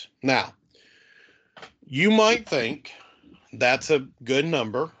 picks. Now, you might think that's a good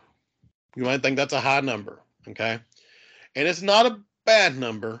number. You might think that's a high number. Okay. And it's not a bad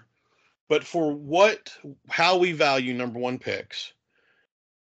number, but for how we value number one picks,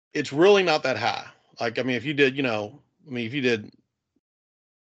 it's really not that high. Like, I mean, if you did, if you did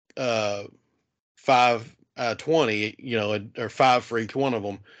 20, or 5 for each one of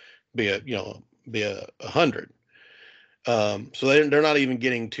them, be a 100. So they're not even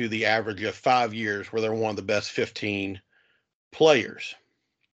getting to the average of 5 years where they're one of the best 15 players.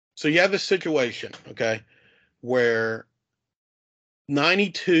 So you have this situation, okay, where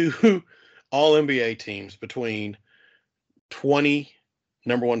 92 all NBA teams between 20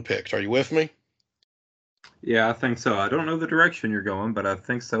 number one picks. Are you with me? Yeah, I think so. I don't know the direction you're going, but I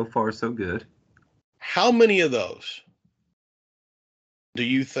think so far so good. How many of those do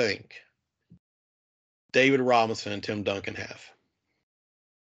you think David Robinson and Tim Duncan have?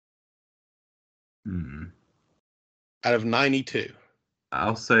 Out of 92.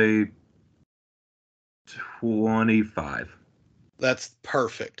 I'll say 25. That's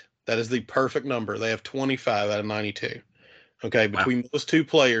perfect. That is the perfect number. They have 25 out of 92. Okay, between those two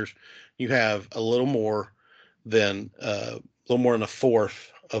players, you have a little more than a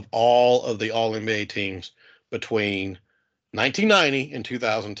fourth of all of the All NBA teams between 1990 and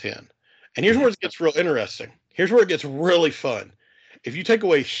 2010. And here's where it gets real interesting. Here's where it gets really fun. If you take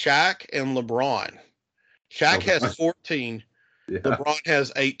away Shaq and LeBron, Shaq has 14, Yeah. LeBron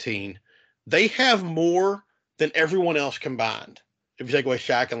has 18. They have more than everyone else combined if you take away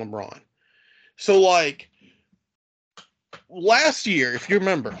Shaq and LeBron. So, like, last year, if you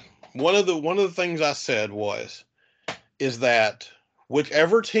remember, one of the things I said is that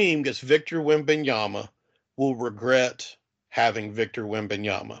whichever team gets Victor Wembanyama will regret having Victor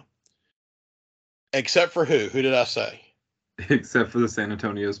Wembanyama. Except for who? Who did I say? Except for the San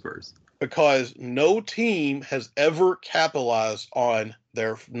Antonio Spurs. Because no team has ever capitalized on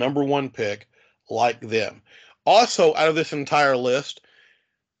their number one pick like them. Also, out of this entire list,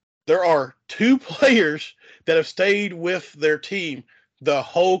 there are 2 players that have stayed with their team the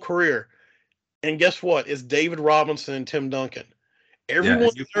whole career. And guess what? It's David Robinson and Tim Duncan. Every one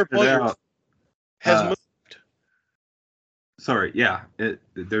of their players has moved. Sorry, yeah.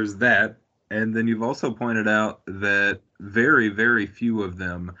 There's that. And then you've also pointed out that very, very few of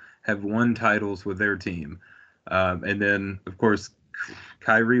them have won titles with their team. And then, of course,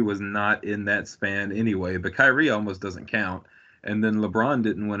 Kyrie was not in that span anyway, but Kyrie almost doesn't count. And then LeBron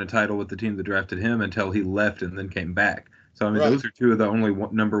didn't win a title with the team that drafted him until he left and then came back. So, I mean, those are 2 of the only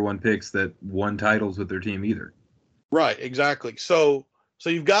number one picks that won titles with their team either. Right, exactly. So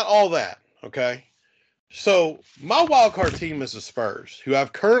you've got all that, okay? So my wild card team is the Spurs, who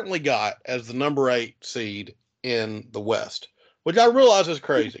I've currently got as the number 8 seed in the West, which I realize is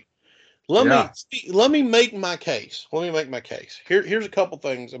crazy. Let me make my case. Here's a couple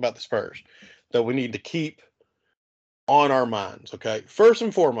things about the Spurs that we need to keep on our minds, okay? First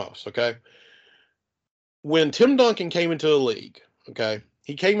and foremost, okay? When Tim Duncan came into the league, okay?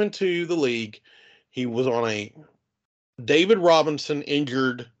 He came into the league, he was on a David Robinson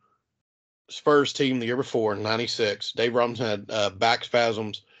injured Spurs team the year before, in 96. Dave Robinson had back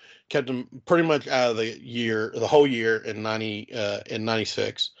spasms, kept him pretty much out of the whole year in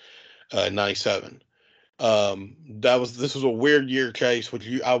 96, 97. This was a weird year, Chase, which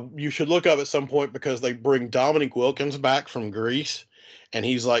you should look up at some point because they bring Dominic Wilkins back from Greece, and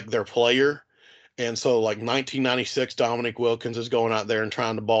he's like their player. And so, like 1996, Dominic Wilkins is going out there and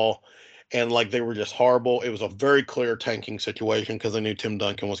trying to ball, and like they were just horrible. It was a very clear tanking situation because they knew Tim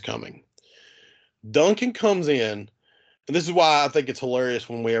Duncan was coming. Duncan comes in, and this is why I think it's hilarious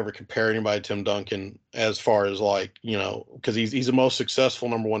when we ever compare anybody to Tim Duncan as far as like, because he's the most successful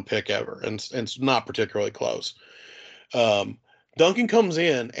number one pick ever, and it's not particularly close. Duncan comes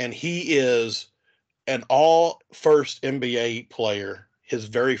in, and he is an all first NBA player his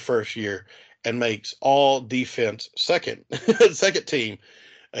very first year and makes all defense second second team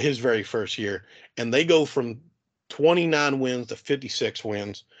his very first year, and they go from 29 wins to 56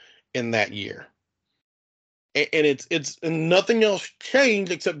 wins in that year. And it's and nothing else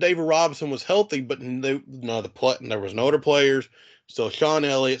changed except David Robinson was healthy, but there was no other players. Still Sean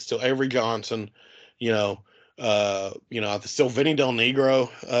Elliott, still Avery Johnson, still Vinny Del Negro,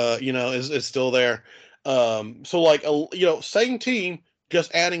 is still there. So like same team,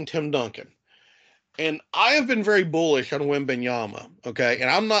 just adding Tim Duncan. And I have been very bullish on Wembanyama. Okay, and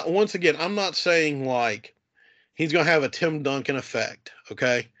I'm not saying like he's gonna have a Tim Duncan effect.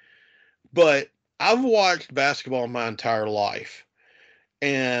 Okay, but I've watched basketball my entire life,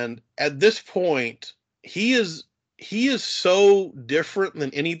 and at this point, he is he is so different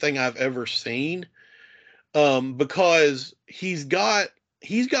than anything I've ever seen. Because he's got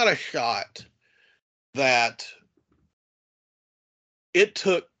a shot that it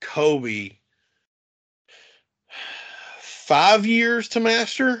took Kobe 5 years to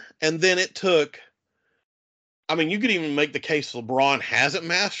master, and then it took. I mean, you could even make the case LeBron hasn't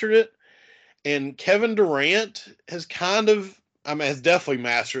mastered it, and Kevin Durant has has definitely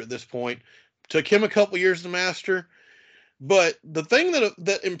mastered it at this point. Took him a couple years to master, but the thing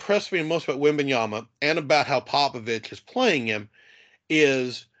that impressed me most about Wembanyama and about how Popovich is playing him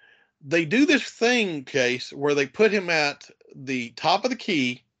is they do this thing, Case, where they put him at the top of the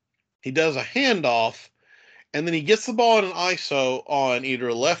key. He does a handoff, and then he gets the ball in an ISO on either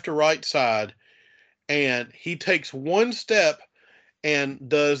a left or right side, and he takes one step and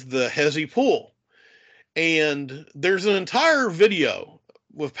does the hezzy pull. And there's an entire video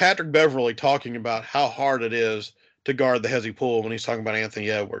with Patrick Beverley talking about how hard it is to guard the hezzy pull when he's talking about Anthony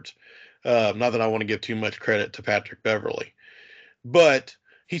Edwards. Not that I want to give too much credit to Patrick Beverley, but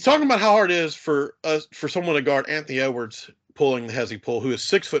he's talking about how hard it is for someone to guard Anthony Edwards pulling the hezzy pull, who is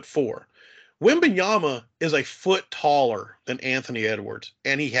 6'4". Wembanyama is a foot taller than Anthony Edwards,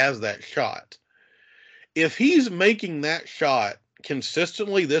 and he has that shot. If he's making that shot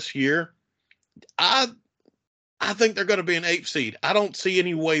consistently this year, I think they're going to be an 8 seed. I don't see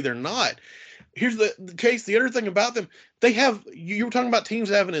any way they're not. Here's the case. The other thing about them, you were talking about teams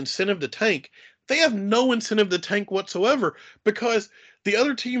have an incentive to tank. They have no incentive to tank whatsoever because the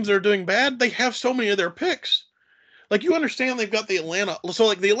other teams that are doing bad, they have so many of their picks. Like, you understand they've got the Atlanta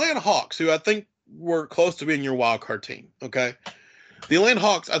Hawks, who I think were close to being your wild card team, okay? The Atlanta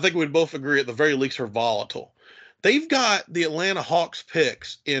Hawks, I think we'd both agree at the very least are volatile. They've got the Atlanta Hawks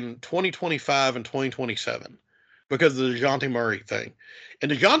picks in 2025 and 2027 because of the DeJounte Murray thing.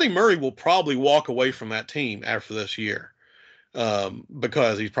 And DeJounte Murray will probably walk away from that team after this year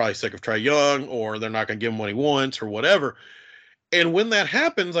because he's probably sick of Trae Young, or they're not going to give him what he wants or whatever. And when that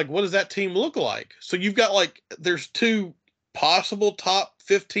happens, like, what does that team look like? So you've got, like, there's two possible top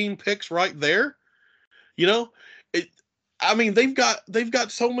 15 picks right there. You know, they've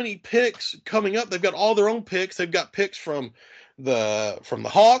got so many picks coming up. They've got all their own picks. They've got picks from the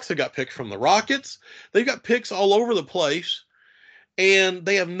Hawks. They've got picks from the Rockets. They've got picks all over the place, and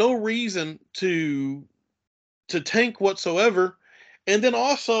they have no reason to tank whatsoever. And then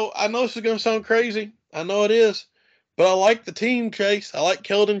also, I know this is going to sound crazy. I know it is. But I like the team, Chase. I like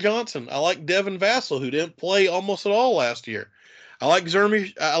Keldon Johnson. I like Devin Vassell, who didn't play almost at all last year. I like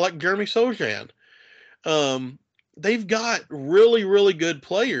Jeremy Sochan. They've got really, really good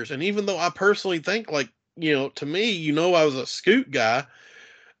players. And even though I personally think, like, to me, I was a Scoot guy,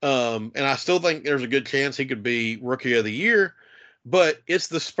 and I still think there's a good chance he could be Rookie of the Year, but it's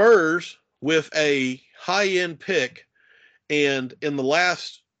the Spurs with a high-end pick, and in the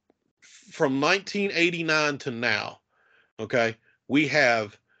last, from 1989 to now, okay, we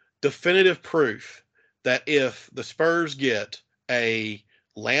have definitive proof that if the Spurs get a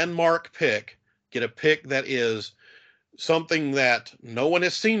landmark pick, get a pick that is something that no one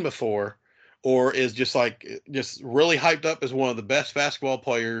has seen before, or is just really hyped up as one of the best basketball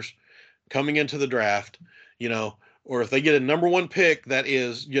players coming into the draft, or if they get a number one pick that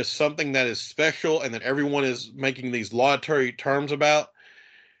is just something that is special and that everyone is making these laudatory terms about,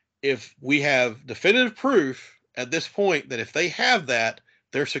 if we have definitive proof at this point that if they have that,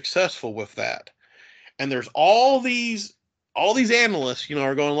 they're successful with that. And there's all these analysts,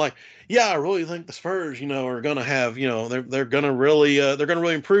 are going like, yeah, I really think the Spurs, are going to have, they're going to really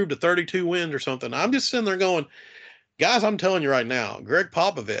improve to 32 wins or something. I'm just sitting there going, guys, I'm telling you right now, Greg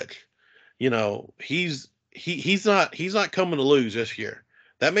Popovich, he's not coming to lose this year.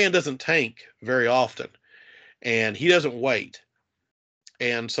 That man doesn't tank very often, and he doesn't wait.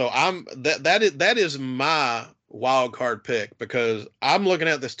 And so that is my wild card pick, because I'm looking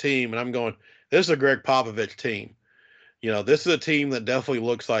at this team and I'm going, this is a Greg Popovich team. This is a team that definitely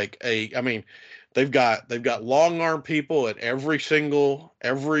looks like I mean, they've got long arm people at every single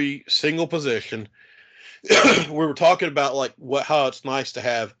position. We were talking about like how it's nice to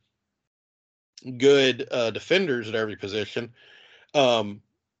have good defenders at every position.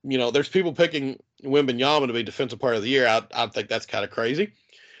 There's people picking Wembanyama to be defensive player of the year. I think that's kind of crazy,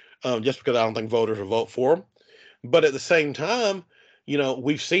 just because I don't think voters will vote for him. But at the same time,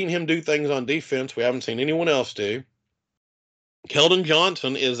 we've seen him do things on defense we haven't seen anyone else do. Keldon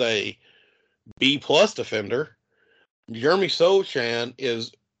Johnson is a B+ defender. Jeremy Sochan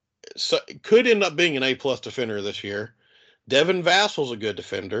could end up being an A+ defender this year. Devin Vassal's a good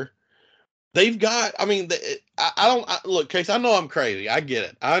defender. They've got. I mean, look, Case. I know I'm crazy. I get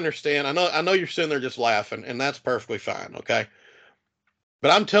it. I understand. I know you're sitting there just laughing, and that's perfectly fine. Okay,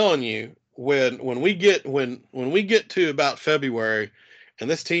 but I'm telling you, when we get to about February, and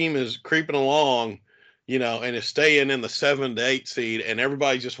this team is creeping along, and is staying in the 7 to 8 seed, and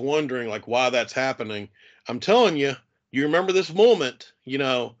everybody's just wondering like why that's happening. I'm telling you, you remember this moment,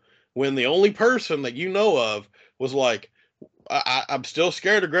 when the only person that you know of was like, I'm still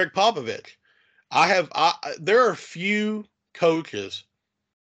scared of Greg Popovich. There are few coaches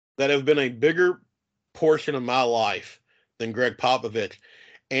that have been a bigger portion of my life than Greg Popovich.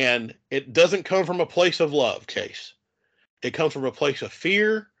 And it doesn't come from a place of love, Chase. It comes from a place of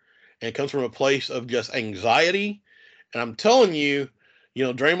fear, and it comes from a place of just anxiety. And I'm telling you,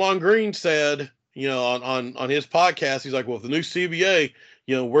 Draymond Green said, on his podcast, he's like, well, with the new CBA,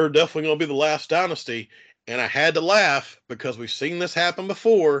 we're definitely going to be the last dynasty. And I had to laugh because we've seen this happen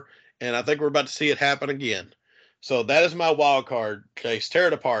before, and I think we're about to see it happen again. So that is my wild card, Chase. Tear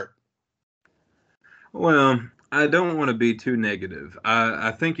it apart. Well, I don't want to be too negative.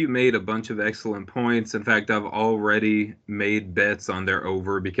 I think you made a bunch of excellent points. In fact, I've already made bets on their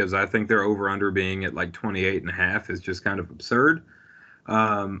over because I think their over-under being at like 28.5 is just kind of absurd.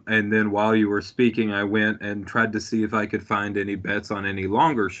 And then while you were speaking, I went and tried to see if I could find any bets on any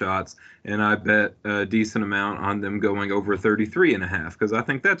longer shots, and I bet a decent amount on them going over 33.5 because I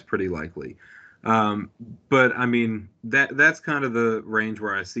think that's pretty likely. But I mean, that's kind of the range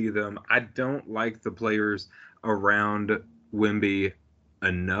where I see them. I don't like the players around Wemby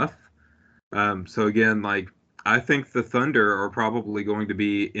enough. So again, like I think the Thunder are probably going to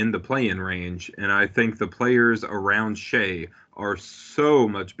be in the play-in range, and I think the players around Shea are so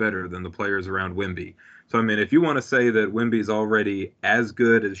much better than the players around Wemby. So I mean, if you want to say that Wemby's already as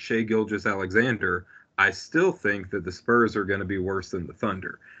good as Shea Gilgeous-Alexander, I still think that the Spurs are going to be worse than the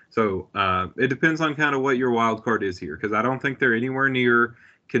Thunder. So it depends on kind of what your wild card is here, because I don't think they're anywhere near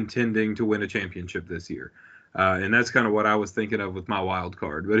contending to win a championship this year. And that's kind of what I was thinking of with my wild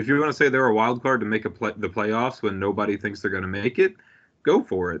card. But if you want to say they're a wild card to make the playoffs when nobody thinks they're going to make it, go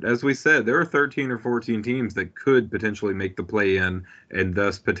for it. As we said, there are 13 or 14 teams that could potentially make the play-in and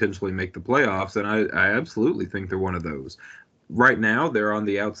thus potentially make the playoffs, and I absolutely think they're one of those. Right now, they're on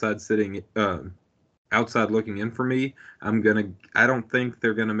the outside outside looking in for me. I don't think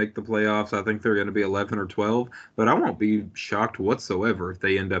they're gonna make the playoffs. I think they're gonna be 11 or 12, but I won't be shocked whatsoever if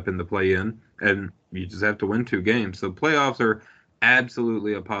they end up in the play-in. And you just have to win 2 games. So playoffs are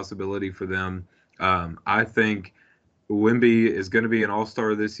absolutely a possibility for them. I think Wemby is going to be an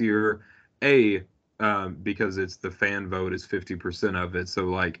all-star this year. Because it's the fan vote is 50% of it. So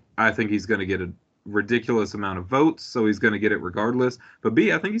like I think he's going to get a ridiculous amount of votes, so he's going to get it regardless. But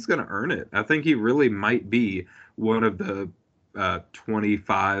B, I think he's going to earn it. I think he really might be one of the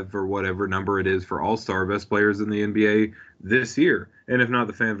 25 or whatever number it is for all-star best players in the NBA this year. And if not,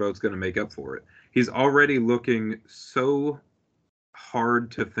 the fan vote's going to make up for it. He's already looking so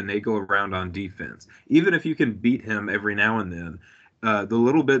hard to finagle around on defense. Even if you can beat him every now and then, the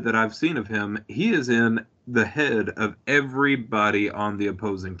little bit that I've seen of him, he is in the head of everybody on the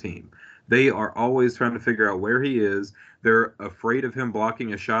opposing team. They are always trying to figure out where he is. They're afraid of him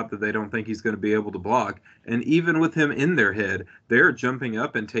blocking a shot that they don't think he's going to be able to block. And even with him in their head, they're jumping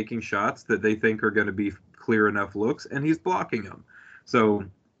up and taking shots that they think are going to be clear enough looks, and he's blocking them. So,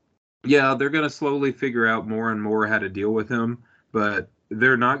 yeah, they're going to slowly figure out more and more how to deal with him, but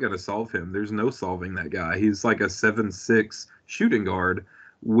they're not going to solve him. There's no solving that guy. He's like a 7'6" shooting guard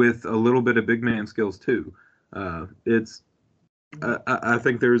with a little bit of big man skills too. I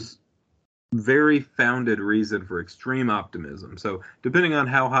think there's very founded reason for extreme optimism. So depending on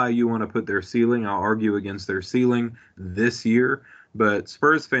how high you want to put their ceiling, I'll argue against their ceiling this year. But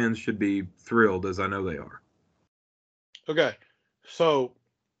Spurs fans should be thrilled, as I know they are. Okay, so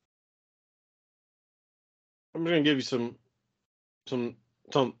I'm going to give you some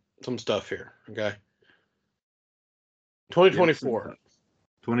stuff here. Okay, 2024.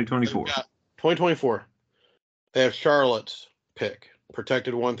 2024. 2024, they have Charlotte's pick,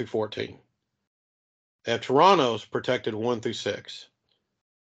 protected 1 through 14. They have Toronto's protected 1 through 6.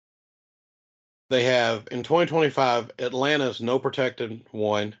 They have, in 2025, Atlanta's no protected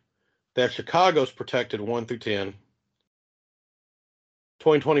 1. They have Chicago's protected 1 through 10.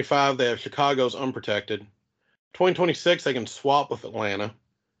 2025, they have Chicago's unprotected. 2026, they can swap with Atlanta.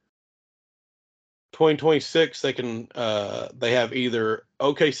 2026, they have either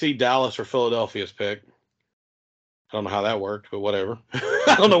OKC, Dallas, or Philadelphia's pick. I don't know how that worked, but whatever.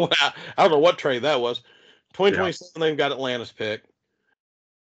 I don't know what trade that was. 2027, they've got Atlanta's pick.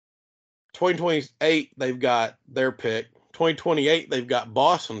 2028, they've got their pick. 2028, they've got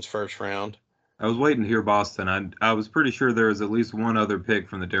Boston's first round. I was waiting to hear Boston. I was pretty sure there was at least one other pick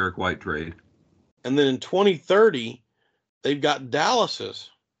from the Derek White trade. And then in 2030, they've got Dallas's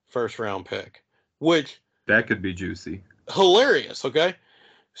first round pick, which that could be juicy. Hilarious, okay?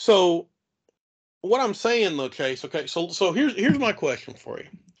 So what I'm saying though, Chase, okay, so here's my question for you.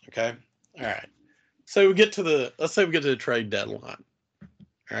 Okay. All right. So let's say we get to the trade deadline.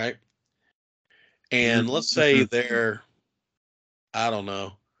 All right. And let's say they're, I don't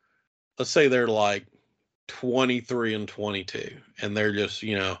know, let's say they're like 23 and 22, and they're just,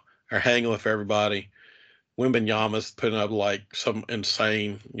 are hanging with everybody. Wembanyama's putting up like some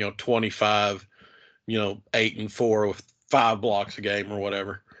insane, 25, 8 and 4 with 5 blocks a game or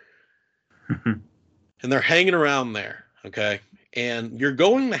whatever. And they're hanging around there. Okay. And you're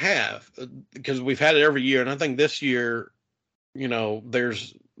going to have, because we've had it every year. And I think this year,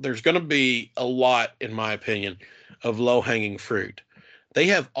 there's going to be a lot, in my opinion, of low-hanging fruit. They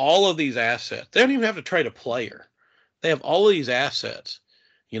have all of these assets. They don't even have to trade a player. They have all of these assets.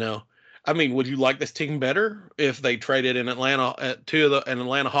 I mean, would you like this team better if they traded in Atlanta an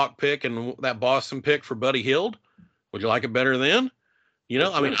Atlanta Hawk pick and that Boston pick for Buddy Hield? Would you like it better then?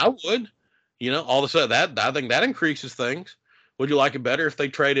 I mean, I would. All of a sudden I think that increases things. Would you like it better if they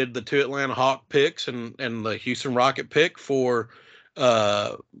traded the 2 Atlanta Hawk picks and the Houston Rocket pick for,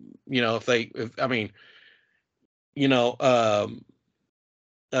 Masai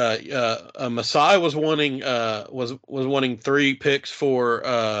was wanting 3 picks for,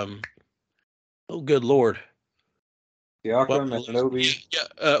 oh, good Lord. Siakam and Novi.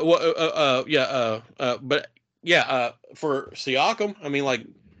 For Siakam, I mean, like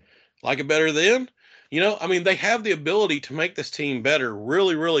it better then. I mean, they have the ability to make this team better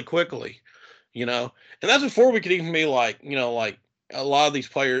really, really quickly. And that's before we could even be like a lot of these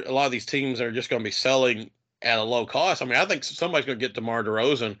players, a lot of these teams are just going to be selling at a low cost. I mean, I think somebody's going to get DeMar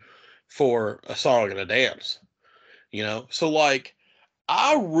DeRozan for a song and a dance. So like,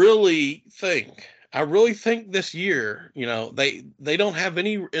 I really think this year, they don't have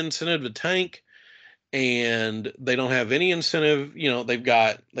any incentive to tank, and they don't have any incentive. They've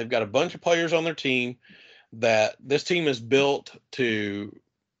got a bunch of players on their team that this team is built to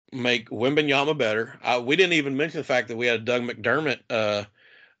make Wembanyama better. We didn't even mention the fact that we had a Doug McDermott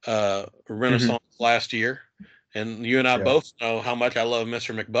renaissance last year, and you and I both know how much I love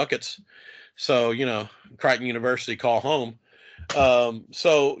Mr. McBuckets. So Crichton University, call home. I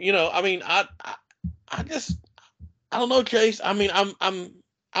mean, I don't know, Chase. I mean,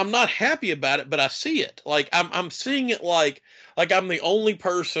 I'm not happy about it, but I see it. Like I'm seeing it like I'm the only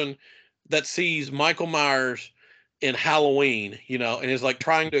person that sees Michael Myers in Halloween, and is like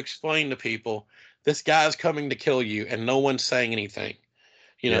trying to explain to people this guy's coming to kill you, and no one's saying anything.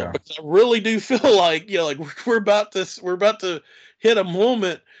 Because I really do feel like we're about to hit a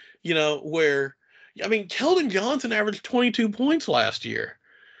moment, where, I mean, Keldon Johnson averaged 22 points last year.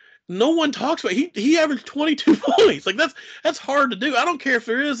 No one talks about it. He averaged 22 points. Like that's hard to do. I don't care if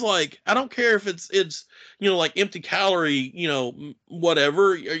there is I don't care if it's like empty calorie,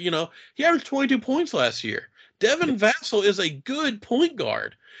 whatever, he averaged 22 points last year. Devin Vassell is a good point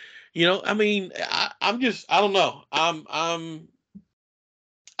guard. I mean, I don't know.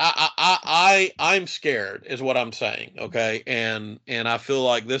 I'm scared is what I'm saying. Okay. And I feel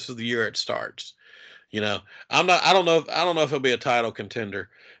like this is the year it starts. I don't know if he'll be a title contender,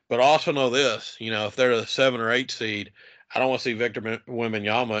 but I also know this, if they're the 7 or 8 seed, I don't want to see Victor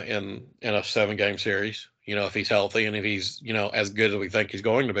Wembanyama in a 7-game series, if he's healthy and if he's, as good as we think he's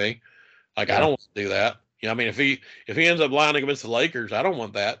going to be. I don't want to do that. I mean, if he ends up lining against the Lakers, I don't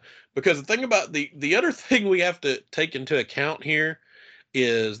want that, because the thing about the other thing we have to take into account here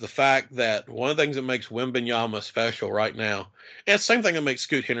is the fact that one of the things that makes Wembanyama special right now, and it's the same thing that makes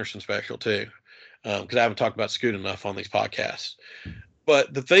Scoot Henderson special too, because I haven't talked about Scoot enough on these podcasts.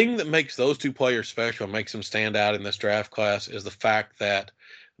 But the thing that makes those 2 players special and makes them stand out in this draft class is the fact that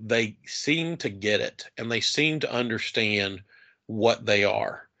they seem to get it, and they seem to understand what they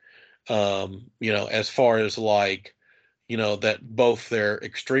are. As far as like, that both they're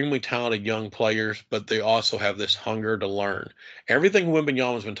extremely talented young players, but they also have this hunger to learn. Everything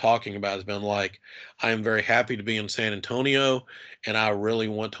Wembanyama's been talking about has been like, I am very happy to be in San Antonio, and I really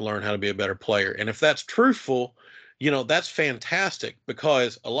want to learn how to be a better player. And if that's truthful, that's fantastic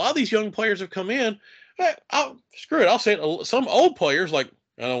because a lot of these young players have come in. Screw it, I'll say it. Some old players, like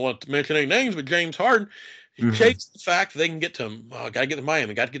I don't want to mention any names, but James Harden, Hmm. chase the fact that they can get to him. Oh, got to get to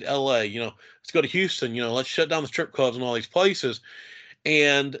Miami, got to get to LA. Let's go to Houston. Let's shut down the strip clubs and all these places.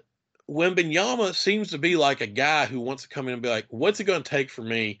 And Wembenyama seems to be like a guy who wants to come in and be like, what's it going to take for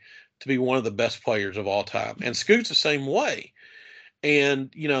me to be one of the best players of all time? And Scoot's the same way.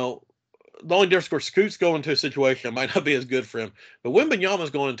 And, the only difference, of course, Scoot's going into a situation that might not be as good for him, but Wembenyama's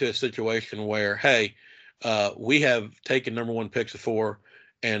going into a situation where, hey, we have taken number one picks before,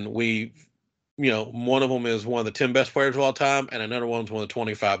 and one of them is one of the 10 best players of all time, and another one's one of the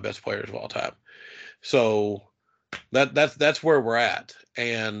 25 best players of all time. So that's where we're at.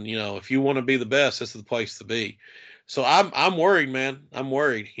 And if you want to be the best, this is the place to be. So I'm worried, man. I'm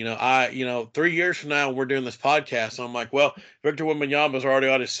worried. 3 years from now, we're doing this podcast. And I'm like, well, Victor Wembanyama's already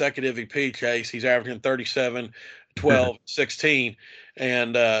on his second MVP chase. He's averaging 37, 12, 16,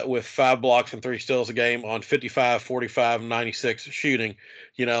 and with 5 blocks and 3 steals a game on 55, 45, 96 shooting.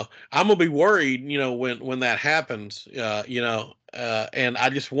 I'm gonna be worried. When that happens. And I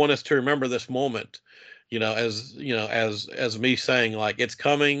just want us to remember this moment. As me saying like it's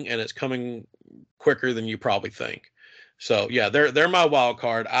coming and it's coming quicker than you probably think. So yeah, they're my wild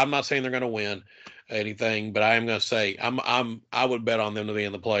card. I'm not saying they're going to win anything, but I am going to say I would bet on them to be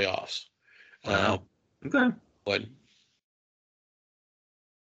in the playoffs. Uh, Wow. Okay. but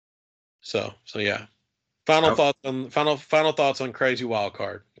so yeah. Final Oh, thoughts on final thoughts on crazy wild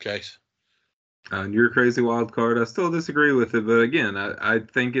card, Chase. and your crazy wild card, I still disagree with it, but again, I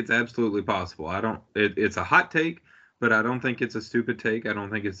think it's absolutely possible. I don't. It's a hot take, but I don't think it's a stupid take. I don't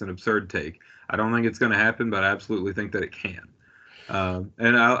think it's an absurd take. I don't think it's going to happen, but I absolutely think that it can.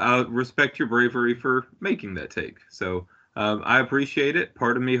 And I'll respect your bravery for making that take. So I appreciate it.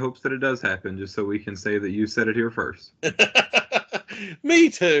 Part of me hopes that it does happen, just so we can say that you said it here first. Me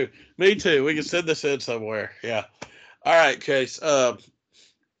too. Me too. We can send this in somewhere. Yeah. All right, Chase.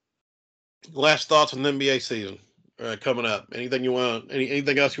 Last thoughts on the NBA season coming up. Anything you want?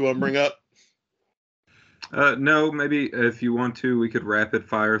 Anything else you want to bring up? No, maybe if you want to, we could rapid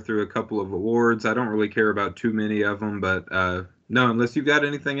fire through a couple of awards. I don't really care about too many of them, but no, unless you've got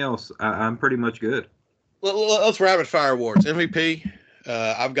anything else, I'm pretty much good. Let's rapid fire awards. MVP.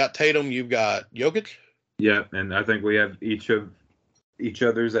 I've got Tatum. You've got Jokic. Yeah, and I think we have each of each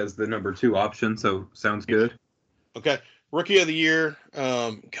other's as the number two option, so sounds good. Okay. Rookie of the year.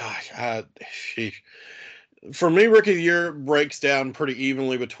 Sheesh. For me, rookie of the year breaks down pretty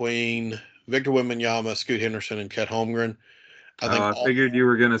evenly between Victor Wembanyama, Scoot Henderson, and Chet Holmgren. I think I figured you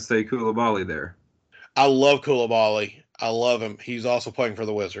were going to say Koulibaly there. I love Koulibaly. I love him. He's also playing for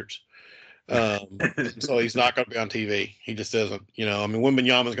the Wizards. So he's not going to be on TV. He just isn't. I mean,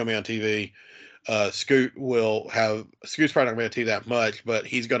 Wembanyama's going to be on TV. Scoot's probably not going to be on TV that much, but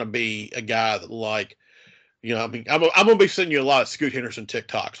he's going to be a guy that I mean, I'm going to be sending you a lot of Scoot Henderson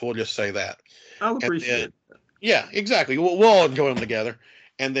TikToks. We'll just say that. I'll And then, appreciate it. yeah, exactly. We'll all enjoy them together.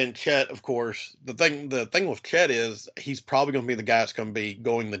 And then Chet, of course, the thing with Chet is he's probably going to be the guy that's going to be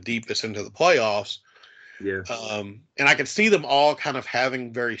going the deepest into the playoffs. Yeah. And I can see them all kind of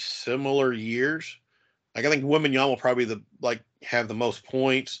having very similar years. Like I think Wembanyama will probably have the most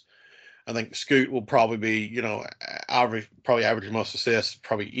points. I think Scoot will probably be, probably average the most assists,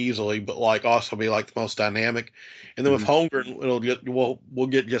 probably easily, but also be the most dynamic. And then with Hmm. Holmgren, we'll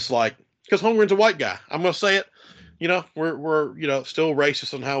get just because Holmgren's a white guy. I'm gonna say it. We're still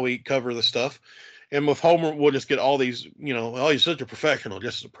racist on how we cover the stuff. And with Homer, we'll just get all these, oh, he's such a professional,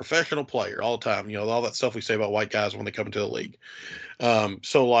 just a professional player all the time. All that stuff we say about white guys when they come into the league.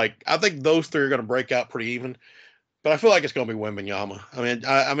 So I think those three are going to break out pretty even. But I feel like it's going to be Wembanyama.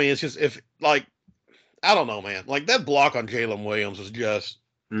 I mean, it's just if I don't know, man. That block on Jalen Williams was just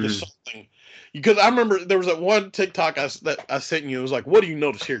Hmm. something. Because I remember there was that one TikTok that I sent you. It was like, "What do you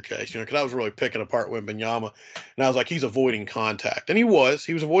notice here, Chase?" Because I was really picking apart Wembanyama, and I was like, "He's avoiding contact," and he was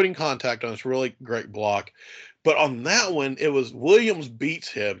avoiding contact on this really great block. But on that one, it was Williams beats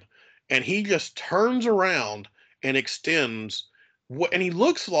him, and he just turns around and extends, and he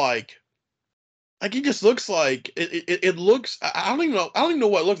looks like he just looks like it looks. I don't even know. I don't even know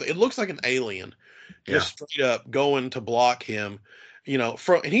what it looks like. It looks like an alien, Yeah. just straight up going to block him.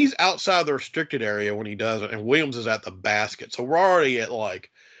 And he's outside the restricted area when he does it, and Williams is at the basket. So we're already at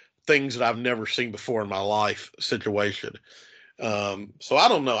things that I've never seen before in my life situation. So I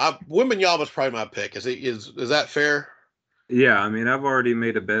don't know. Wembanyama's probably my pick. Is that fair? Yeah, I mean, I've already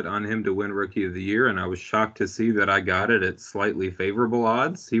made a bet on him to win Rookie of the Year, and I was shocked to see that I got it at slightly favorable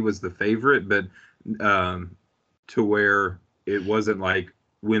odds. He was the favorite, but um, to where it wasn't like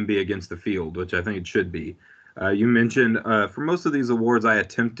Wimby against the field, which I think it should be. You mentioned for most of these awards, I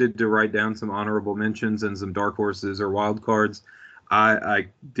attempted to write down some honorable mentions and some dark horses or wild cards. I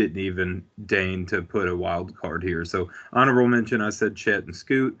didn't even deign to put a wild card here. So honorable mention, I said Chet and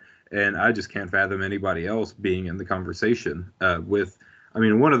Scoot, and I just can't fathom anybody else being in the conversation with. I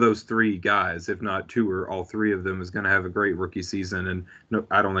mean, one of those three guys, if not two or all three of them, is going to have a great rookie season, and no,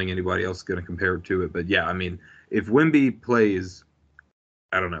 I don't think anybody else is going to compare to it. But yeah, I mean, if Wimby plays,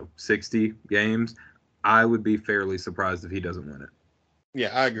 I don't know, 60 games, I would be fairly surprised if he doesn't win it. Yeah,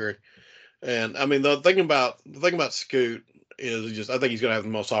 I agree. And I mean, the thing about Scoot is just I think he's going to have the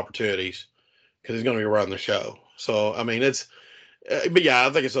most opportunities because he's going to be running the show. So I mean, but yeah, I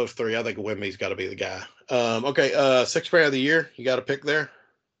think it's those three. I think Wimby's got to be the guy. Okay, sixth man of the year. You got a pick there.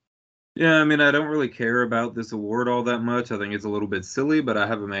 Yeah, I mean, I don't really care about this award all that much. I think it's a little bit silly, but I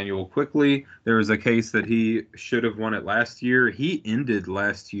have Emmanuel quickly. There was a case that he should have won it last year. He ended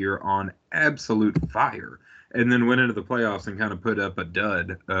last year on absolute fire and then went into the playoffs and kind of put up a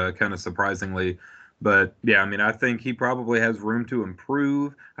dud, kind of surprisingly. But yeah, I mean, I think he probably has room to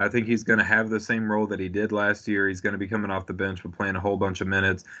improve. I think he's going to have the same role that he did last year. He's going to be coming off the bench but playing a whole bunch of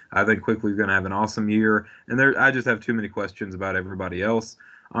minutes. I think quickly going to have an awesome year. And I just have too many questions about everybody else.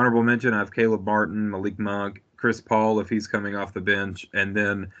 Honorable mention, I have Caleb Martin, Malik Monk, Chris Paul if he's coming off the bench, and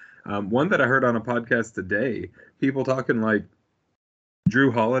then one that I heard on a podcast today, people talking like Drew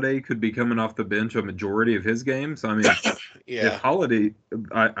Holiday could be coming off the bench a majority of his games. I mean, if Yeah, Holiday,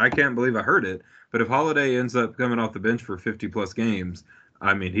 I can't believe I heard it, but if Holiday ends up coming off the bench for 50 plus games,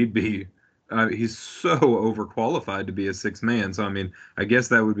 I mean, he's so overqualified to be a six man. So, I mean, I guess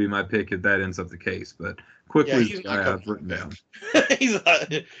that would be my pick if that ends up the case. But yeah, quickly, he's not guy coming I've off written the down. bench. He's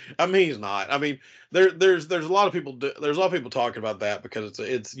not. I mean, he's not. I mean, there's a lot of people. There's a lot of people talking about that because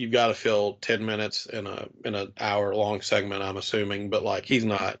it's you've got to fill 10 minutes in an hour long segment. I'm assuming, but like he's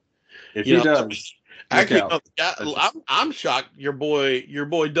not. If You he know, does, look actually, out. no, I'm shocked. Your boy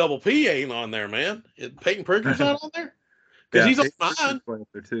Double P ain't on there, man. Peyton Pritchard's not on there because Yeah, he's on Peyton mine. Pritchard's playing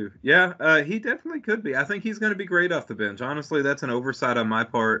there too. Yeah, he definitely could be. I think he's going to be great off the bench. Honestly, that's an oversight on my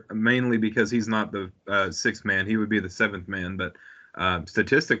part, mainly because he's not the sixth man. He would be the seventh man, but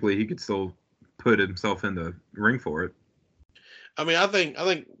statistically, he could still put himself in the ring for it. I mean, I think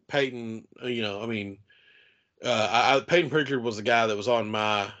Peyton. I mean, Peyton Pritchard was the guy that was on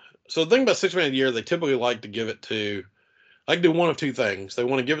my. So the thing about six man of the year, they typically like to give it to. Like do one of two things. They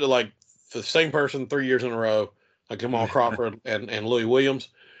want to give it to like the same person 3 years in a row, like Jamal Crawford and Louis Williams,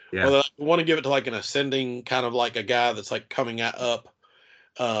 or Yeah, they want to give it to like an ascending kind of like a guy that's like coming up.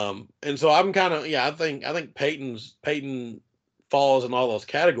 And so I'm kind of I think Peyton falls in all those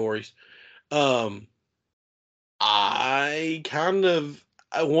categories. Um, I kind of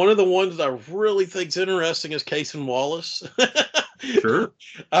one of the ones that I really think's interesting is Cason Wallace. sure.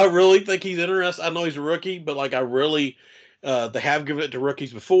 I really think he's interesting. I know he's a rookie, but like I really, they have given it to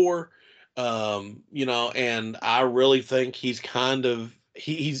rookies before, and I really think he's kind of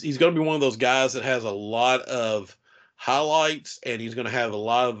he's going to be one of those guys that has a lot of highlights, and he's going to have a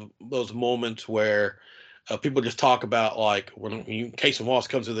lot of those moments where people just talk about like when Casey Wallace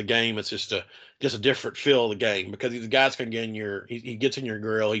comes to the game, it's just a different feel of the game because these guys can get in he gets in your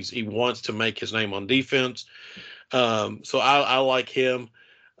grill. He wants to make his name on defense. So I like him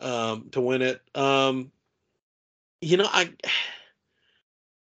to win it. You know, I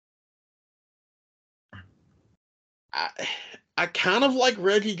I kind of like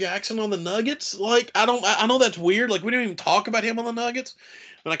Reggie Jackson on the Nuggets. Like I know that's weird. Like we didn't even talk about him on the Nuggets,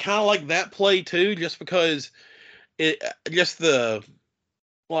 but I kind of like that play too, just because it just the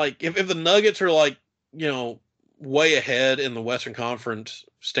like if the Nuggets are like you know way ahead in the Western Conference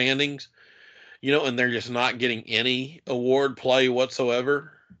standings, and they're just not getting any award play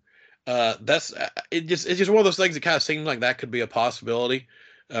whatsoever. That's it's just one of those things that kind of seems like that could be a possibility.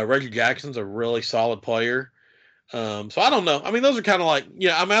 Reggie Jackson's a really solid player. So I don't know. I mean, those are kind of like,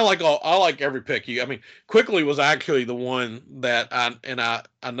 I mean, I like every pick I mean, Quickly was actually the one that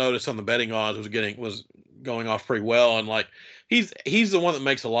I noticed on the betting odds was going off pretty well, and like he's the one that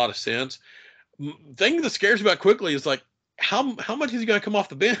makes a lot of sense. Thing that scares me about Quickly is like how much is he going to come off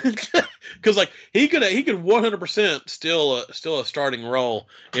the bench? Because like he could 100% still a starting role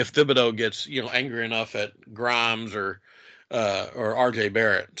if Thibodeau gets angry enough at Grimes or RJ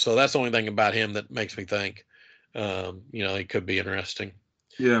Barrett. So that's the only thing about him that makes me think. It could be interesting.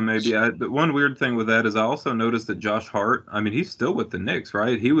 Yeah, maybe. The one weird thing with that is I also noticed that Josh Hart, I mean, he's still with the Knicks,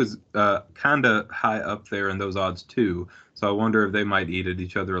 right? He was kind of high up there in those odds too. So I wonder if they might eat at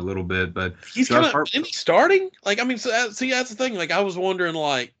each other a little bit. But He's kind Josh of, Hart, isn't he starting? Like, I mean, see, that's the thing. Like, I was wondering,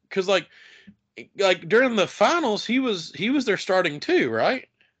 like, because like during the finals, he was their starting too, right?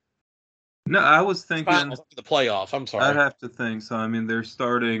 no, I was thinking, Finals, the playoffs. I'm I'd sorry. have to think. So, I mean, they're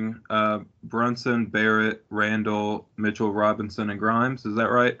starting Brunson, Barrett, Randall, Mitchell, Robinson, and Grimes. Is that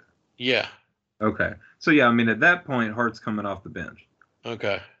right? Yeah. Okay. So, yeah, I mean, at that point, Hart's coming off the bench.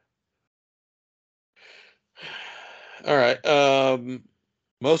 Okay. All right.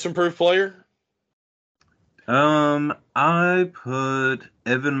 Most improved player. I put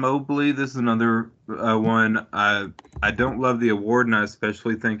Evan Mobley. This is another one. I don't love the award, and I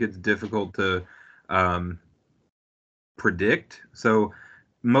especially think it's difficult to um, predict. So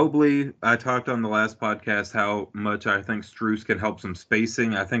Mobley, I talked on the last podcast how much I think Struce can help some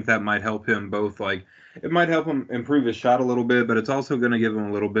spacing. I think that might help him both. Like it might help him improve his shot a little bit, but it's also going to give him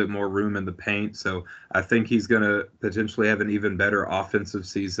a little bit more room in the paint. So I think he's going to potentially have an even better offensive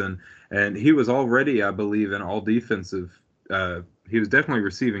season. And he was already, I believe, an all defensive. He was definitely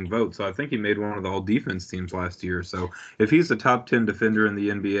receiving votes. So I think he made one of the all defense teams last year. So if he's a top 10 defender in the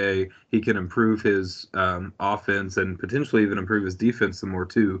NBA, he can improve his offense and potentially even improve his defense some more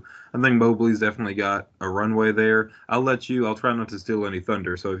too. I think Mobley's definitely got a runway there. I'll try not to steal any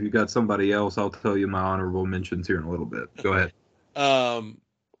thunder. So if you got somebody else, I'll tell you my honorable mentions here in a little bit. Go ahead. Um,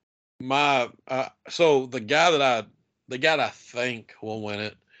 my so the guy that I think will win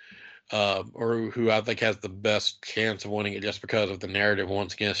it, or who I think has the best chance of winning it, just because of the narrative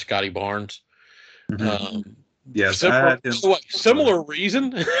once again, Scotty Barnes. Mm-hmm. Um, Yes, I similar, had him. Go ahead. similar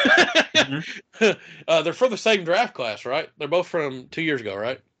reason. Mm-hmm. They're from the same draft class, right? They're both from 2 years ago,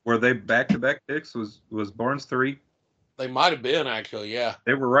 right? Were they back-to-back picks? Was Barnes three? They might have been actually, yeah.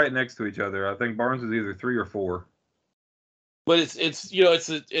 They were right next to each other. I think Barnes was either three or four. But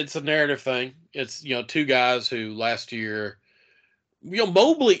it's a narrative thing. It's two guys who last year,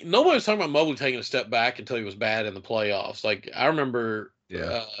 Mobley. Nobody was talking about Mobley taking a step back until he was bad in the playoffs. Like I remember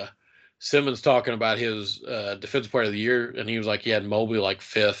Yeah. Simmons talking about his defensive player of the year, and he was like he had Mobley like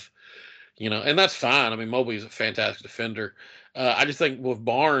fifth. And that's fine. I mean, Mobley's a fantastic defender. I just think with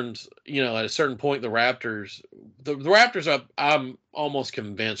Barnes, at a certain point, the Raptors, I'm almost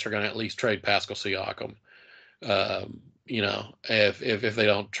convinced are going to at least trade Pascal Siakam. If they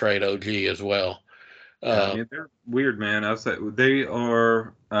don't trade OG as well. Yeah, I Uh, mean they're weird, man. I said they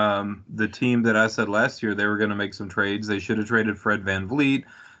are the team that I said last year they were going to make some trades. They should have traded Fred Van Vliet.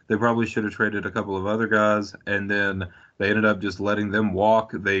 They probably should have traded a couple of other guys, and then they ended up just letting them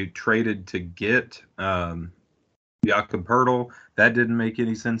walk. They traded to get Jakob Pertl. That didn't make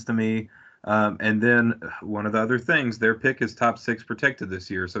any sense to me. And then one of the other things, their pick is top six protected this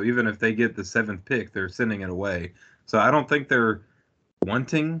year. So even if they get the seventh pick, they're sending it away. So I don't think they're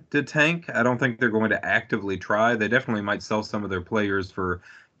wanting to tank. I don't think they're going to actively try. They definitely might sell some of their players for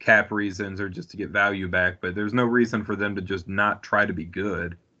cap reasons or just to get value back, but there's no reason for them to just not try to be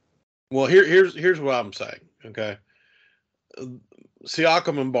good. well, here's what I'm saying. Okay,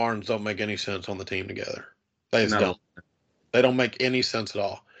 Siakam and Barnes don't make any sense on the team together. They just Not don't. a, They don't make any sense at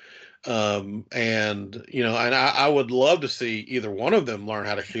all. And I would love to see either one of them learn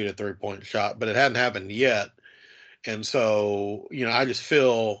how to shoot a 3-point shot, but it hadn't happened yet. And so,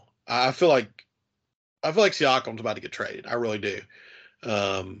 I feel like Siakam's about to get traded. I really do.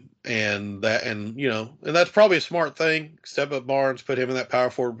 And that's probably a smart thing. Step up Barnes, put him in that power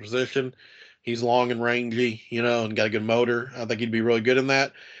forward position. He's long and rangy, and got a good motor. I think he'd be really good in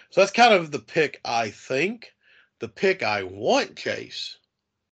that. So that's kind of the pick I think. The pick I want, Chase.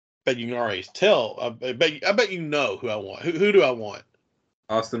 Bet you can already tell. I bet you know who I want. Who do I want?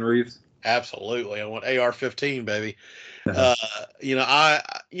 Austin Reeves. Absolutely, I want AR-15, baby. Uh, Uh,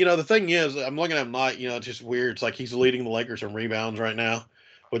 the thing is, I'm looking at him tonight. It's just weird. It's like he's leading the Lakers in rebounds right now,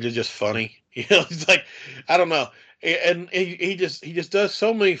 which is just funny. It's like I don't know, and he just does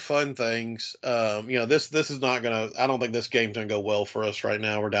so many fun things. This is not gonna. I don't think this game's gonna go well for us right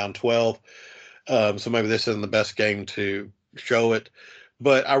now. We're down 12, so maybe this isn't the best game to show it.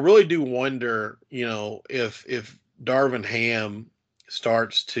 But I really do wonder, if Darvin Ham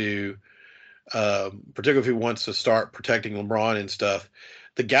starts to particularly if he wants to start protecting LeBron and stuff.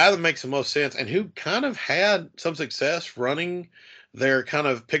 The guy that makes the most sense and who kind of had some success running their kind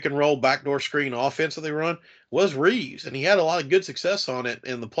of pick and roll backdoor screen offense that they run was Reeves, and he had a lot of good success on it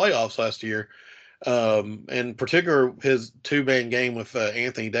in the playoffs last year. In particular, his two-man game with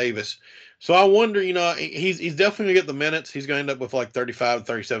Anthony Davis. So I wonder, he's definitely gonna get the minutes. He's gonna end up with like 35,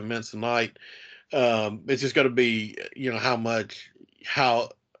 37 minutes a night. It's just going to be, how much. how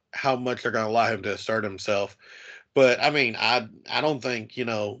much they're going to allow him to assert himself. But I mean, I don't think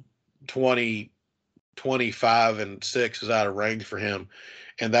 20, 25 and 6 is out of range for him,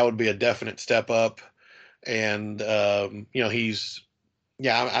 and that would be a definite step up. And he's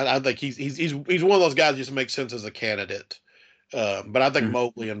yeah, I think he's one of those guys that just makes sense as a candidate. But I think Mhm.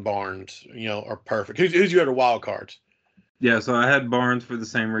 Mobley and Barnes, are perfect. Who's your other wild cards? Yeah, so I had Barnes for the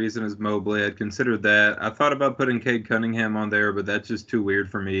same reason as Mobley. I'd considered that. I thought about putting Cade Cunningham on there, but that's just too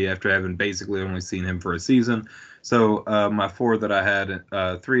weird for me after having basically only seen him for a season. So my four that I had,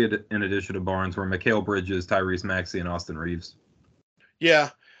 three in addition to Barnes, were Mikal Bridges, Tyrese Maxey, and Austin Reeves.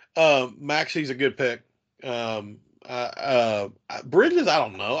 Yeah, Maxey's a good pick. Bridges, I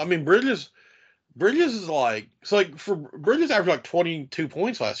don't know. I mean, Bridges is like for Bridges averaged like 22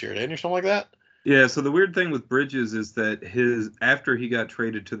 points last year, didn't he? Something like that. Yeah, so the weird thing with Bridges is that his after he got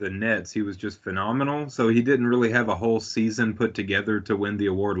traded to the Nets, he was just phenomenal. So he didn't really have a whole season put together to win the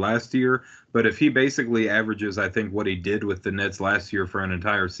award last year. But if he basically averages, I think, what he did with the Nets last year for an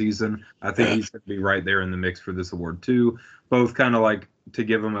entire season, I think he's going to be right there in the mix for this award too. Both kind of like to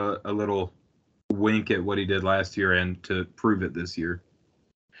give him a little wink at what he did last year and to prove it this year.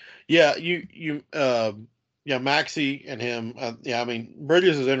 Yeah, yeah, Maxey and him. Yeah, I mean,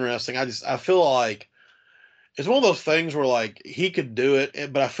 Bridges is interesting. I feel like it's one of those things where like he could do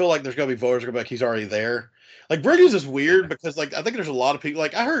it, but I feel like there's gonna be voters gonna be like he's already there. Like Bridges is weird because like I think there's a lot of people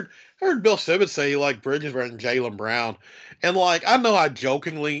like I heard Bill Simmons say like Bridges rather than Jaylen Brown, and like I know I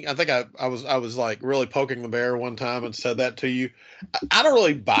jokingly I think I was like really poking the bear one time and said that to you. I don't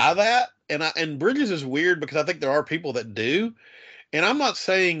really buy that, and Bridges is weird because I think there are people that do, and I'm not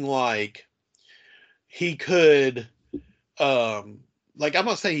saying like he could like I'm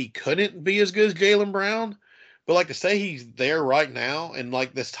not saying he couldn't be as good as Jaylen Brown, but like to say he's there right now in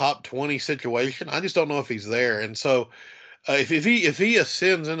like this top 20 situation, I just don't know if he's there. And so if he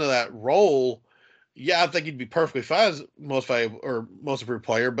ascends into that role, yeah, I think he'd be perfectly fine as most valuable or most improved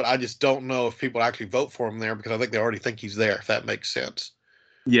player. But I just don't know if people actually vote for him there because I think they already think he's there. If that makes sense.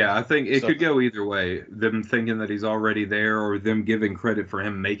 Yeah, I think it So could go either way. Them thinking that he's already there or them giving credit for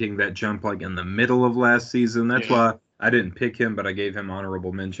him making that jump like in the middle of last season. That's yeah, why I didn't pick him, but I gave him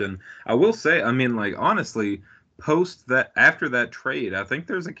honorable mention. I will say, I mean, like honestly, post that after that trade, I think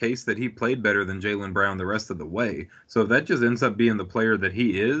there's a case that he played better than Jaylen Brown the rest of the way. So if that just ends up being the player that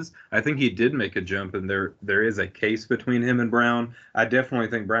he is, I think he did make a jump and there is a case between him and Brown. I definitely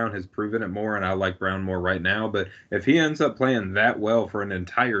think Brown has proven it more and I like Brown more right now, but if he ends up playing that well for an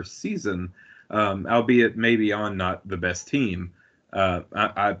entire season, albeit maybe on not the best team,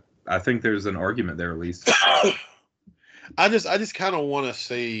 I think there's an argument there at least. I just kind of want to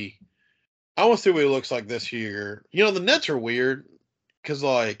see. I want to see what he looks like this year. The Nets are weird because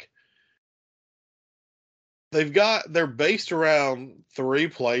like they're based around three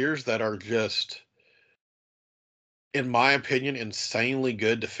players that are just, in my opinion, insanely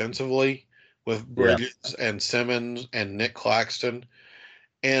good defensively with Yeah. Bridges and Simmons and Nick Claxton.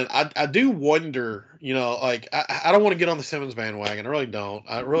 And I do wonder, like I don't want to get on the Simmons bandwagon. I really don't.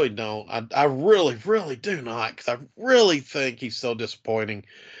 I really don't. I really, really do not because I really think he's so disappointing.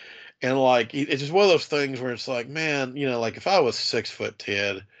 And like it's just one of those things where it's like, man, like if I was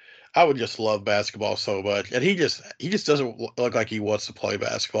 6'10", I would just love basketball so much. And he just doesn't look like he wants to play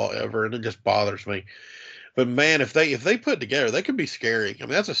basketball ever, and it just bothers me. But man, if they put it together, they could be scary. I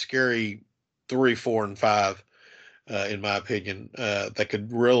mean, that's a scary 3, 4, and 5, in my opinion. That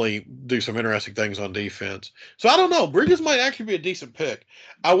could really do some interesting things on defense. So I don't know. Bridges might actually be a decent pick.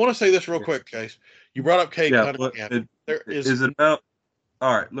 I want to say this real quick, Case. You brought up Cade Yeah, but Cunningham. There is is it about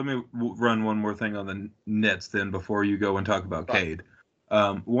all right, let me run one more thing on the Nets then before you go and talk about right. Cade.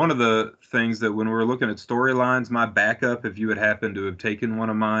 One of the things that when we were looking at storylines, my backup, if you had happened to have taken one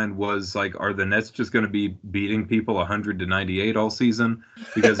of mine, was like, are the Nets just going to be beating people 100-98 all season?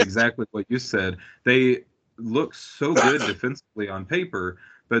 Because exactly what you said, they look so good defensively on paper,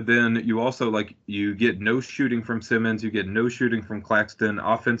 but then you also like you get no shooting from Simmons, you get no shooting from Claxton.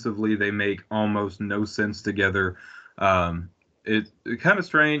 Offensively, they make almost no sense together. It's kind of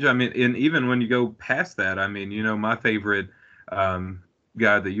strange. I mean, and even when you go past that, I mean, my favorite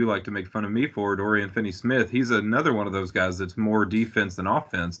guy that you like to make fun of me for, Dorian Finney-Smith, he's another one of those guys that's more defense than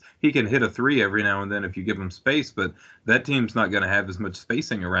offense. He can hit a three every now and then if you give him space, but that team's not going to have as much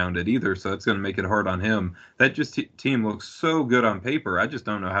spacing around it either, so it's going to make it hard on him. That just team looks so good on paper. I just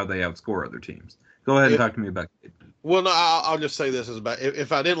don't know how they outscore other teams. Go ahead and If talk to me about it. Well, no, I'll just say this is about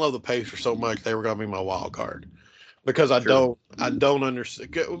if I didn't love the Pacers so much, they were going to be my wild card because I Sure. don't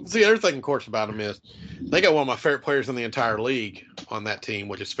understand. See, the other thing, of course, about them is they got one of my favorite players in the entire league on that team,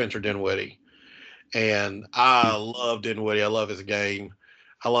 which is Spencer Dinwiddie. And I love Dinwiddie. I love his game.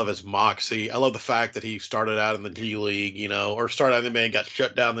 I love his moxie. I love the fact that he started out in the G League, or started out in the man, got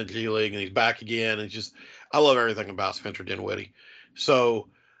shut down in the G League, and he's back again. And I love everything about Spencer Dinwiddie. So,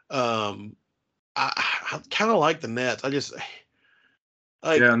 um, I kind of like the Nets. I just Yeah,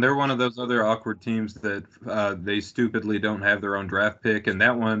 like, and they're one of those other awkward teams that they stupidly don't have their own draft pick, and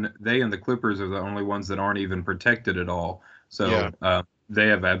that one, they and the Clippers are the only ones that aren't even protected at all. yeah, So they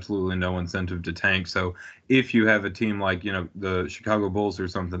have absolutely no incentive to tank. So if you have a team like the Chicago Bulls or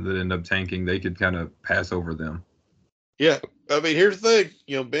something that end up tanking, they could kind of pass over them. yeah. I mean, here's the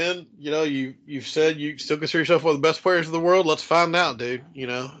thing, Ben. You've said you still consider yourself one of the best players in the world. Let's find out, dude.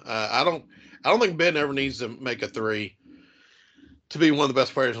 I don't think Ben ever needs to make a three to be one of the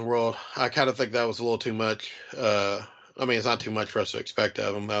best players in the world. I kind of think that was a little too much. I mean, it's not too much for us to expect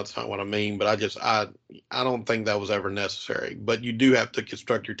of him. That's not what I mean. But I don't think that was ever necessary. But you do have to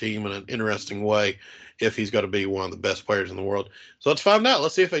construct your team in an interesting way if he's going to be one of the best players in the world. So let's find out.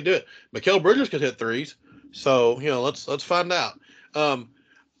 Let's see if they do it. Mikal Bridges could hit threes. So let's find out. Um,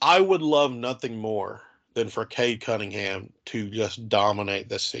 I would love nothing more than for Cade Cunningham to just dominate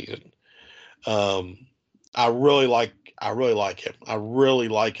this season. Um, I really like I really like him. I really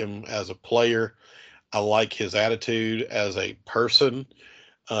like him as a player. I like his attitude as a person.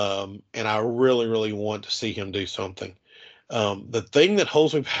 And I really, really want to see him do something. The thing that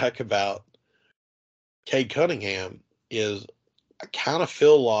holds me back about Cade Cunningham is I kind of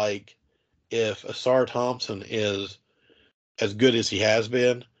feel like if Asar Thompson is as good as he has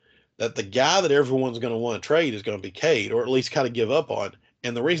been, that the guy that everyone's going to want to trade is going to be Cade, or at least kind of give up on.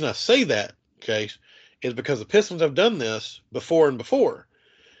 And the reason I say that, Chase, is because the Pistons have done this before and before.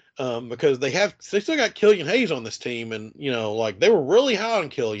 Because they still got Killian Hayes on this team, and like they were really high on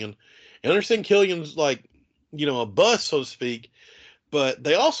Killian. And I understand Killian's like a bust, so to speak, but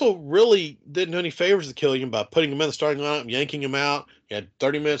they also really didn't do any favors to Killian by putting him in the starting lineup, yanking him out. He had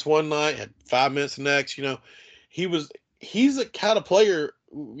 30 minutes one night, had 5 minutes the next. He was he's the kind of player.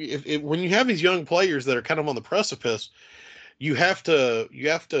 If when you have these young players that are kind of on the precipice, you have to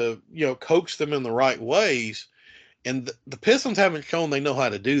coax them in the right ways, and the Pistons haven't shown they know how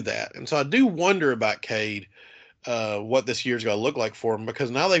to do that. And so I do wonder about Cade, what this year's going to look like for him,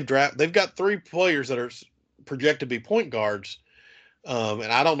 because now they've got three players that are projected to be point guards, and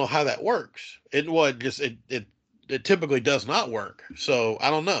I don't know how that works. It typically does not work. So I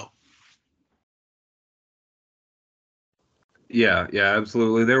don't know. Yeah, yeah,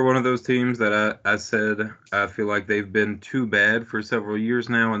 absolutely. They're one of those teams that I said I feel like they've been too bad for several years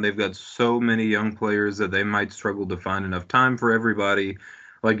now, and they've got so many young players that they might struggle to find enough time for everybody.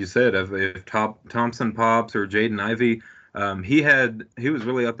 Like you said, if Thompson pops or Jaden Ivey, he was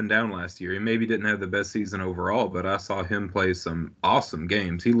really up and down last year. He maybe didn't have the best season overall, but I saw him play some awesome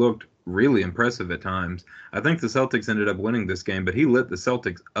games. He looked really impressive at times. I think the Celtics ended up winning this game, but he lit the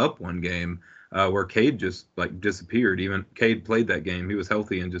Celtics up one game where Cade just like disappeared. Even Cade played that game. He was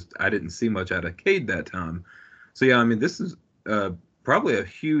healthy and just I didn't see much out of Cade that time. So yeah, I mean this is probably a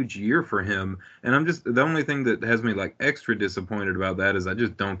huge year for him. And I'm just the only thing that has me like extra disappointed about that is I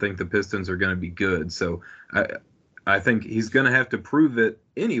just don't think the Pistons are going to be good. So I think he's going to have to prove it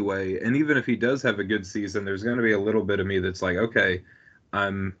anyway. And even if he does have a good season, there's going to be a little bit of me that's like, okay,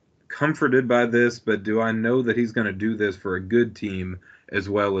 I'm comforted by this, but do I know that he's going to do this for a good team as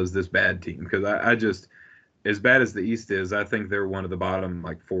well as this bad team? Because I just, as bad as the East is, I think they're one of the bottom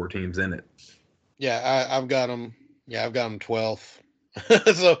like four teams in it. Yeah, I've got them. Yeah, I've got them 12th.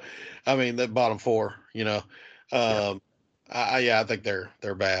 So, I mean, the bottom four. Yeah. Um, I think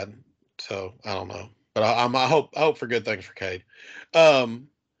they're bad. So I don't know, but I hope for good things for Cade. Um,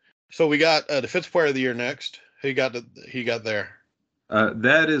 so we got defensive player of the year next. Who you got there?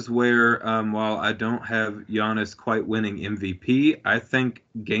 That is where, while I don't have Giannis quite winning MVP, I think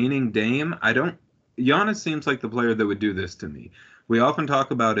gaining Dame, I don't. Giannis seems like the player that would do this to me. We often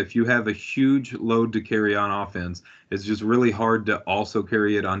talk about if you have a huge load to carry on offense, it's just really hard to also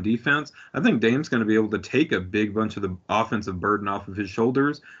carry it on defense. I think Dame's going to be able to take a big bunch of the offensive burden off of his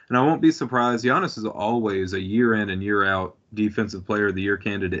shoulders, and I won't be surprised. Giannis is always a year in and year out defensive player of the year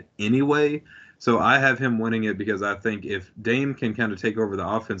candidate anyway. So I have him winning it because I think if Dame can kind of take over the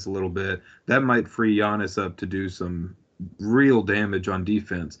offense a little bit, that might free Giannis up to do some real damage on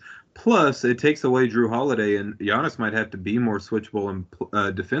defense. Plus, it takes away Drew Holiday, and Giannis might have to be more switchable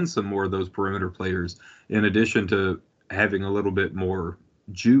and defend some more of those perimeter players. In addition to having a little bit more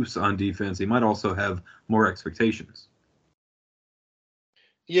juice on defense, he might also have more expectations.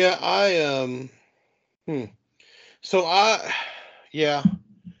 Yeah, hmm. So yeah,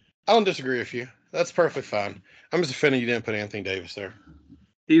 I don't disagree with you. That's perfectly fine. I'm just offended you didn't put Anthony Davis there.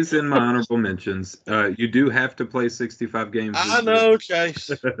 He's in my honorable mentions. You do have to play 65 games I this year. know,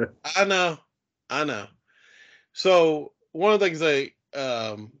 Chase. I know. I know. So one of the things I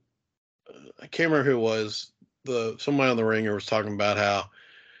can't remember who it was. Somebody on the Ringer was talking about how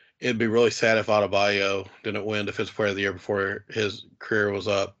it'd be really sad if Adebayo didn't win Defensive Player of the Year before his career was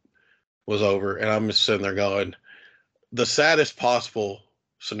over. And I'm just sitting there going, the saddest possible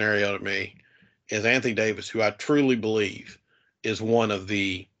scenario to me is Anthony Davis, who I truly believe is one of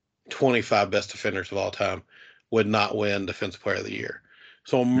the 25 best defenders of all time, would not win Defensive Player of the Year.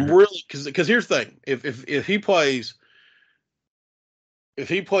 So I'm Mhm. really because here's the thing: if he plays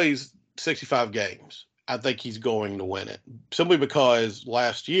 65 games, I think he's going to win it simply because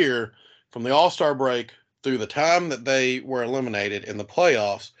last year, from the All Star break through the time that they were eliminated in the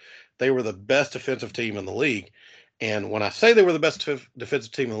playoffs, they were the best defensive team in the league. And when I say they were the best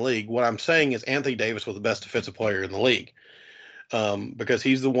defensive team in the league, what I'm saying is Anthony Davis was the best defensive player in the league because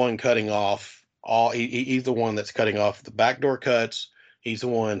he's the one cutting off he's the one that's cutting off the backdoor cuts. He's the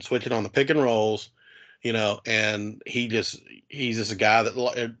one switching on the pick and rolls, and he's just a guy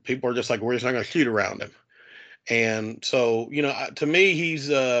that people are just like, we're just not going to shoot around him. And so, to me, he's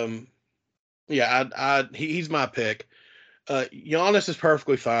my pick. Giannis is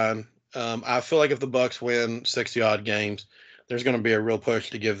perfectly fine. I feel like if the Bucks win 60 odd games, there's going to be a real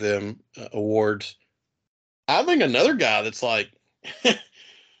push to give them awards. I think another guy that's like,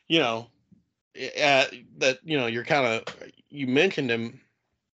 you know, that you're kind of you mentioned him,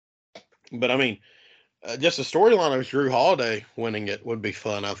 but I mean, just a storyline of Drew Holiday winning it would be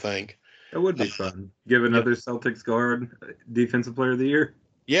fun. I think. That would be fun. Give You know, another Celtics guard defensive player of the year.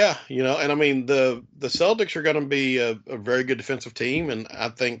 yeah, and I mean the Celtics are going to be a very good defensive team, and I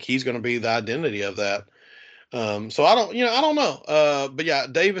think he's going to be the identity of that. So I don't know. But yeah,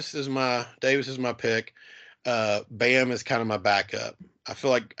 Davis is my pick. Bam is kind of my backup. I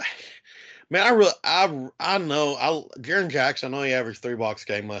feel like, man, I know Jaren Jackson. I know he averaged 3 blocks a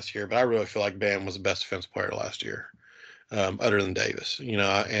game last year, but I really feel like Bam was the best defensive player last year, other than Davis.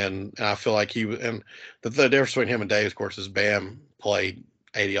 And I feel like he was, and the difference between him and Davis, of course, is Bam played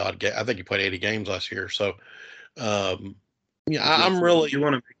 80 odd. I think he played 80 games last year. So, um, yeah, I was gonna I'm say, if you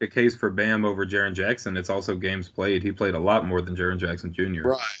really want to make a case for Bam over Jaren Jackson, it's also games played. He played a lot more than Jaren Jackson Jr.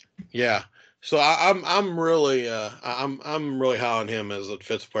 right. Yeah. So I'm really I'm really high on him as a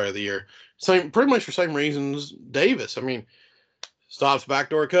defensive player of the year. Same pretty much for same reasons Davis. I mean, stops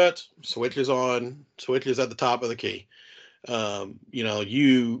backdoor cuts, switches at the top of the key.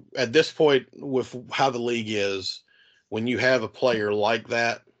 You at this point with how the league is, when you have a player like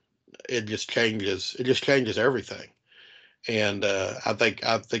that, it just changes. It just changes everything. And I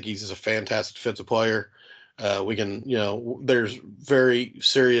think he's just a fantastic defensive player. We can, there's very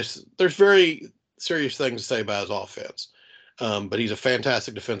serious things to say about his offense, but he's a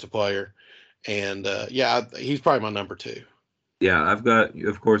fantastic defensive player, and he's probably my number two. Yeah,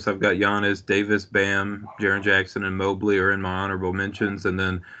 of course, I've got Giannis, Davis, Bam, Jaren Jackson, and Mobley are in my honorable mentions. And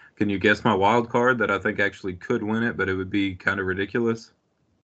then, can you guess my wild card that I think actually could win it, but it would be kind of ridiculous?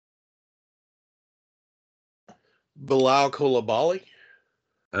 Bilal Coulibaly.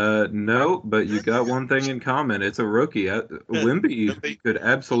 No, but you got one thing in common. It's a rookie. Wimby could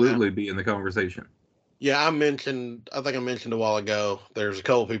absolutely be in the conversation. Yeah, I think I mentioned a while ago. There's a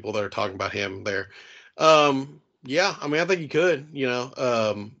couple people that are talking about him there. Yeah, I mean, I think he could.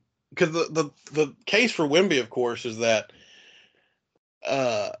 Because the case for Wimby, of course, is that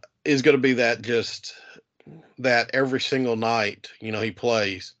uh, is going to be that just that every single night, he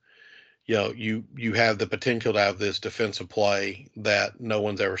plays. You have the potential to have this defensive play that no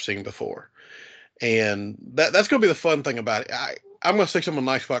one's ever seen before, and that's going to be the fun thing about it. I'm going to say something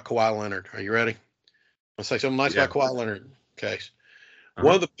nice about Kawhi Leonard. Are you ready? I'll say something nice Yeah. about Kawhi Leonard. Okay. One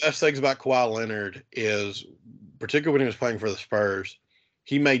Uh-huh. of the best things about Kawhi Leonard is, particularly when he was playing for the Spurs,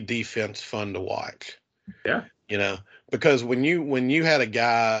 he made defense fun to watch. Yeah. You know, because when you had a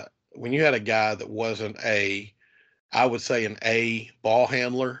guy that wasn't I would say an A ball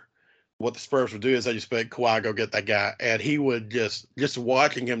handler, what the Spurs would do is they just make Kawhi go get that guy, and he would just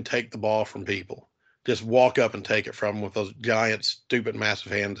watching him take the ball from people, just walk up and take it from him with those giant, stupid,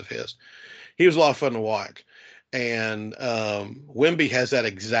 massive hands of his. He was a lot of fun to watch. And Wimby has that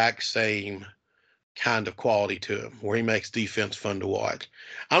exact same kind of quality to him, where he makes defense fun to watch.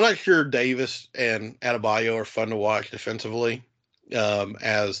 I'm not sure Davis and Adebayo are fun to watch defensively,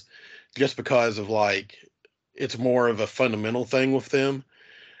 as just because of like it's more of a fundamental thing with them,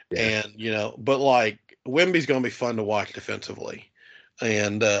 Yeah. and but like Wimby's going to be fun to watch defensively,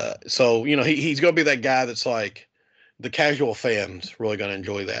 and so he's going to be that guy that's like the casual fans really going to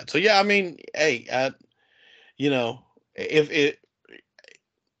enjoy that. So yeah, I mean, hey, you know, if it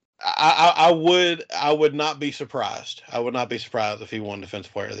I would not be surprised. I would not be surprised if he won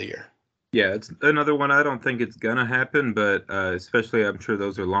Defensive Player of the Year. Yeah, it's another one. I don't think it's gonna happen, but especially I'm sure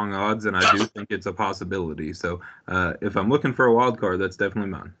those are long odds, and I do think it's a possibility. So if I'm looking for a wild card, that's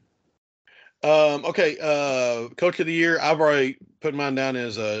definitely mine. Okay, Coach of the Year. I've already put mine down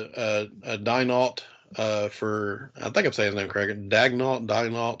as a Dynault for, I think I'm saying his name correct. Dagnault,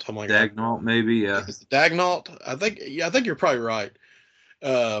 something like that. Dagnall, maybe. Yeah, Dagnault. I think you're probably right.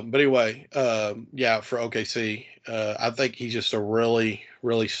 But anyway, yeah, for OKC, I think he's just a really,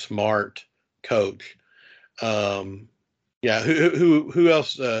 really smart coach. Yeah, who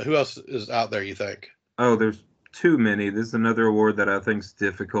else is out there, you think? Oh, there's too many. This is another award that I think is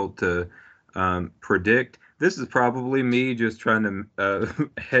difficult to predict. This is probably me just trying to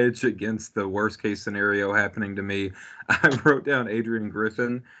hedge against the worst case scenario happening to me. I wrote down Adrian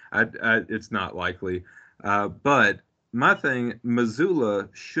Griffin. It's not likely. But my thing, Missoula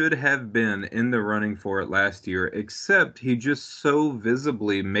should have been in the running for it last year, except he just so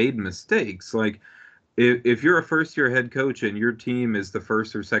visibly made mistakes. Like, if you're a first year head coach and your team is the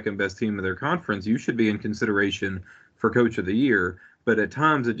first or second best team in their conference, you should be in consideration for coach of the year. But at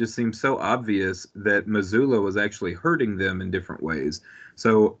times it just seems so obvious that Missoula was actually hurting them in different ways.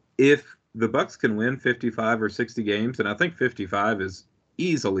 So if the Bucks can win 55 or 60 games, and I think 55 is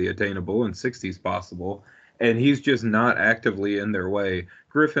easily attainable and 60 is possible, and he's just not actively in their way,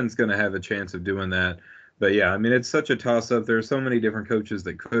 Griffin's going to have a chance of doing that. But yeah, I mean, it's such a toss up. There are so many different coaches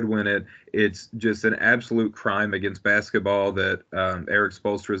that could win it. It's just an absolute crime against basketball that Eric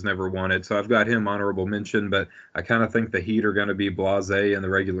Spoelstra has never won it. So I've got him honorable mention, but I kind of think the Heat are going to be blasé in the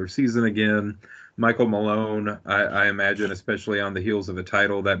regular season again. Michael Malone, I imagine, especially on the heels of a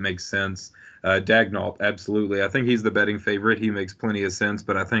title, that makes sense. Dagnall, absolutely. I think he's the betting favorite. He makes plenty of sense,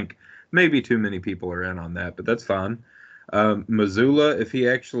 but I think maybe too many people are in on that, but that's fine. Missoula, if he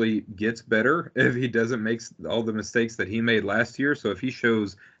actually gets better, if he doesn't make all the mistakes that he made last year, so if he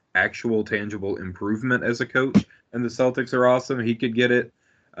shows actual tangible improvement as a coach, and the Celtics are awesome, he could get it.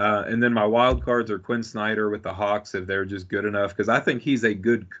 And then my wild cards are Quinn Snyder with the Hawks if they're just good enough, because I think he's a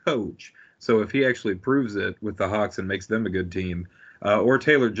good coach. So if he actually proves it with the Hawks and makes them a good team, or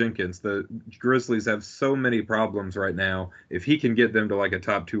Taylor Jenkins, the Grizzlies have so many problems right now. If he can get them to like a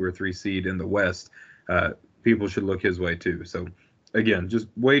top 2 or 3 seed in the West, people should look his way too. So again, just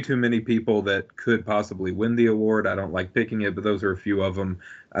way too many people that could possibly win the award. I don't like picking it, but those are a few of them.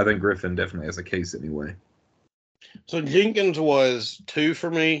 I think Griffin definitely has a case anyway. So Jenkins was 2 for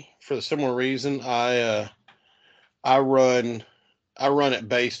me for the similar reason. I run it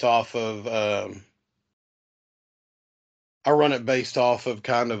based off of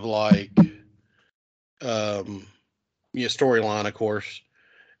kind of like storyline, of course,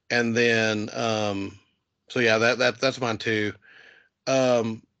 and then so yeah, that's mine too.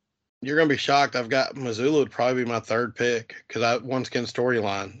 Um, you're gonna be shocked. I've got Missoula would probably be my third pick because I one skin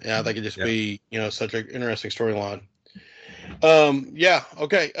storyline. Yeah, I think it'd just Yeah. be such an interesting storyline. Yeah.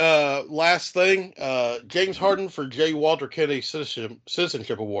 Okay. Last thing. James Harden for J. Walter Kennedy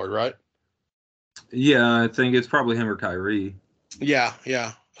Citizenship Award, right? Yeah, I think it's probably him or Kyrie. Yeah.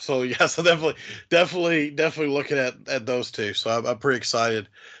 Yeah. So yeah. So definitely looking at those two. So I'm pretty excited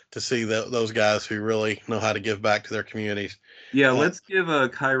to see those guys who really know how to give back to their communities. Yeah, Uh, let's give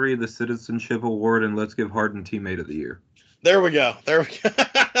Kyrie the Citizenship Award and let's give Harden Teammate of the Year. there we go. There we go.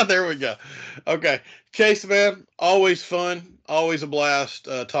 There we go. Okay, Chase, man, always fun, always a blast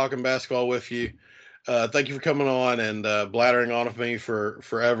talking basketball with you. Thank you for coming on and blathering on with me for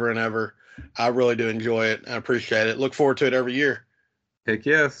forever and ever. I really do enjoy it. I appreciate it. Look forward to it every year. Heck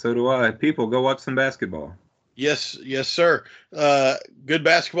yeah, so do I. People, go watch some basketball. Yes, yes, sir. Good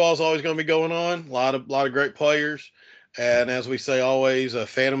basketball is always going to be going on. A lot of great players, and as we say always, a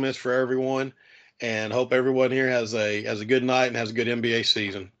phantom is for everyone. And hope everyone here has a good night and has a good NBA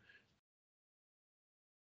season.